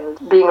day and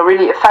being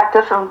really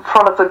effective in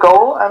front of the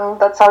goal, and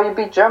that's how you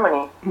beat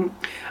Germany.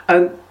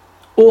 And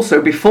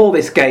also, before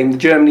this game,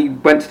 Germany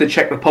went to the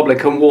Czech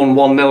Republic and won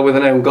 1-0 with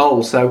an own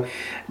goal. So,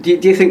 do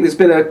you think there's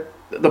been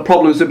the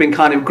problems have been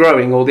kind of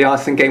growing, or the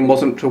Iceland game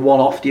wasn't a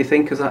one-off? Do you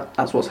think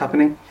that's what's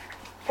happening?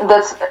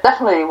 That's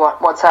definitely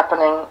what's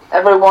happening.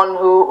 Everyone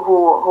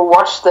who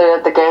watched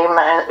the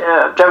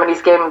game,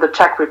 Germany's game in the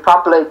Czech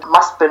Republic,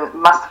 must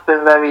have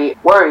been very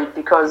worried,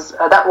 because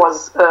that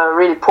was a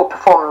really poor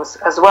performance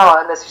as well.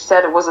 And as you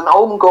said, it was an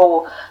own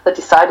goal that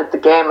decided the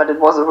game, and it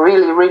was a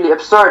really, really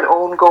absurd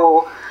own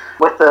goal.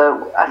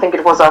 I think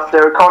it was after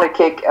a corner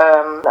kick,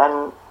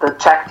 and the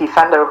Czech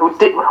defender who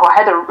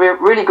had a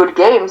really good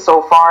game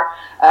so far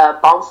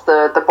bounced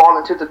the ball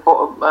into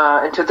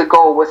the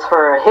goal with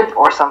her hip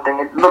or something.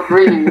 It looked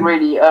really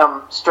really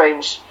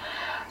strange.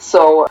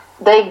 So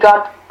they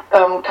got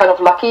kind of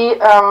lucky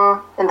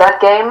in that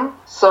game.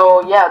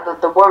 So yeah,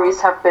 the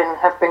worries have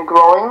been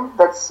growing.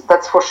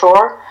 That's for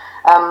sure.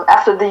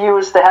 After the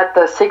Euros, they had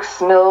the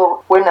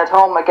 6-0 win at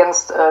home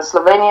against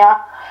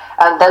Slovenia.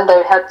 And then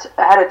they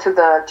headed to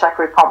the Czech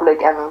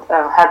Republic and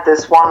had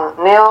this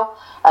 1-0,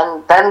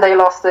 and then they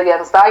lost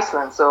against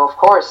Iceland. So of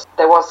course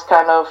there was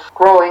kind of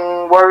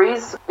growing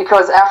worries,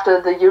 because after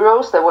the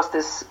Euros there was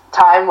this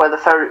time where the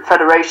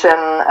federation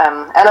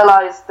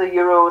analyzed the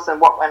Euros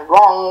and what went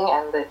wrong,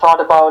 and they thought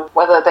about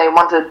whether they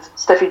wanted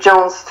Steffi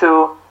Jones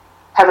to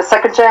have a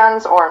second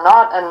chance or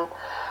not. And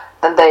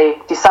then they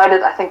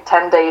decided, I think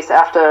 10 days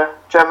after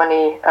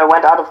Germany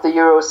went out of the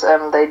Euros,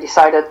 they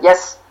decided,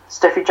 yes,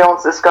 Steffi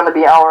Jones is going to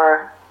be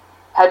our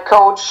head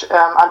coach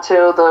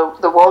until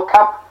the World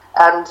Cup,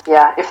 and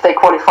if they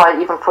qualify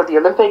even for the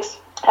Olympics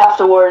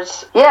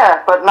afterwards.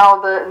 But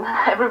now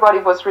everybody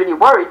was really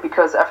worried,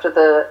 because after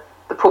the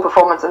poor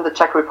performance in the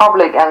Czech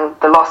Republic and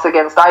the loss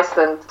against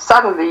Iceland,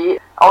 suddenly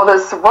all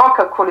this World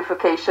Cup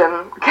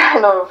qualification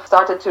kind of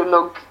started to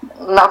look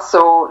not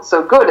so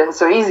good and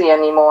so easy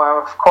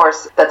anymore. Of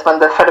course, that's when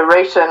the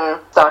federation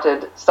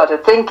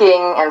started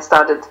thinking and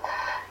started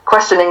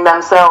questioning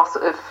themselves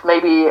if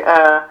maybe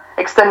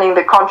extending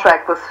the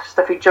contract with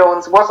Steffi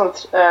Jones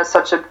wasn't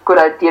such a good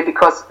idea,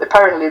 because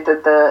apparently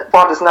the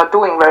squad is not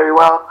doing very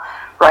well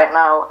right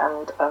now,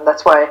 and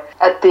that's why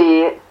at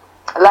the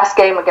last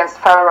game against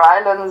the Faroe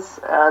Islands,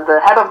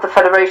 the head of the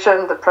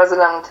federation, the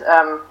president,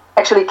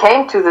 actually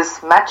came to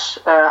this match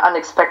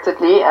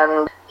unexpectedly,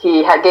 and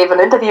he gave an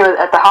interview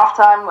at the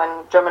halftime when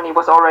Germany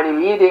was already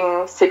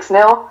leading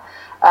 6-0.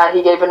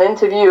 He gave an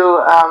interview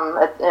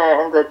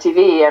in the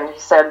TV, and he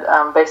said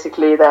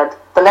basically that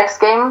the next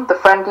game, the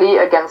friendly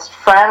against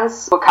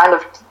France, will kind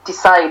of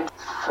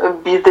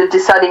be the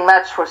deciding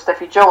match for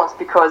Steffi Jones,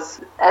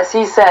 because, as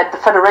he said, the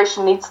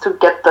federation needs to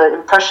get the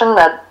impression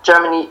that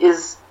Germany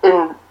is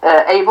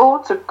able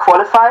to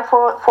qualify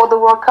for the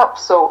World Cup.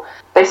 So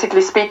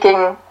basically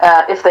speaking,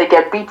 if they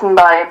get beaten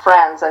by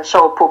France and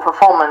show a poor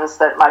performance,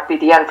 that might be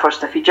the end for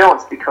Steffi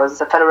Jones, because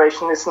the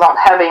federation is not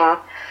having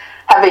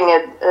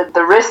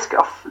the risk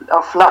of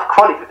not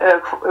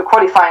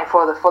qualifying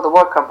for the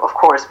World Cup, of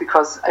course,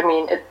 because I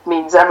mean it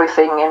means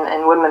everything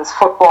in women's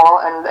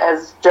football, and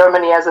as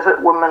Germany as a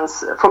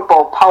women's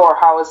football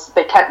powerhouse,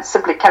 they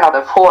simply cannot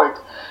afford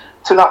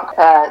to not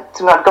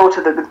go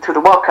to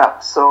the World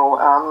Cup.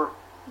 So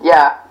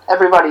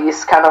everybody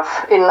is kind of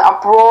in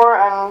uproar,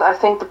 and I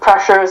think the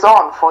pressure is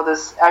on for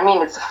this. I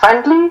mean, it's a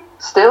friendly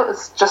still;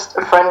 it's just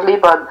a friendly,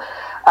 but.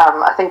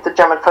 I think the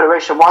German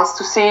Federation wants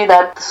to see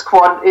that the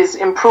squad is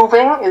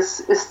improving,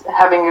 is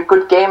having a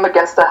good game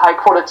against a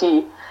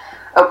high-quality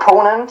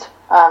opponent.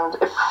 And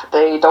if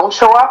they don't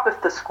show up, if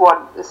the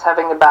squad is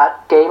having a bad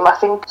game, I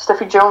think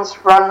Steffi Jones'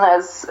 run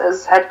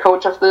as head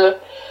coach of the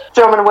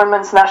German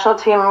women's national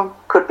team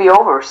could be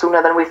over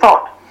sooner than we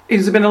thought.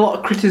 Has there been a lot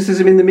of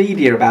criticism in the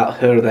media about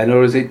her then,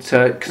 or is it,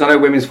 because I know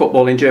women's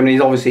football in Germany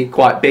is obviously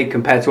quite big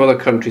compared to other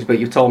countries, but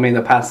you've told me in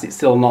the past it's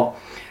still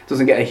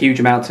doesn't get a huge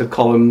amount of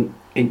column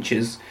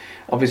inches.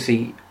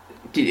 Obviously,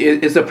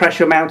 is the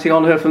pressure mounting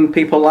on her from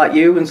people like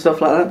you and stuff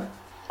like that?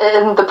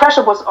 And the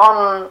pressure was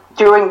on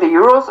during the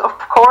Euros, of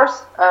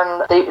course,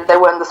 and they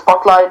were in the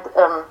spotlight.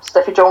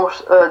 Steffi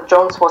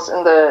Jones was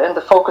in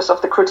the focus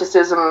of the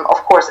criticism, of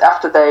course,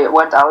 after they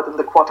went out in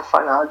the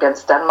quarterfinal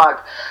against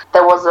Denmark.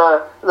 There was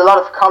a lot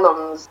of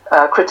columns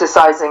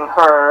criticizing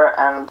her,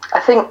 and I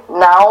think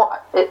now,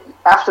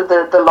 after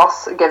the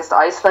loss against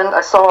Iceland,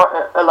 I saw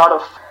a lot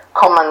of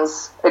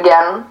comments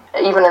again,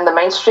 even in the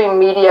mainstream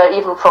media,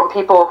 even from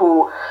people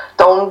who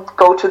don't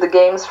go to the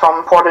games, from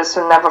reporters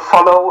who never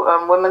follow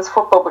women's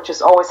football, which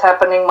is always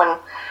happening when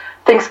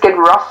things get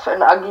rough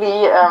and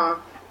ugly.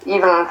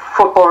 Even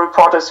football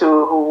reporters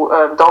who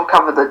don't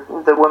cover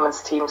the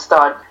women's team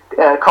start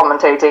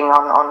commentating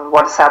on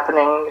what is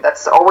happening.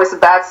 That's always a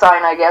bad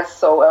sign, I guess.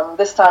 So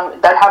this time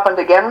that happened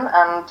again,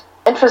 and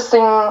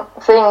interesting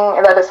thing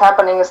that is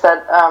happening is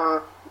that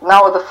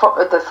now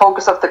the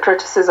focus of the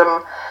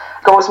criticism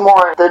goes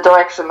more the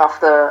direction of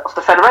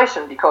the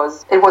federation,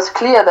 because it was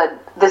clear that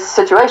this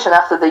situation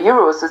after the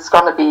Euros, it's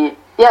going to be,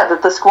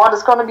 that the squad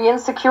is going to be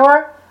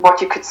insecure. What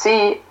you could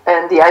see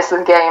in the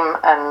Iceland game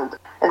and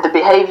in the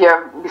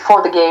behavior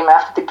before the game,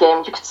 after the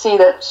game, you could see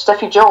that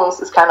Steffi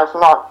Jones is kind of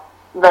not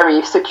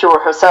very secure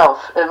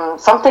herself.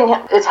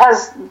 It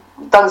has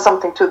done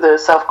something to the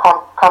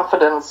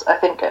self-confidence, I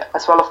think,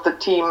 as well of the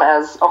team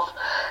as of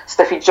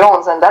Steffi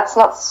Jones, and that's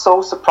not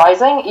so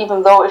surprising,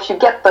 even though if you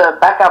get the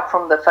backup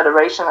from the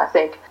federation, I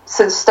think,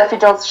 since Steffi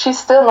Jones, she's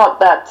still not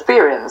that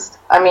experienced.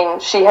 I mean,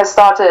 she has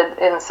started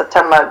in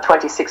September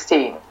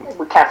 2016.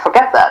 We can't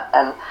forget that.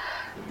 And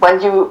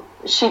when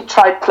she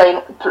tried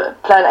plan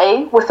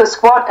A with the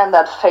squad, and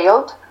that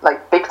failed,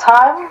 like big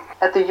time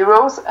at the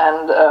Euros,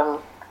 and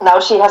now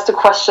she has to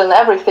question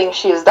everything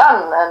she has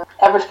done, and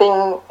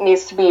everything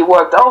needs to be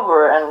worked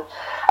over. And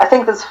I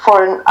think that's,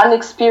 for an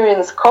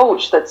unexperienced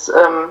coach, that's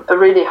a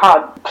really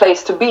hard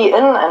place to be in.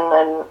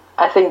 And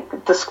I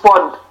think the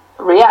squad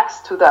reacts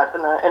to that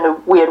in a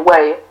weird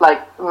way,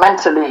 like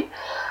mentally.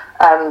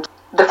 And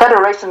the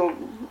federation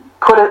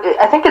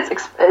I think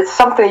it's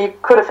something you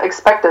could have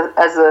expected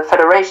as a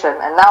federation,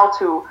 and now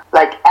to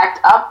act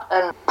up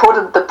and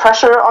put the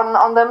pressure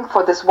on them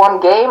for this one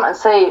game and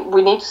say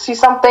we need to see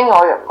something,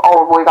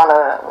 or we're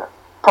gonna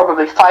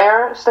probably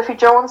fire Steffi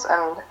Jones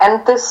and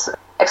end this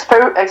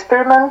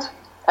experiment.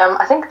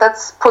 I think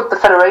that's put the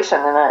federation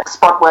in a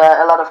spot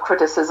where a lot of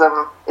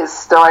criticism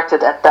is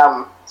directed at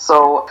them.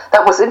 So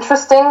that was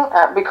interesting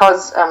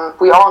because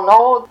we all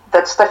know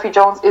that Steffi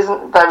Jones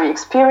isn't very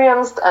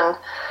experienced, and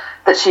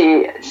that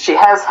she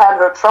has had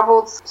her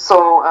troubles.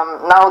 So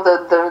now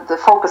the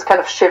focus kind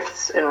of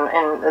shifts in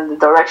the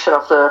direction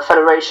of the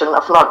federation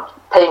of not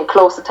paying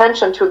close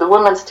attention to the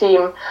women's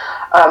team,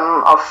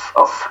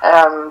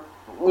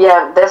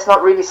 there's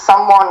not really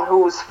someone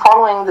who's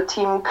following the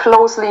team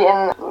closely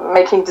in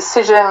making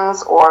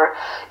decisions or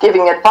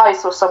giving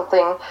advice or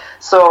something.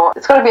 So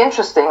it's going to be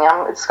interesting.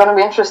 It's going to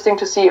be interesting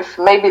to see if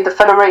maybe the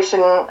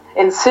federation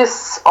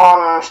insists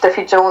on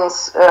Steffi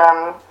Jones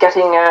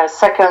getting a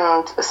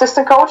second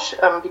assistant coach,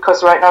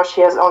 because right now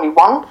she has only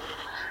one.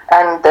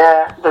 And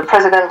the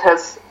president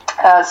has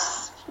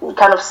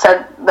kind of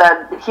said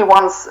that he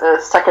wants a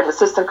second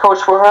assistant coach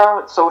for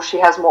her, so she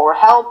has more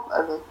help,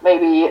 and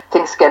maybe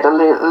things get a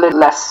little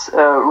less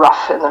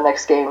rough in the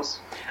next games.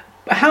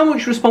 How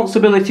much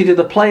responsibility do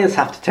the players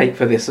have to take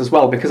for this as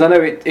well? Because I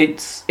know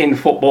it's in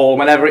football,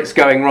 whenever it's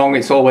going wrong,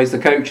 it's always the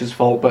coach's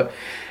fault, but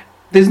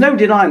There's no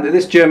denying that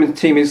this German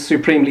team is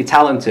supremely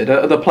talented.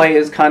 Are the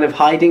players kind of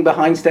hiding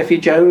behind Steffi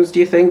Jones, do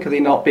you think? Are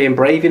they not being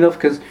brave enough?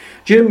 Because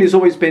Germany's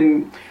always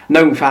been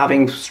known for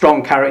having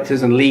strong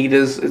characters and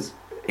leaders.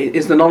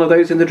 Is there none of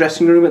those in the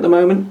dressing room at the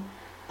moment?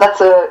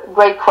 That's a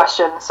great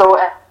question. So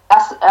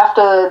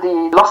after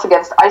the loss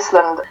against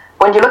Iceland,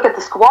 when you look at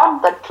the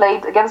squad that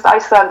played against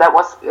Iceland, that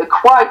was a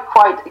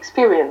quite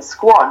experienced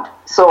squad.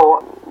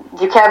 So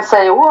you can't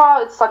say,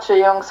 well, it's such a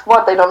young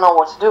squad, they don't know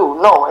what to do.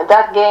 No, in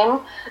that game,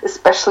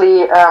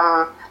 especially you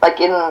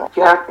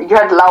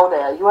had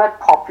Lauder, you had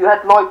Pop, you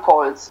had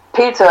Leupolz,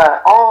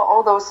 Peter,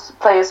 all those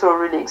players were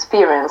really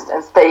experienced,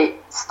 and they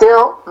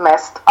still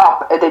messed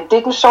up. They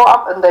didn't show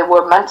up, and they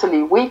were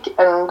mentally weak,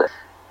 and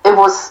it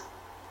was.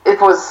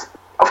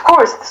 Of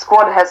course, the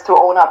squad has to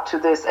own up to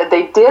this, and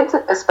they did,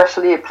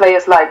 especially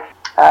players like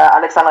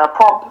Alexandra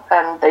Pop,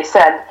 and they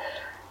said,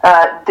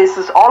 "This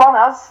is all on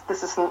us.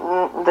 This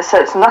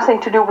has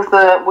nothing to do with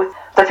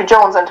Steffi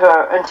Jones and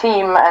her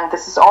team, and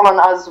this is all on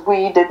us.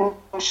 We didn't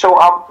show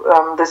up.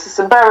 This is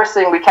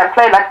embarrassing. We can't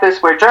play like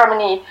this. We're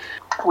Germany.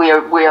 We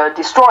are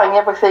destroying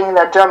everything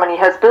that Germany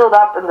has built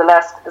up in the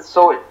last."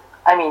 So,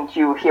 I mean,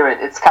 you hear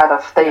it. It's kind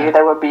of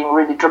they were being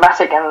really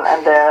dramatic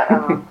and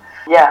they're.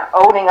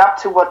 Owning up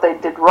to what they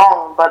did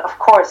wrong. But of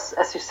course,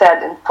 as you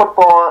said, in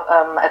football,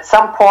 at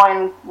some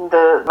point,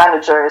 the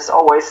manager is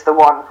always the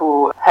one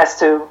who has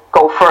to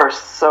go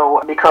first.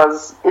 So,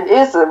 because it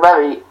is a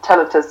very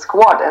talented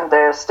squad, and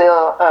they're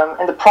still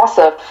in the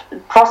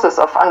process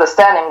of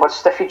understanding what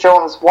Steffi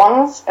Jones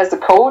wants as a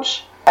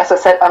coach. As I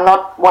said, I'm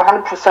not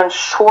 100%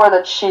 sure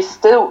that she's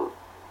still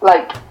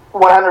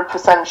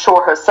 100%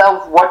 sure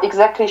herself what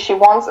exactly she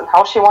wants and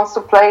how she wants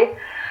to play.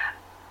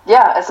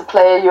 Yeah, as a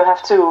player, you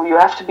have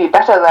to be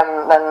better than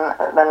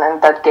in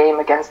that game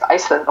against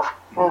Iceland.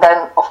 And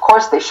then, of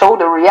course, they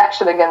showed a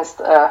reaction against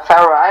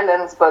Faroe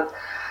Islands. But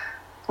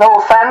no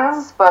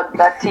offense, but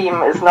that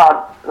team is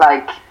not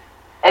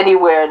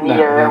anywhere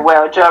near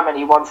where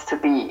Germany wants to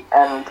be.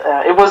 And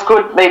it was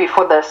good, maybe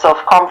for their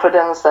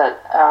self-confidence,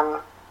 that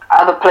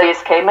other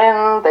players came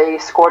in. They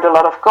scored a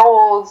lot of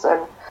goals,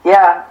 and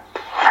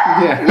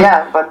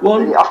but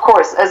of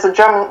course, as a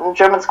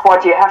German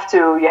squad, you have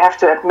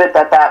to admit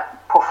that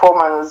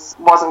performance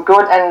wasn't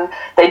good, and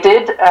they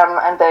did,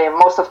 and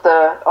most of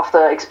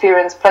the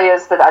experienced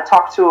players that I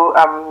talked to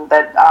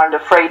that aren't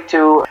afraid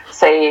to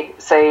say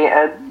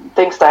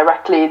things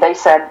directly. They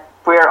said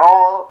we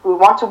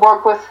want to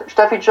work with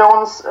Steffi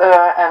Jones,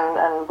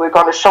 and we're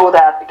going to show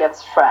that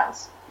against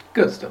France.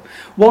 Good stuff.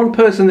 One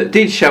person that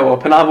did show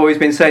up, and I've always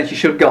been saying she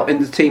should have got in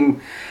the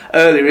team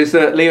earlier, is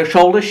Leah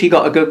Scholder. She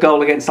got a good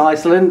goal against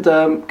Iceland.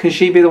 Can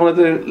she be one of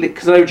the?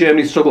 Because I know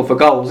Germany struggle for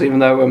goals, even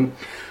though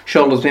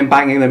Scholder's been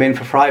banging them in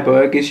for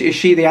Freiburg. Is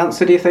she the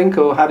answer, do you think,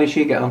 or how did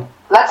she get on?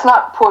 Let's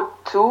not put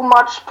too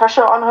much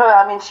pressure on her.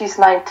 I mean, she's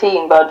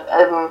 19, but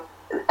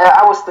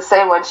I was the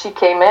same when she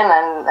came in,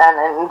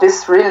 and in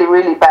this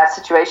really bad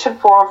situation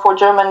for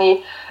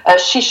Germany,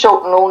 she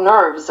showed no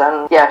nerves,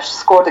 and she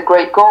scored a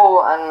great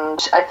goal, and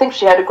I think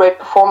she had a great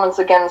performance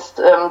against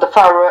the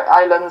Faroe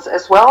Islands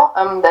as well.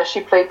 That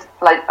she played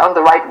on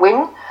the right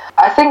wing.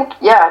 I think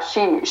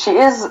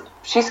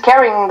she's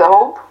carrying the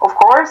hope, of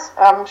course.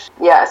 As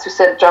you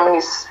said,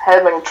 Germany's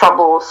having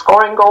trouble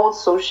scoring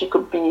goals, so she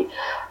could be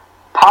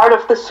part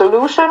of the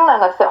solution,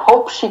 and I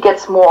hope she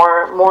gets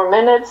more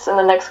minutes in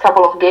the next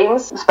couple of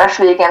games,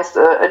 especially against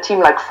a team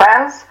like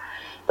France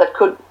that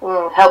could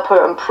help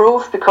her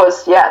improve,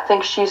 because I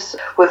think she's,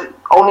 with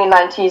only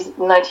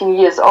 19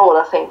 years old,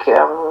 I think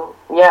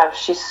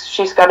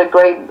she's got a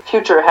great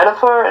future ahead of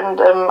her, and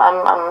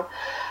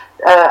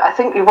I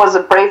think it was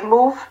a brave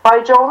move by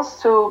Jones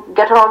to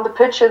get her on the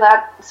pitch in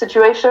that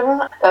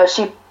situation.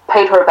 She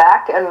paid her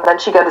back, and then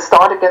she got a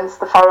start against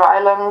the Faroe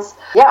Islands.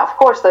 Of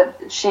course, that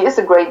she is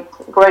a great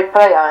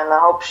player, and I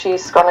hope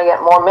she's gonna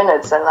get more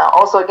minutes. And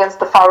also against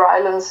the Faroe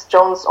Islands,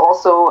 Jones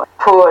also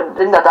put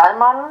Linda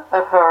Dahlmann,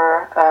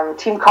 her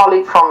team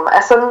colleague from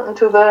Essen,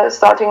 into the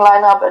starting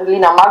lineup, and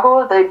Lina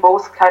Mago. They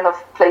both kind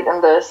of played in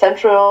the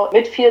central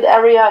midfield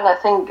area, and I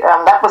think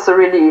that was a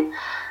really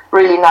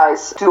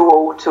nice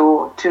duo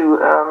to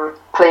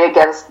play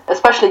against,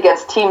 especially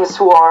against teams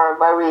who are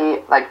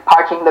very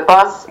parking the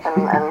bus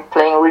and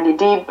playing really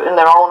deep in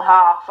their own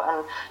half.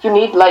 And you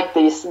need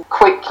these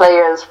quick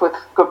players with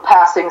good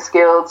passing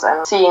skills,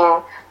 and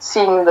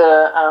seeing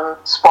the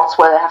spots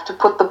where they have to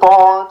put the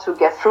ball to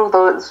get through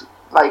those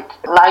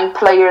 9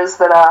 players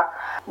that are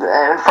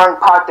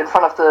parked in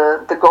front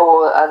of the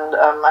goal. And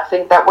I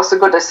think that was a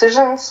good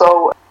decision.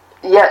 So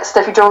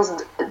Steffi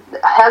Jones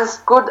has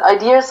good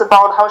ideas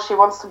about how she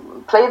wants to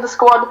play the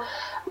squad.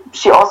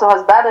 She also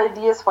has bad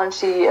ideas when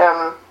she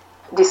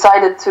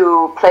decided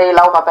to play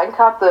Laura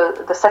Benkart,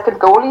 the second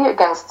goalie,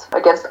 against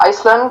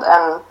Iceland,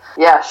 and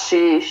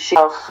she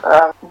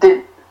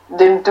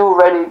didn't do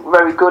very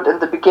very good in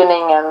the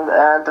beginning,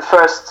 and the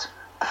first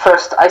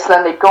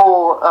Icelandic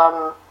goal,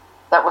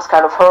 that was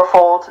kind of her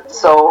fault.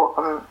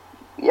 So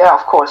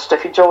of course,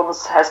 Steffi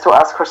Jones has to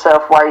ask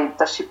herself, why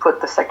does she put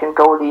the second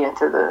goalie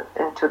into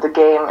the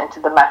game, into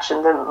the match,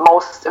 in the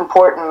most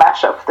important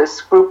match of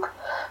this group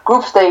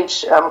group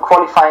stage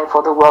qualifying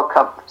for the World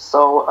Cup.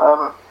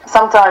 So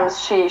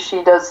sometimes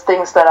she does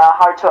things that are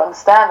hard to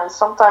understand, and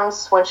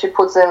sometimes when she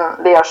puts in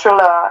Lea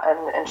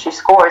Schuller and she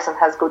scores and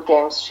has good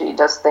games, she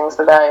does things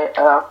that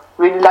I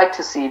really like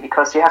to see,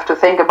 because you have to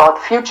think about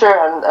the future,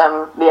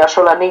 and Lea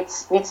Schuller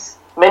needs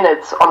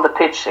minutes on the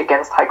pitch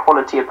against high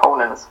quality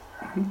opponents.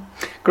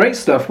 Great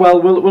stuff. Well,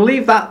 we'll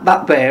leave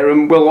that there,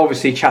 and we'll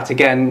obviously chat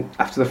again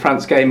after the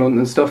France game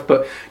and stuff.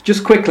 But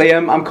just quickly,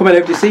 I'm coming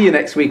over to see you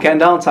next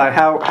weekend, aren't I?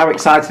 How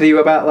excited are you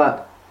about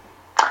that?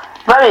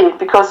 Very,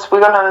 because we're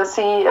going to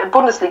see a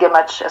Bundesliga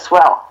match as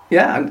well.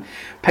 Yeah, and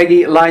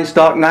Peggy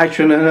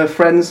Leinstark-Nitron and her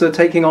friends are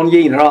taking on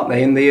Jena, aren't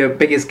they, in the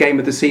biggest game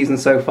of the season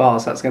so far,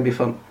 so that's going to be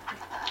fun.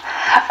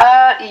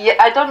 Yeah,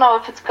 I don't know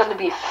if it's going to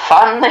be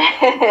fun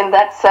in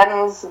that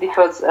sense,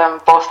 because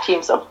both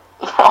teams are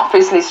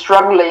obviously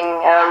struggling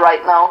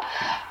right now.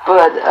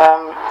 But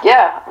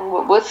yeah,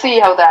 we'll see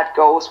how that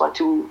goes when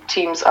two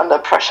teams under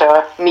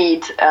pressure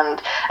meet. And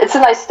it's a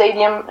nice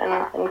stadium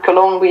in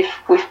Cologne.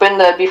 We've been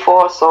there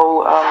before,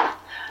 so I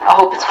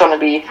hope it's going to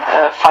be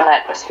a fun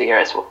atmosphere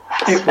as well,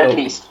 at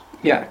least.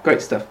 Yeah,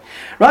 great stuff.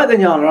 Right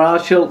then, Jana,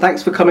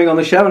 thanks for coming on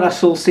the show, and I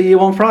shall see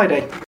you on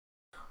Friday.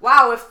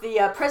 Wow, if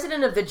the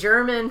president of the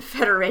German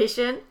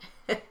Federation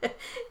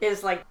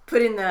is like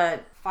putting the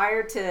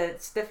fire to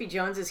Steffi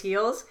Jones's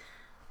heels,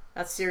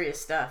 that's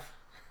serious stuff.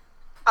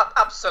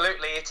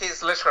 Absolutely, it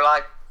is literally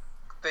like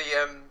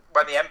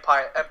when the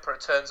emperor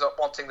turns up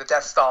wanting the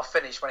Death Star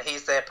finished, when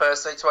he's there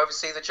personally to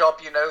oversee the job.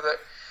 You know that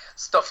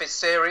stuff is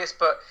serious.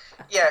 But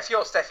yeah, if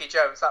you're Steffi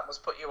Jones, that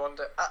must put you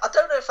under. I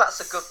don't know if that's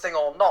a good thing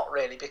or not,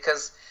 really,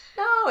 because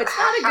no, it's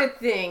not a good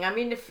thing. I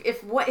mean, if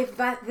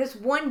this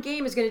one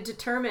game is going to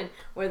determine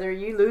whether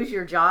you lose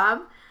your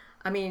job.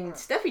 I mean,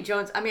 Steffi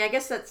Jones, I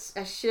guess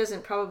she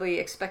doesn't probably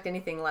expect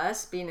anything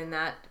less being in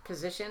that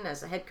position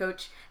as a head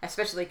coach,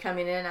 especially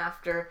coming in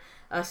after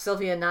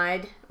Sylvia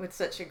Neid with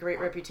such a great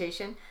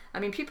reputation. I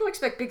mean, people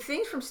expect big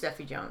things from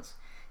Steffi Jones.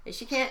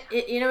 She can't,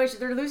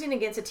 they're losing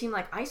against a team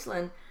like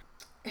Iceland.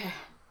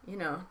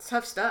 It's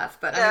tough stuff.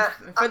 But yeah,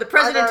 for the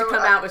president to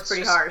come out was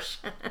pretty harsh.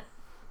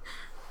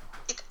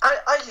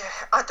 I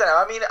don't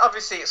know. I mean,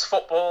 obviously it's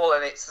football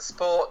and it's the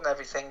sport and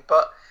everything,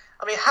 but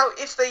I mean,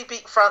 if they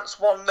beat France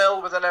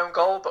 1-0 with an own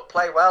goal but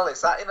play well,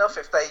 is that enough?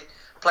 If they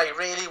play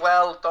really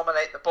well,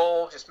 dominate the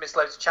ball, just miss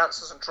loads of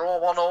chances and draw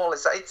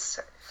 1-1,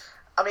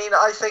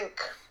 I think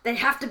they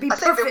have to be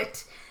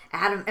perfect.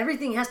 Adam,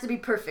 everything has to be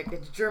perfect.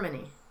 It's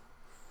Germany.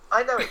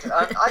 I know it.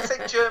 I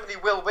think Germany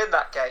will win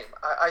that game.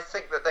 I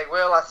think that they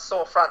will. I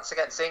saw France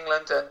against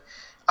England, and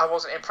I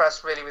wasn't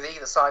impressed really with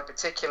either side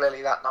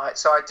particularly that night.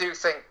 So I do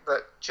think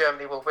that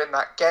Germany will win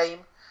that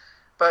game.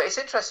 But it's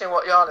interesting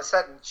what Jana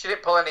said, and she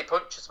didn't pull any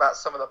punches about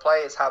some of the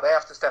players, how they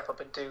have to step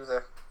up and do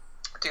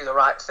the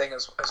right thing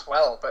as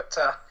well. But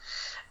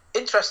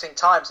interesting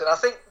times, and I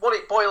think what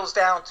it boils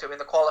down to in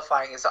the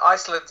qualifying is that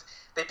Iceland,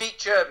 they beat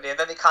Germany and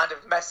then they kind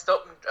of messed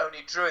up and only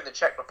drew in the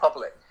Czech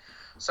Republic.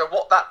 So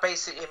what that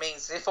basically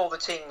means is if all the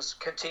teams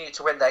continue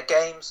to win their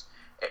games,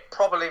 it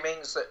probably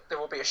means that there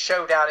will be a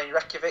showdown in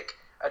Reykjavik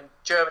and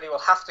Germany will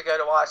have to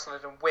go to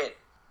Iceland and win.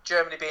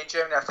 Germany being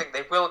Germany, I think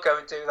they will go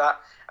and do that.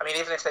 I mean,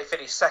 even if they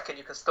finish second,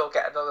 you can still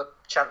get another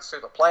chance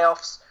through the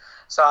playoffs.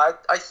 So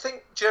I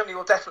think Germany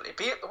will definitely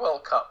be at the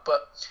World Cup,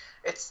 but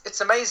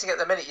it's amazing at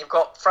the minute. You've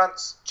got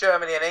France,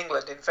 Germany and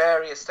England in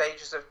various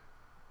stages of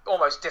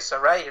almost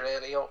disarray,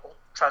 really, or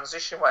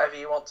transition, whatever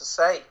you want to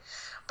say.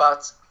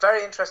 But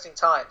very interesting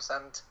times,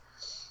 and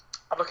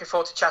I'm looking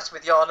forward to chatting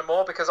with Jana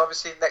more, because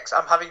obviously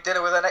I'm having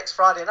dinner with her next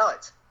Friday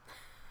night.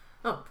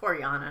 Oh, poor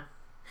Jana.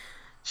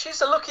 She's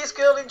the luckiest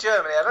girl in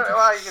Germany. I don't know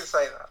how you can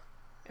say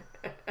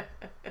that.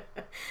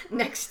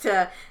 Next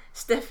to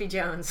Steffi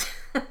Jones.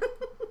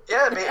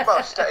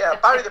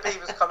 Barry the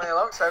Beaver's coming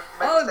along. So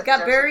we've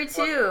got Barry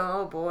too.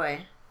 Oh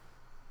boy.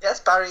 Yes,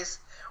 Barry's.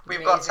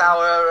 We've got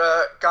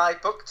our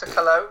guidebook to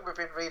Cologne. We've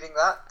been reading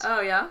that.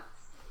 Oh yeah.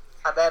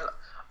 And then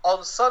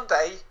on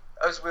Sunday,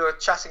 as we were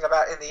chatting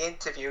about in the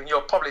interview, and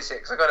you'll probably see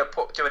it because I'm going to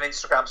do an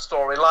Instagram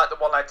story like the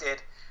one I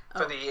did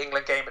for the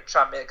England game at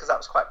Tranmere, because that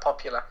was quite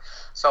popular.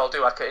 So I'll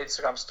do like an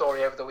Instagram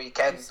story over the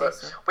weekend. But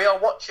we are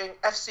watching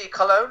FC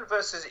Cologne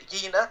versus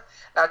Jena.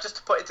 Now, just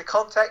to put into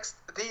context,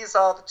 these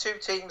are the two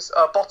teams,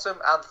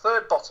 bottom and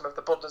third bottom of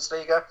the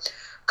Bundesliga.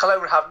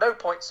 Cologne have no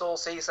points all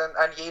season,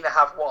 and Jena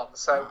have one.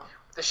 So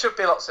there should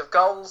be lots of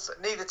goals.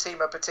 Neither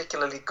team are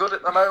particularly good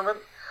at the moment,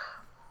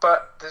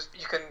 but there's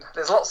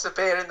lots of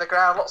beer in the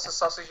ground, lots of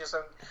sausages,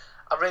 and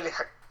I'm really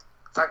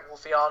thankful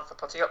for Jan for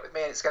putting up with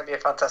me. And it's going to be a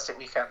fantastic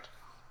weekend.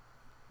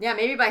 Yeah,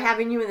 maybe by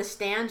having you in the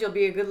stand, you'll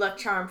be a good luck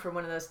charm for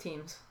one of those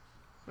teams.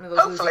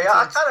 Hopefully,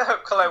 I kind of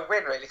hope Cologne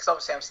win, really, because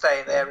obviously I'm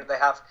staying there and they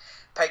have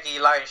Peggy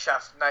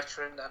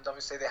Leinstark-Nitron, and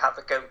obviously they have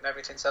the goat and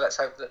everything, so let's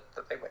hope that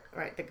they win.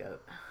 Right, the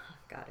goat.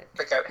 Got it.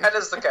 The goat.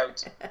 Henna's the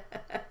goat.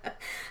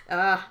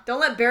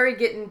 Don't let Barry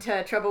get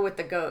into trouble with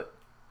the goat.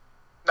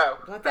 No,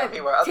 he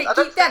won't.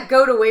 Keep that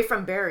goat away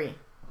from Barry.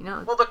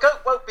 Well, the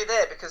goat won't be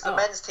there because the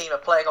men's team are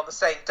playing on the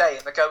same day,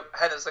 and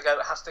Henna's the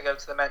goat has to go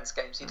to the men's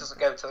games. He doesn't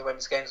go to the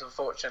women's games,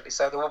 unfortunately,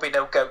 so there will be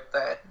no goat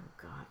there. Oh,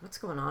 God. What's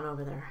going on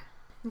over there?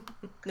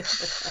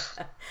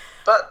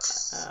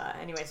 But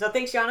anyway, so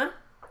thanks, Yana.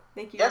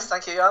 Thank you. Yes,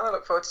 thank you, Yana.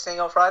 Look forward to seeing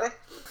you on Friday.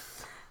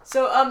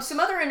 So, some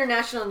other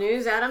international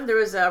news, Adam. There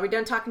was, are we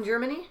done talking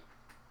Germany?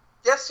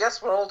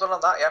 Yes, we're all done on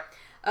that,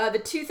 yeah. The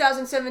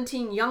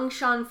 2017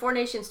 Yangshan Four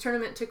Nations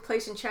tournament took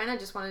place in China.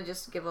 Just want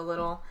to give a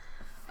little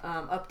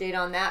update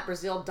on that.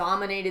 Brazil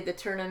dominated the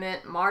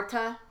tournament.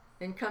 Marta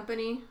and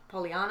company,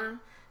 Poliana,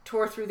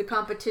 tore through the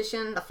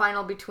competition. The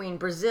final between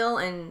Brazil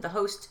and the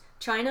host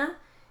China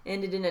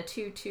ended in a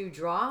 2-2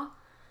 draw.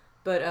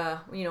 But,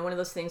 one of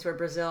those things where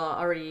Brazil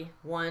already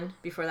won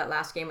before that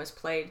last game was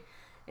played.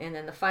 And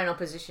then the final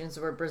positions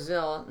were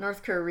Brazil.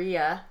 North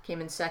Korea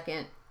came in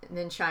second, and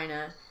then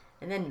China,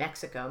 and then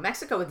Mexico.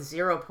 Mexico with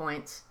 0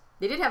 points.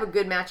 They did have a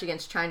good match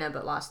against China,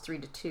 but lost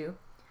 3-2.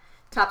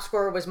 Top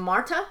scorer was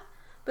Marta.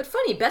 But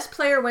funny, best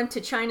player went to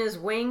China's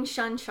Wang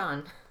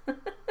Shanshan.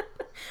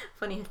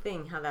 Funny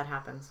thing how that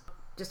happens.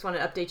 Just want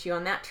to update you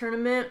on that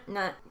tournament.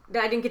 I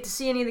didn't get to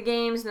see any of the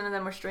games. None of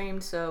them were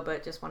streamed,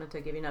 but just wanted to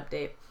give you an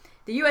update.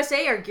 The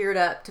USA are geared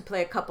up to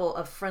play a couple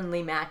of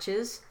friendly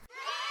matches.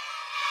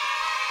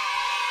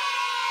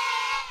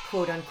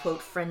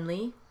 Quote-unquote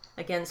friendly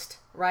against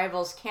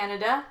rivals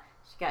Canada.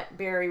 You got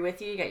Barry with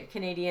you. You got your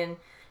Canadian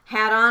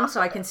hat on, so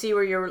I can see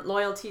where your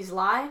loyalties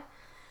lie.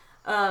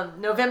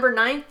 November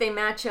 9th, they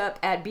match up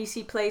at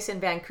BC Place in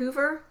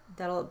Vancouver.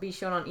 That'll be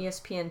shown on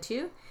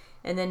ESPN2.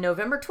 And then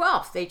November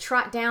 12th, they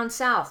trot down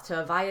south to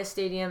Avaya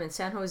Stadium in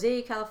San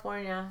Jose,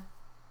 California.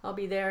 I'll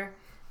be there.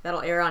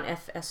 That'll air on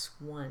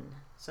FS1.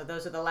 So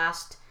those are the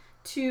last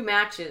 2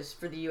 matches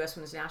for the U.S.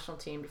 Women's National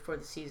Team before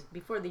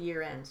the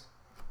year ends.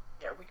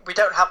 Yeah, we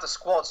don't have the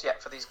squads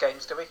yet for these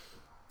games, do we?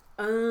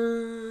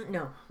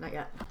 No, not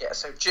yet. Yeah,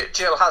 so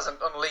Jill hasn't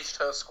unleashed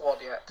her squad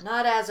yet.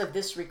 Not as of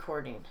this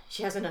recording.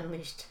 She hasn't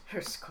unleashed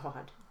her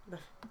squad.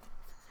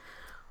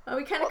 Well,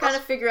 we kind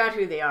of figure out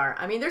who they are.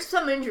 I mean, there's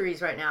some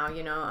injuries right now.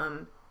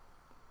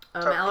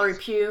 Mallory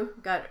Pugh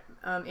got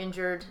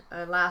injured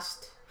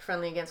last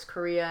friendly against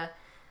Korea.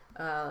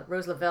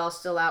 Rose Lavelle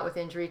still out with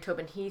injury.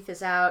 Tobin Heath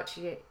is out.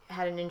 She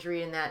had an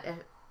injury in that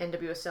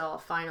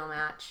NWSL final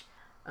match.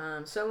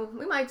 So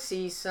we might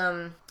see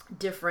some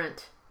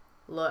different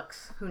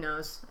looks. Who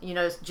knows?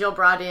 Jill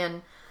brought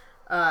in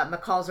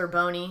McCall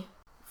Zerboni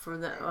for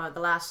the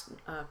last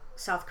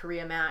South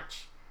Korea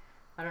match.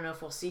 I don't know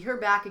if we'll see her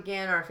back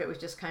again or if it was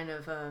just kind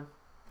of a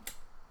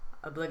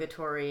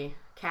obligatory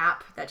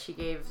cap that she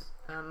gave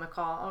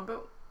McCall.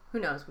 But who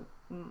knows?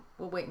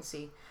 We'll wait and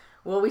see.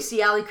 Will we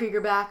see Ali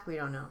Krieger back? We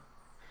don't know.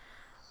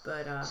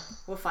 But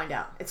we'll find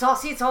out. It's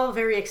all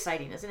very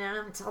exciting, isn't it,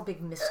 Adam? It's all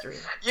big mystery.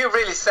 You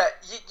really said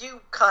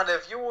you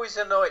always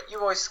annoy.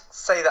 You always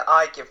say that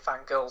I give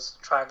fangirls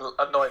try and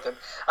annoy them,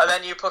 and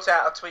then you put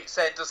out a tweet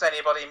saying, "Does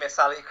anybody miss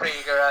Ali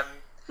Krieger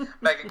and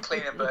Megan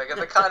Kleinenberg?"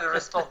 And the kind of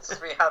responses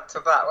we had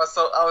to that was,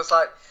 I was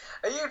like,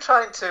 "Are you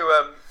trying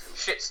to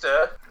shit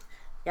stir?"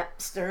 Yeah,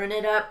 stirring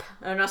it up.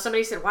 I don't know.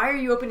 Somebody said, "Why are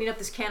you opening up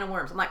this can of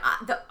worms?" I'm like,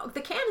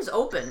 the can is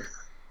opened.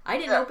 I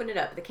didn't open it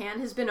up. The can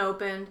has been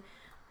opened.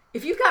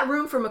 If you've got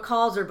room for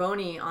McCall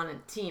Zerboni on a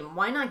team,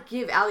 why not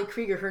give Ali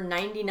Krieger her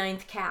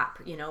 99th cap?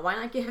 Why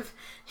not give,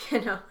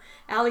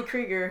 Ali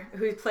Krieger,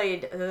 who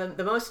played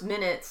the most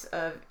minutes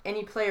of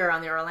any player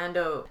on the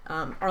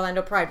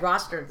Orlando Pride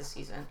roster this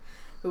season,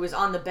 who was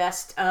on the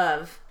best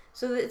of.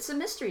 So it's a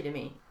mystery to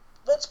me.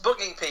 What's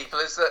bugging people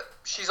is that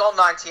she's on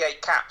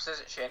 98 caps,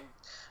 isn't she? And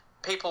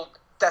people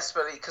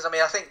desperately, because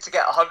I think to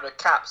get 100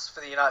 caps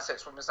for the United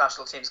States Women's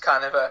National Team is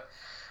kind of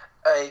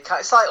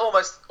it's like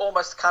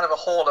almost kind of a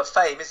Hall of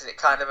Fame, isn't it?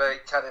 Kind of a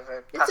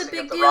passing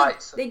of the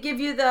rights. They give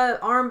you the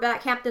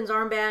captain's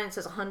armband. It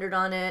says 100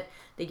 on it.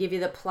 They give you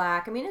the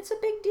plaque. It's a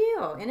big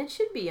deal, and it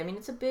should be.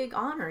 It's a big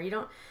honor.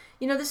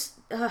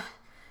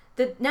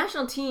 The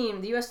national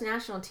team, the U.S.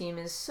 national team,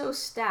 is so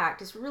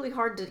stacked. It's really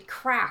hard to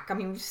crack.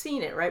 We've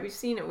seen it, right? We've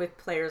seen it with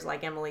players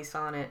like Emily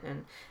Sonnet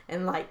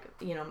and right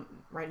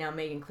now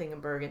Megan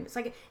Klingenberg,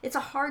 and it's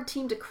a hard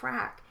team to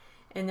crack.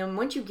 And then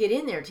once you get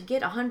in there to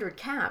get 100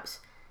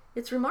 caps.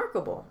 It's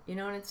remarkable, and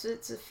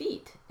it's a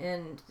feat.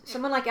 And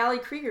someone like Ali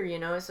Krieger,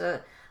 is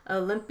a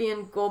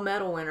Olympian gold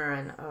medal winner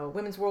and a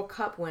Women's World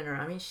Cup winner.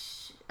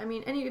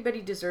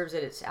 Anybody deserves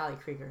it. It's Ali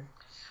Krieger.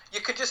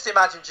 You could just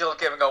imagine Jill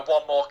giving her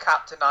one more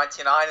cap to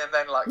 99 and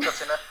then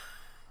cutting her.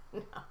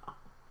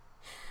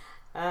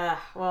 No.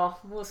 Well,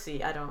 we'll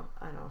see. I don't.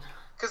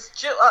 Because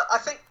Jill, I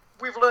think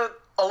we've learned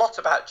a lot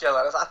about Jill.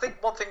 I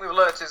think one thing we've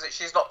learned is that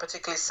she's not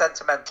particularly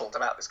sentimental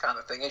about this kind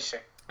of thing, is she?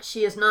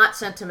 She is not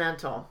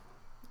sentimental.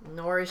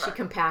 Nor is she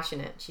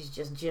compassionate. She's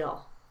just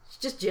Jill.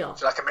 She's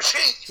like a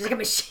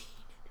machine.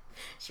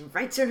 She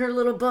writes in her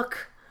little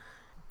book.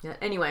 Yeah,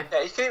 anyway.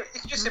 Yeah, you can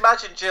just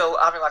imagine Jill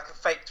having a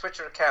fake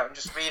Twitter account and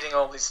just reading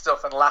all this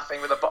stuff and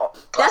laughing with a glass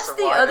of wine. That's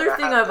the other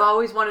thing I've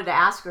always wanted to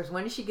ask her is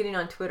when is she getting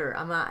on Twitter?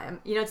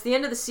 It's the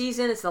end of the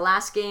season. It's the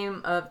last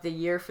game of the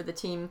year for the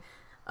team.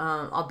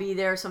 I'll be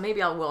there, so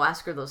maybe we'll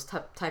ask her those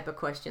type of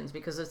questions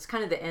because it's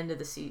kind of the end of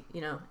the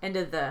end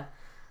of the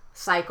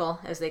cycle,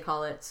 as they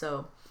call it.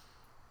 So.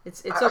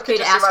 It's I okay can to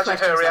just ask imagine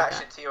questions her like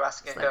reaction that. to you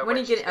asking Like, her. when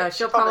you get, she'll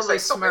she'll probably probably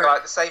say something smirk.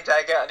 like the same day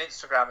I get on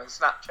Instagram and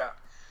Snapchat.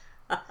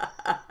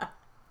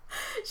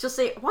 She'll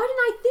say, "Why didn't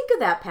I think of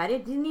that, Patty? I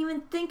didn't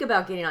even think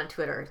about getting on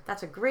Twitter.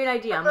 That's a great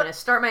idea. I'm going to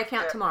start my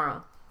account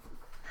tomorrow."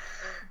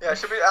 Yeah,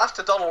 she'll be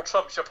after Donald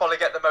Trump. She'll probably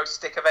get the most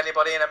stick of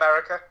anybody in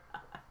America.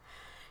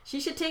 She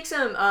should take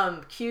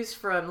some cues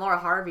from Laura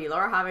Harvey.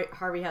 Laura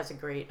Harvey has a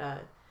great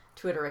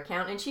Twitter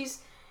account, and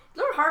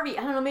Laura Harvey.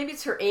 I don't know, maybe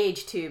it's her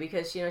age too,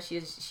 because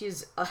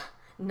she's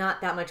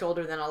not that much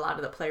older than a lot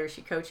of the players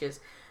she coaches,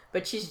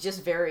 but she's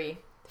just very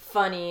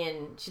funny,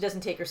 and she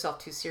doesn't take herself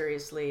too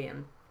seriously,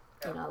 and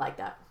I like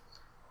that.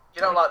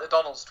 You don't like the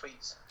Donald's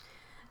tweets?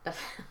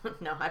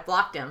 No, I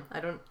blocked him.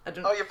 I don't.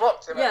 Oh, you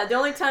blocked him? Yeah, the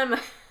only time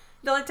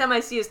I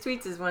see his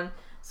tweets is when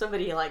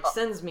somebody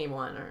sends me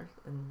one,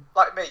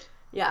 like me.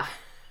 Yeah.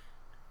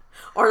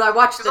 Or I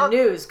watch the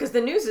news, because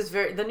the news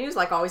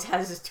always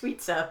has his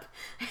tweets up.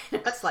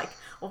 It's like,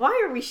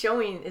 why are we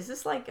showing? Is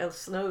this like a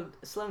slow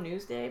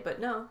news day? But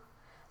no,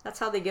 that's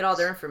how they get all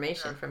their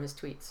information from his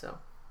tweets. So.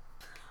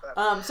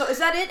 So is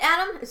that it,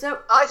 Adam? Is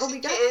that I what think we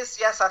got? it is,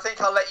 yes. I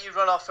think I'll let you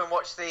run off and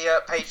watch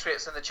the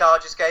Patriots and the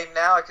Chargers game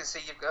now. I can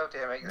see you've got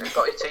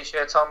your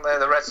T-shirt on there.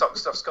 The Red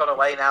Sox stuff's gone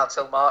away now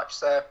till March,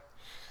 so...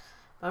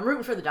 I'm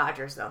rooting for the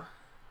Dodgers, though.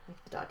 I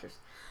like the Dodgers.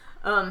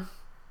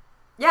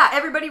 Yeah,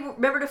 everybody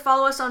remember to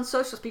follow us on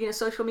social. Speaking of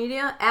social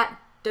media, at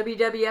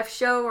WWF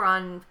Show. We're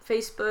on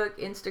Facebook,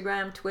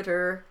 Instagram,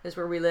 Twitter is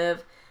where we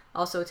live.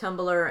 Also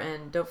Tumblr,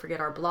 and don't forget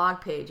our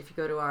blog page. If you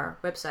go to our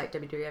website,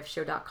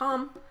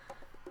 WWFshow.com,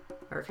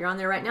 or if you're on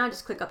there right now,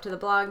 just click up to the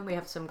blog. We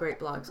have some great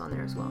blogs on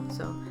there as well.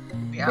 So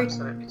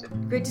absolutely do.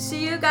 Great to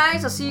see you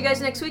guys. I'll see you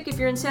guys next week. If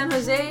you're in San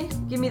Jose,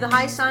 give me the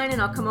high sign,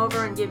 and I'll come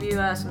over and give you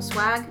some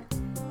swag.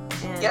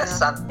 And, yes,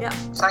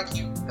 thank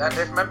you. And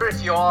remember,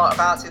 if you are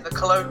about in the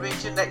Cologne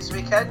region next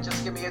weekend,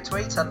 just give me a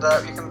tweet, and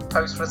you can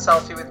post for a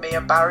selfie with me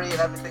and Barry and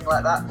everything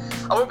like that.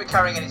 I won't be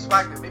carrying any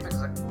swag with me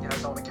because I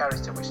don't want to carry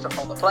too much stuff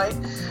on the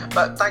plane.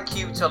 But thank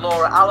you to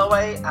Laura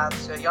Alloway and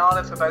to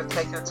Yana for both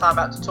taking the time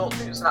out to talk to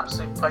me. It was an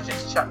absolute pleasure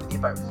to chat with you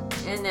both.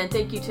 And then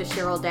thank you to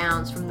Cheryl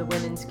Downs from the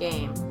women's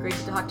game. Great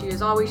to talk to you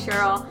as always,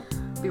 Cheryl.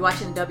 Be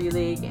watching the W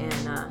League,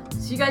 and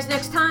see you guys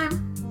next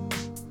time.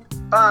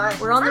 Bye.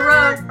 We're on the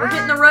road. We're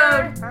hitting the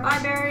road. Bye,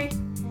 Barry.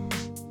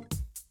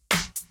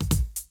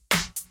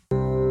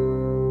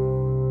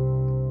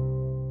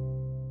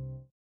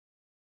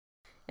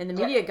 And the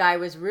media guy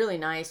was really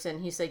nice,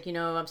 and he's like,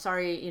 I'm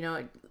sorry,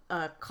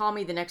 call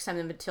me the next time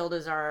the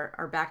Matildas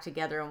are back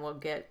together, and we'll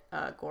get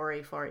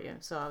Gory for you.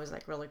 So I was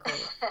like, really cool.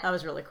 That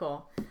was really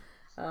cool.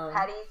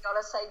 Patty, you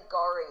gotta say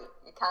gory.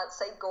 You can't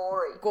say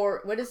gory.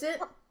 What is it?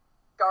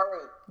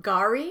 Gory.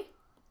 Gary?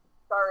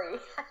 Gory.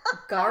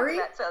 Gary?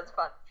 That sounds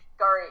fun.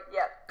 Gory,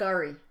 yeah.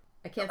 Gory.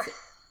 I can't say.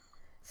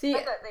 See,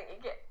 I don't think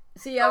you get.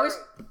 See, Gory.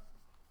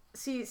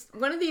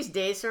 One of these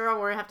days, Sarah,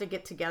 we're gonna have to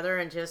get together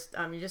and just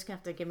you're just gonna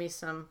have to give me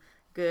some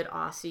good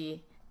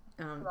Aussie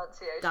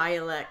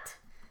dialect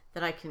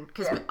that I can,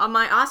 because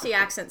my Aussie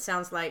accent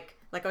sounds like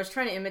I was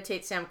trying to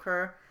imitate Sam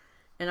Kerr,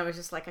 and I was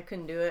just like, I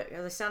couldn't do it.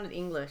 It sounded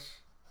English.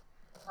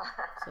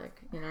 It's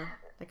like,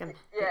 like I'm.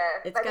 Yeah,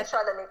 maybe try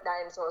the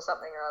nicknames or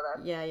something or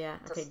other. Yeah.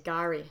 Okay,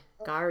 Gary.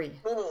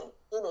 Minnie.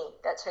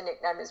 That's her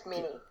nickname is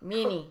Minnie.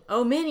 Minnie.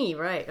 Oh, Minnie.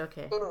 Right.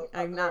 Okay. Minnie.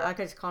 I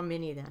could just call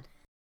Minnie then.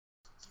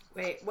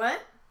 Wait,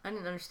 what? I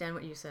didn't understand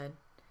what you said.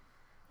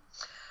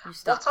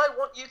 What I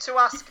want you to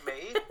ask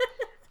me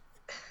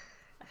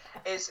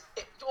is,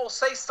 or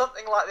say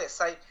something like this.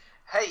 Say,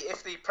 hey,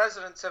 if the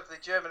president of the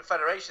German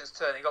Federation is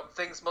turning up,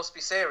 things must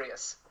be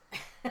serious.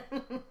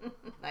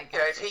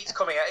 If he's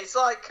coming out, it's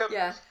like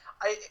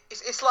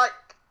it's like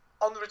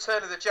on the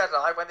Return of the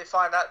Jedi when they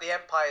find out the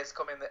Empire's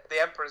coming,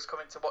 the Emperor's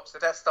coming to watch the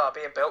Death Star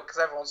being built because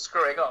everyone's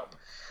screwing up.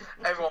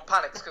 Everyone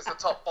panics because the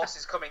top boss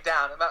is coming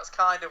down, and that's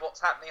kind of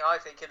what's happening, I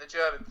think, in the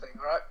German thing,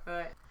 right?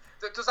 Right.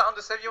 Does that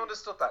understand? You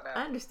understood that now?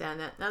 I understand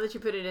that. Now that you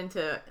put it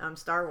into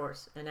Star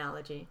Wars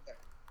analogy. Yeah.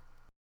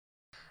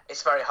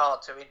 It's very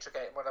hard to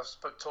integrate when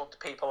I've talked to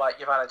people like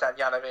Ivana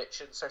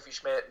Damjanovic and Sophie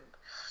Schmidt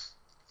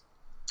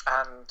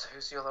and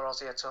who's the other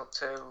Aussie I talked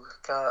to?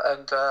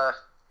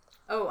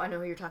 Oh, I know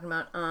who you're talking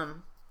about. I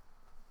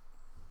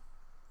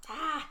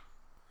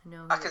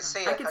know. I can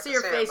see it. I can see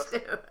her face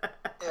too.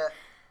 Yeah.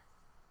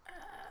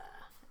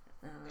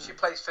 She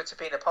plays for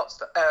Tabina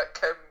Potsdam.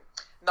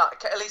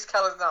 Elise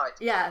Keller-Knight.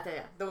 Yeah,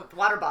 the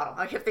water bottle.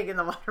 I kept thinking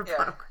the water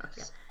bottle.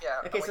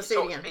 Yeah. Okay, so say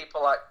it again.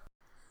 People like.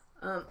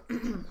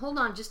 Hold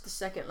on just a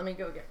second. Let me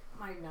go get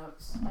my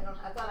notes.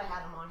 I thought I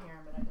had them on here,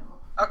 but I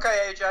don't.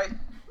 Okay, AJ.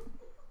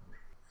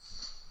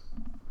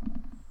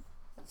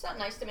 It's not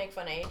nice to make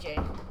fun of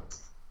AJ.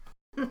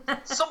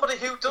 Somebody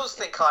who does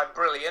think I'm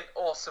brilliant,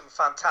 awesome,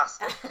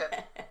 fantastic,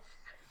 and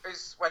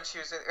when she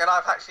was in, and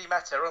I've actually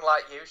met her,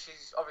 unlike you,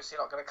 she's obviously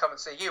not going to come and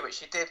see you, but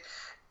she did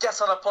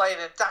get on a plane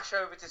and dash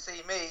over to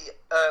see me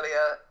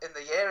earlier in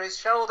the year, is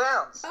Cheryl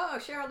Downs. Oh,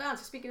 Cheryl Downs,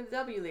 speaking of the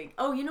W League.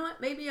 Oh, you know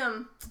what, maybe,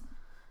 I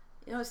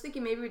was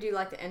thinking maybe we do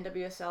like the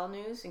NWSL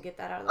news and get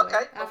that out of the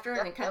way after,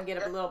 and then kind of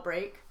get a little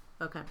break.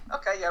 Okay.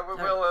 Okay, yeah,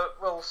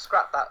 we'll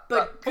scrap that.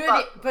 But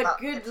that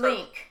good intro,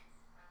 link.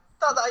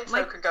 That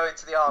intro can go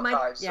into the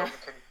archives, yeah. so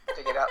we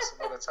can dig it out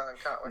some other time,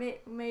 can't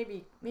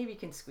we? Maybe you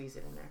can squeeze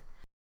it in there.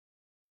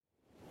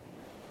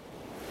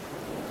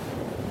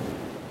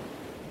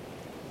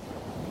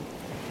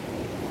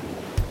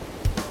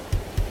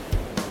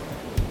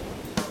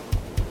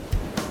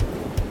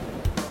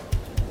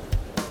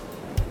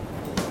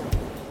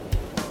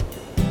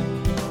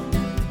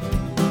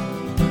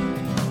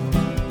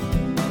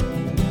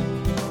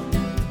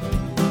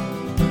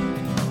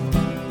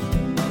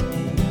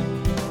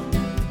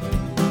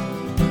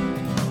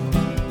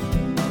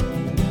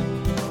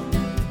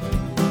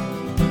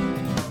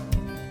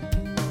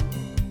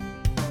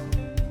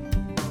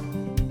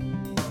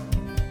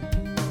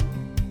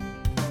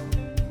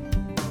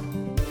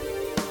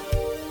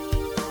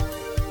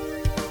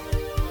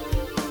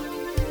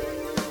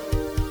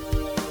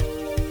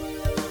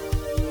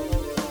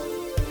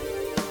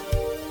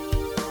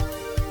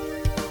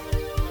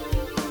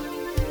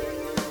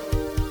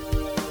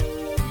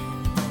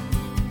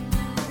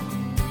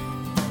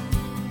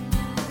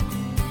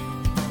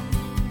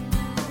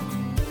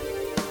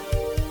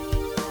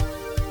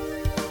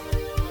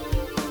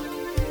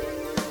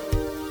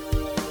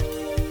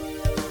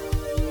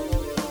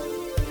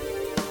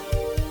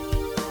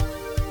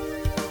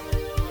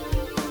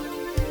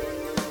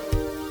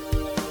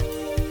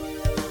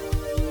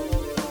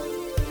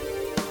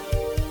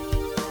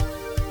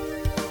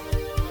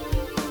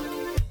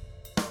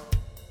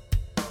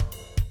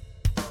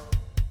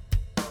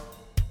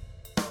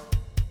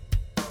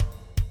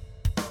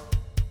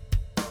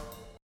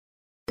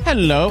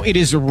 Hello, it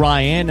is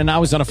Ryan, and I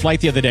was on a flight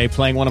the other day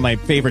playing one of my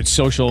favorite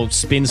social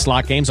spin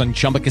slot games on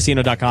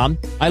ChumbaCasino.com.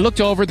 I looked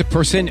over at the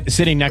person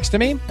sitting next to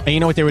me, and you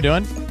know what they were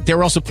doing? They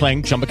were also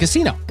playing Chumba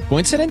Casino.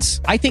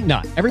 Coincidence? I think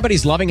not.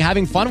 Everybody's loving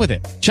having fun with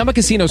it. Chumba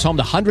Casino is home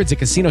to hundreds of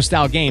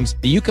casino-style games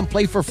that you can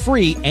play for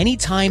free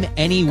anytime,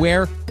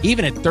 anywhere,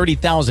 even at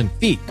 30,000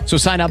 feet. So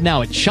sign up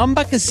now at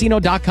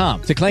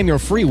ChumbaCasino.com to claim your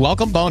free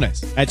welcome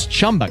bonus. That's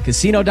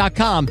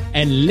ChumbaCasino.com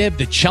and live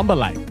the Chumba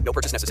life. No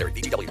purchase necessary.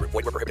 VGW. Void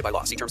where prohibited by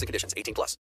law. See terms and conditions. 18+.